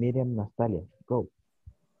 Miriam, Natalia, go.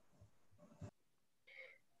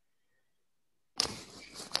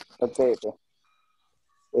 Okay.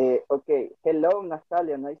 Okay. Hello,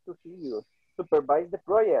 Natalia. Nice to see you. Supervise the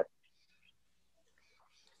project.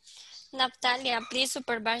 Natalia, please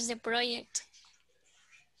supervise the project.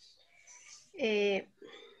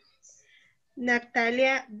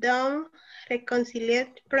 Natalia, don't reconcile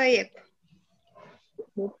project.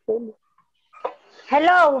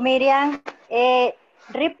 Hello, Miriam.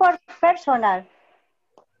 Report personal.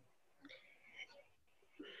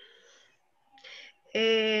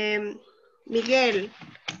 Miguel,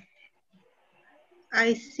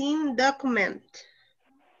 I seen document.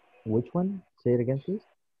 Which one? Say it again, please.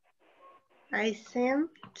 I sent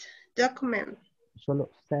document. Solo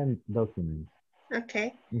send document.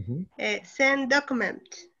 Okay. Send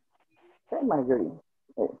document. Okay, Marjorie.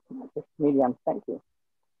 Miriam, thank you.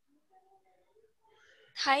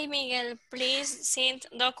 Hi, Miguel. Please send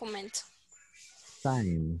document.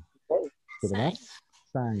 Sign. Okay.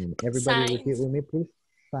 Sign. Everybody repeat with me, please.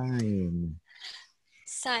 Sign.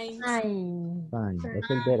 Sign. Sign. Es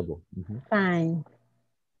el verbo. Sign.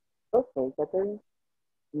 Okay, Catherine.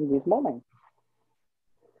 In this moment.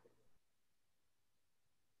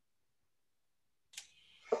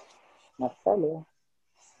 Natalia.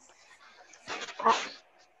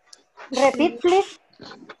 Repeat, please.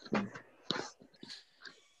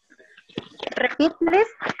 Repeat,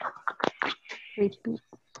 please. Repeat.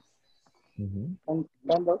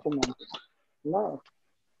 And document. No.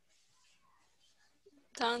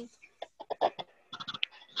 Done.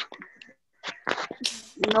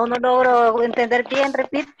 No logro entender bien.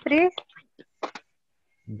 Repeat, please.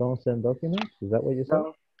 Don't send documents? Is that what you said?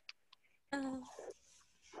 No.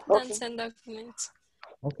 Don't send documents.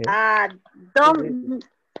 Okay. Don't.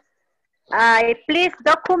 Please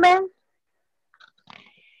document.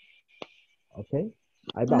 Okay.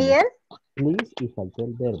 Ahí vamos. Bien. Please y faltó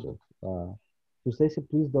el verbo. Si usted dice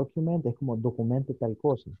please document, es como documente tal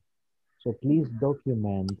cosa. So please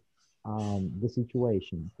document the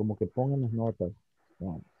situation. Como que pongan las notas.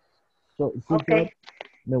 So, good job.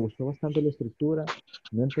 Me gustó bastante la estructura.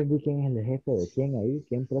 No entendí quién es el jefe de quién ahí,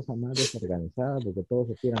 qué empresa más desorganizada, porque todos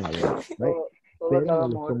se tiran la bola. Right? Pero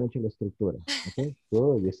me gustó mucho la estructura. Okay?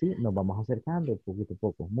 Good. Y así nos vamos acercando poquito a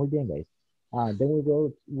poco. Muy bien, guys. Then we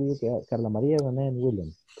go with Carla María, René, and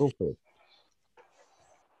William. Go for it.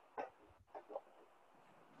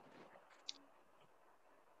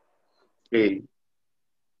 Okay.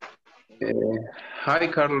 Hi,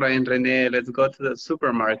 Carla and Rene. Let's go to the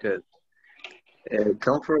supermarket.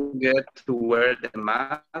 Don't forget to wear the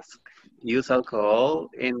mask, use alcohol,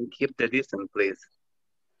 and keep the distance, please.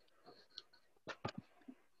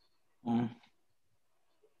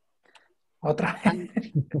 Otra vez.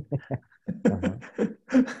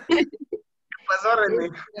 ¿Qué pasó, René?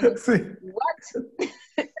 Sí.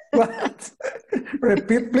 What?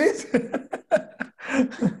 Repeat, please.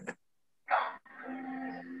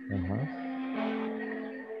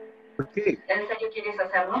 ¿Por qué? ¿Qué quieres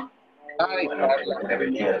hacerlo? Ay, Carla.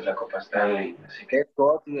 Let's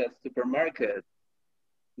go to the supermarket.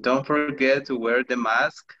 Don't forget to wear the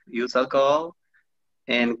mask, use alcohol,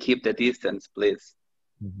 and keep the distance, please.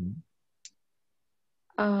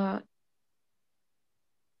 Hi,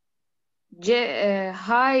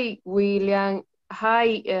 William.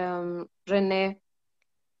 Hi, Rene.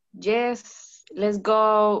 Yes, let's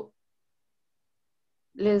go.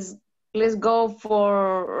 Let's go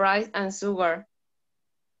for rice and sugar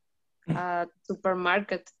at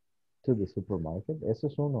supermarket. To the supermarket. Eso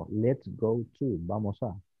es uno. Let's go to. Vamos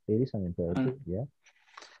a. It is an imperative, yeah.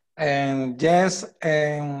 And yes,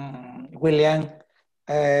 William,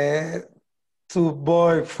 to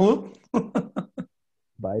buy food.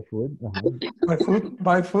 Buy food.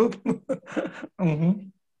 Buy food.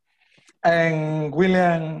 And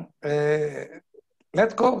William,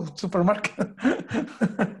 let's go supermarket.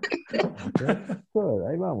 Okay. Good,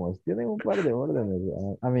 ahí vamos. Tienen un par de órdenes.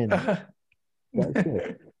 I mean, that's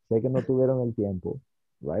good. Sé que no tuvieron el tiempo,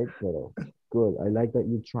 right? Pero good. I like that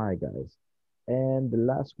you try, guys. And the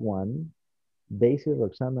last one, Daisy,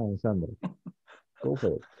 Roxana, and Sandra. Go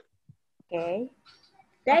for it. Okay.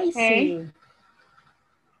 Daisy.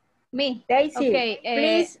 Me. Daisy, Okay.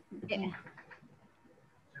 please.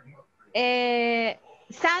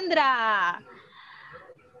 Sandra,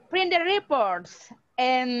 print the reports.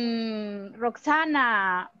 And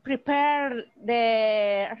Roxana, prepare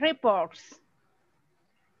the reports.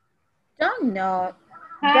 Don't know.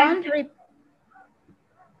 Don't repeat.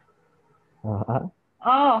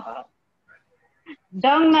 Oh,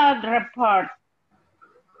 don't not report.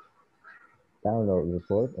 Download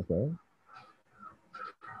report, okay.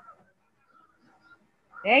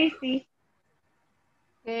 Daisy.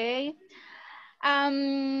 Okay.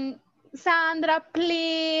 Sandra,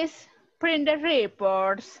 please print the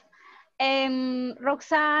reports.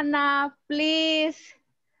 Roxana, please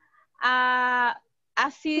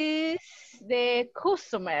assist the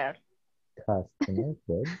customer. Customer,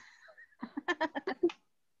 good.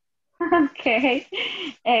 Okay.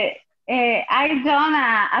 I don't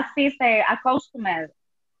assist a customer.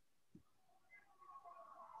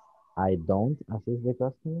 I don't assist the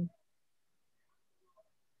customer.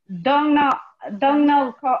 Don't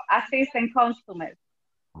know assistant customer.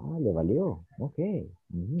 Ah, le valió. Okay.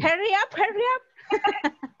 Hurry up, hurry up.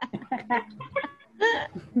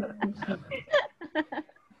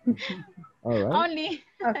 All right. Only.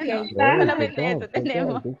 Okay. Solamente eso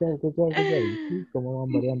tenemos. Sí, cómo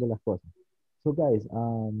van variando las cosas. So guys,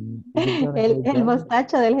 El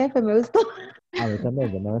mostacho del jefe me gustó. A mí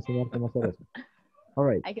también, me va a enseñar cómo hacer eso. All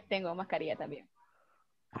right. Ahí que tengo mascarilla también.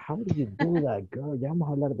 How do you do that, girl? Ya vamos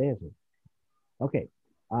a hablar de eso. Okay.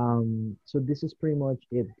 So this is pretty much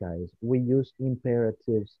it, guys. We use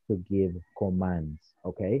imperatives to give commands,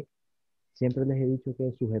 okay? Siempre les he dicho que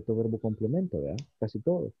es sujeto, verbo, complemento, ¿verdad? Casi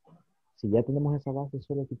todo. Si ya tenemos esa base,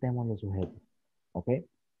 solo quitemos los sujetos, okay?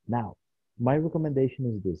 Now, my recommendation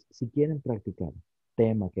is this. Si quieren practicar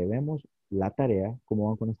tema que vemos, la tarea, ¿cómo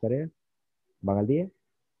van con esta tarea? ¿Van al día?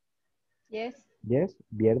 Yes. Yes.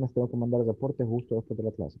 Viernes tengo que mandar el reporte justo después de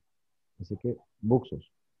la clase. Así que, buxos.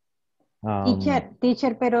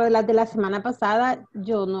 Teacher, pero las de la semana pasada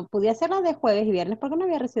yo no pude hacer las de jueves y viernes porque no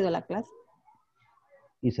había recibido la clase.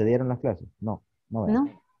 ¿Y se dieron las clases? No, no vean.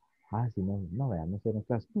 No. Ah, sí, no vean, no se dieron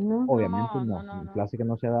clases. No. Obviamente no. Clase que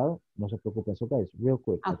no se ha dado, no se preocupen. So guys, real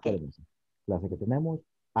quick, Okay. acuérdense. Clase que tenemos,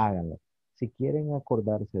 háganlo. Si quieren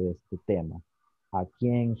acordarse de este tema, a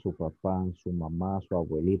quien su papá, su mamá, su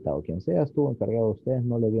abuelita o quien sea estuvo encargado de ustedes,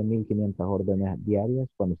 no le dio 1500 órdenes diarias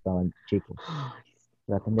cuando estaban chicos.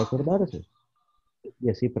 Traten de acordarse. Y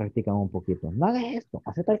así practican un poquito. No hagas esto,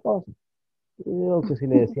 hace tal cosa. O que si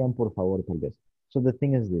le decían por favor tal vez. So the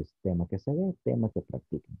thing is this, tema que se ve, tema que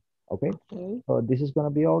practiquen. Okay? So this is going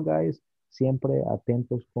to be all, guys. Siempre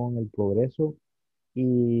atentos con el progreso.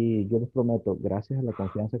 Y yo les prometo, gracias a la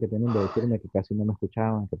confianza que tienen de decirme que casi no me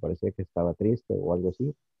escuchaban, que parecía que estaba triste o algo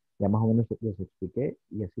así, ya más o menos les expliqué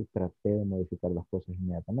y así traté de modificar las cosas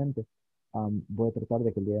inmediatamente. Voy a tratar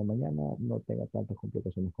de que el día de mañana no tenga tantas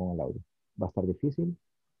complicaciones con el audio. Va a estar difícil,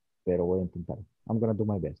 pero voy a intentar. I'm going to do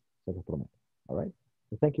my best, se los prometo. All right?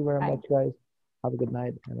 So thank you very much, guys. Have a good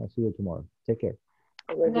night, and I'll see you tomorrow. Take care.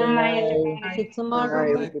 Good night. See you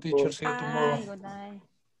tomorrow. Teacher, see you tomorrow. Good night.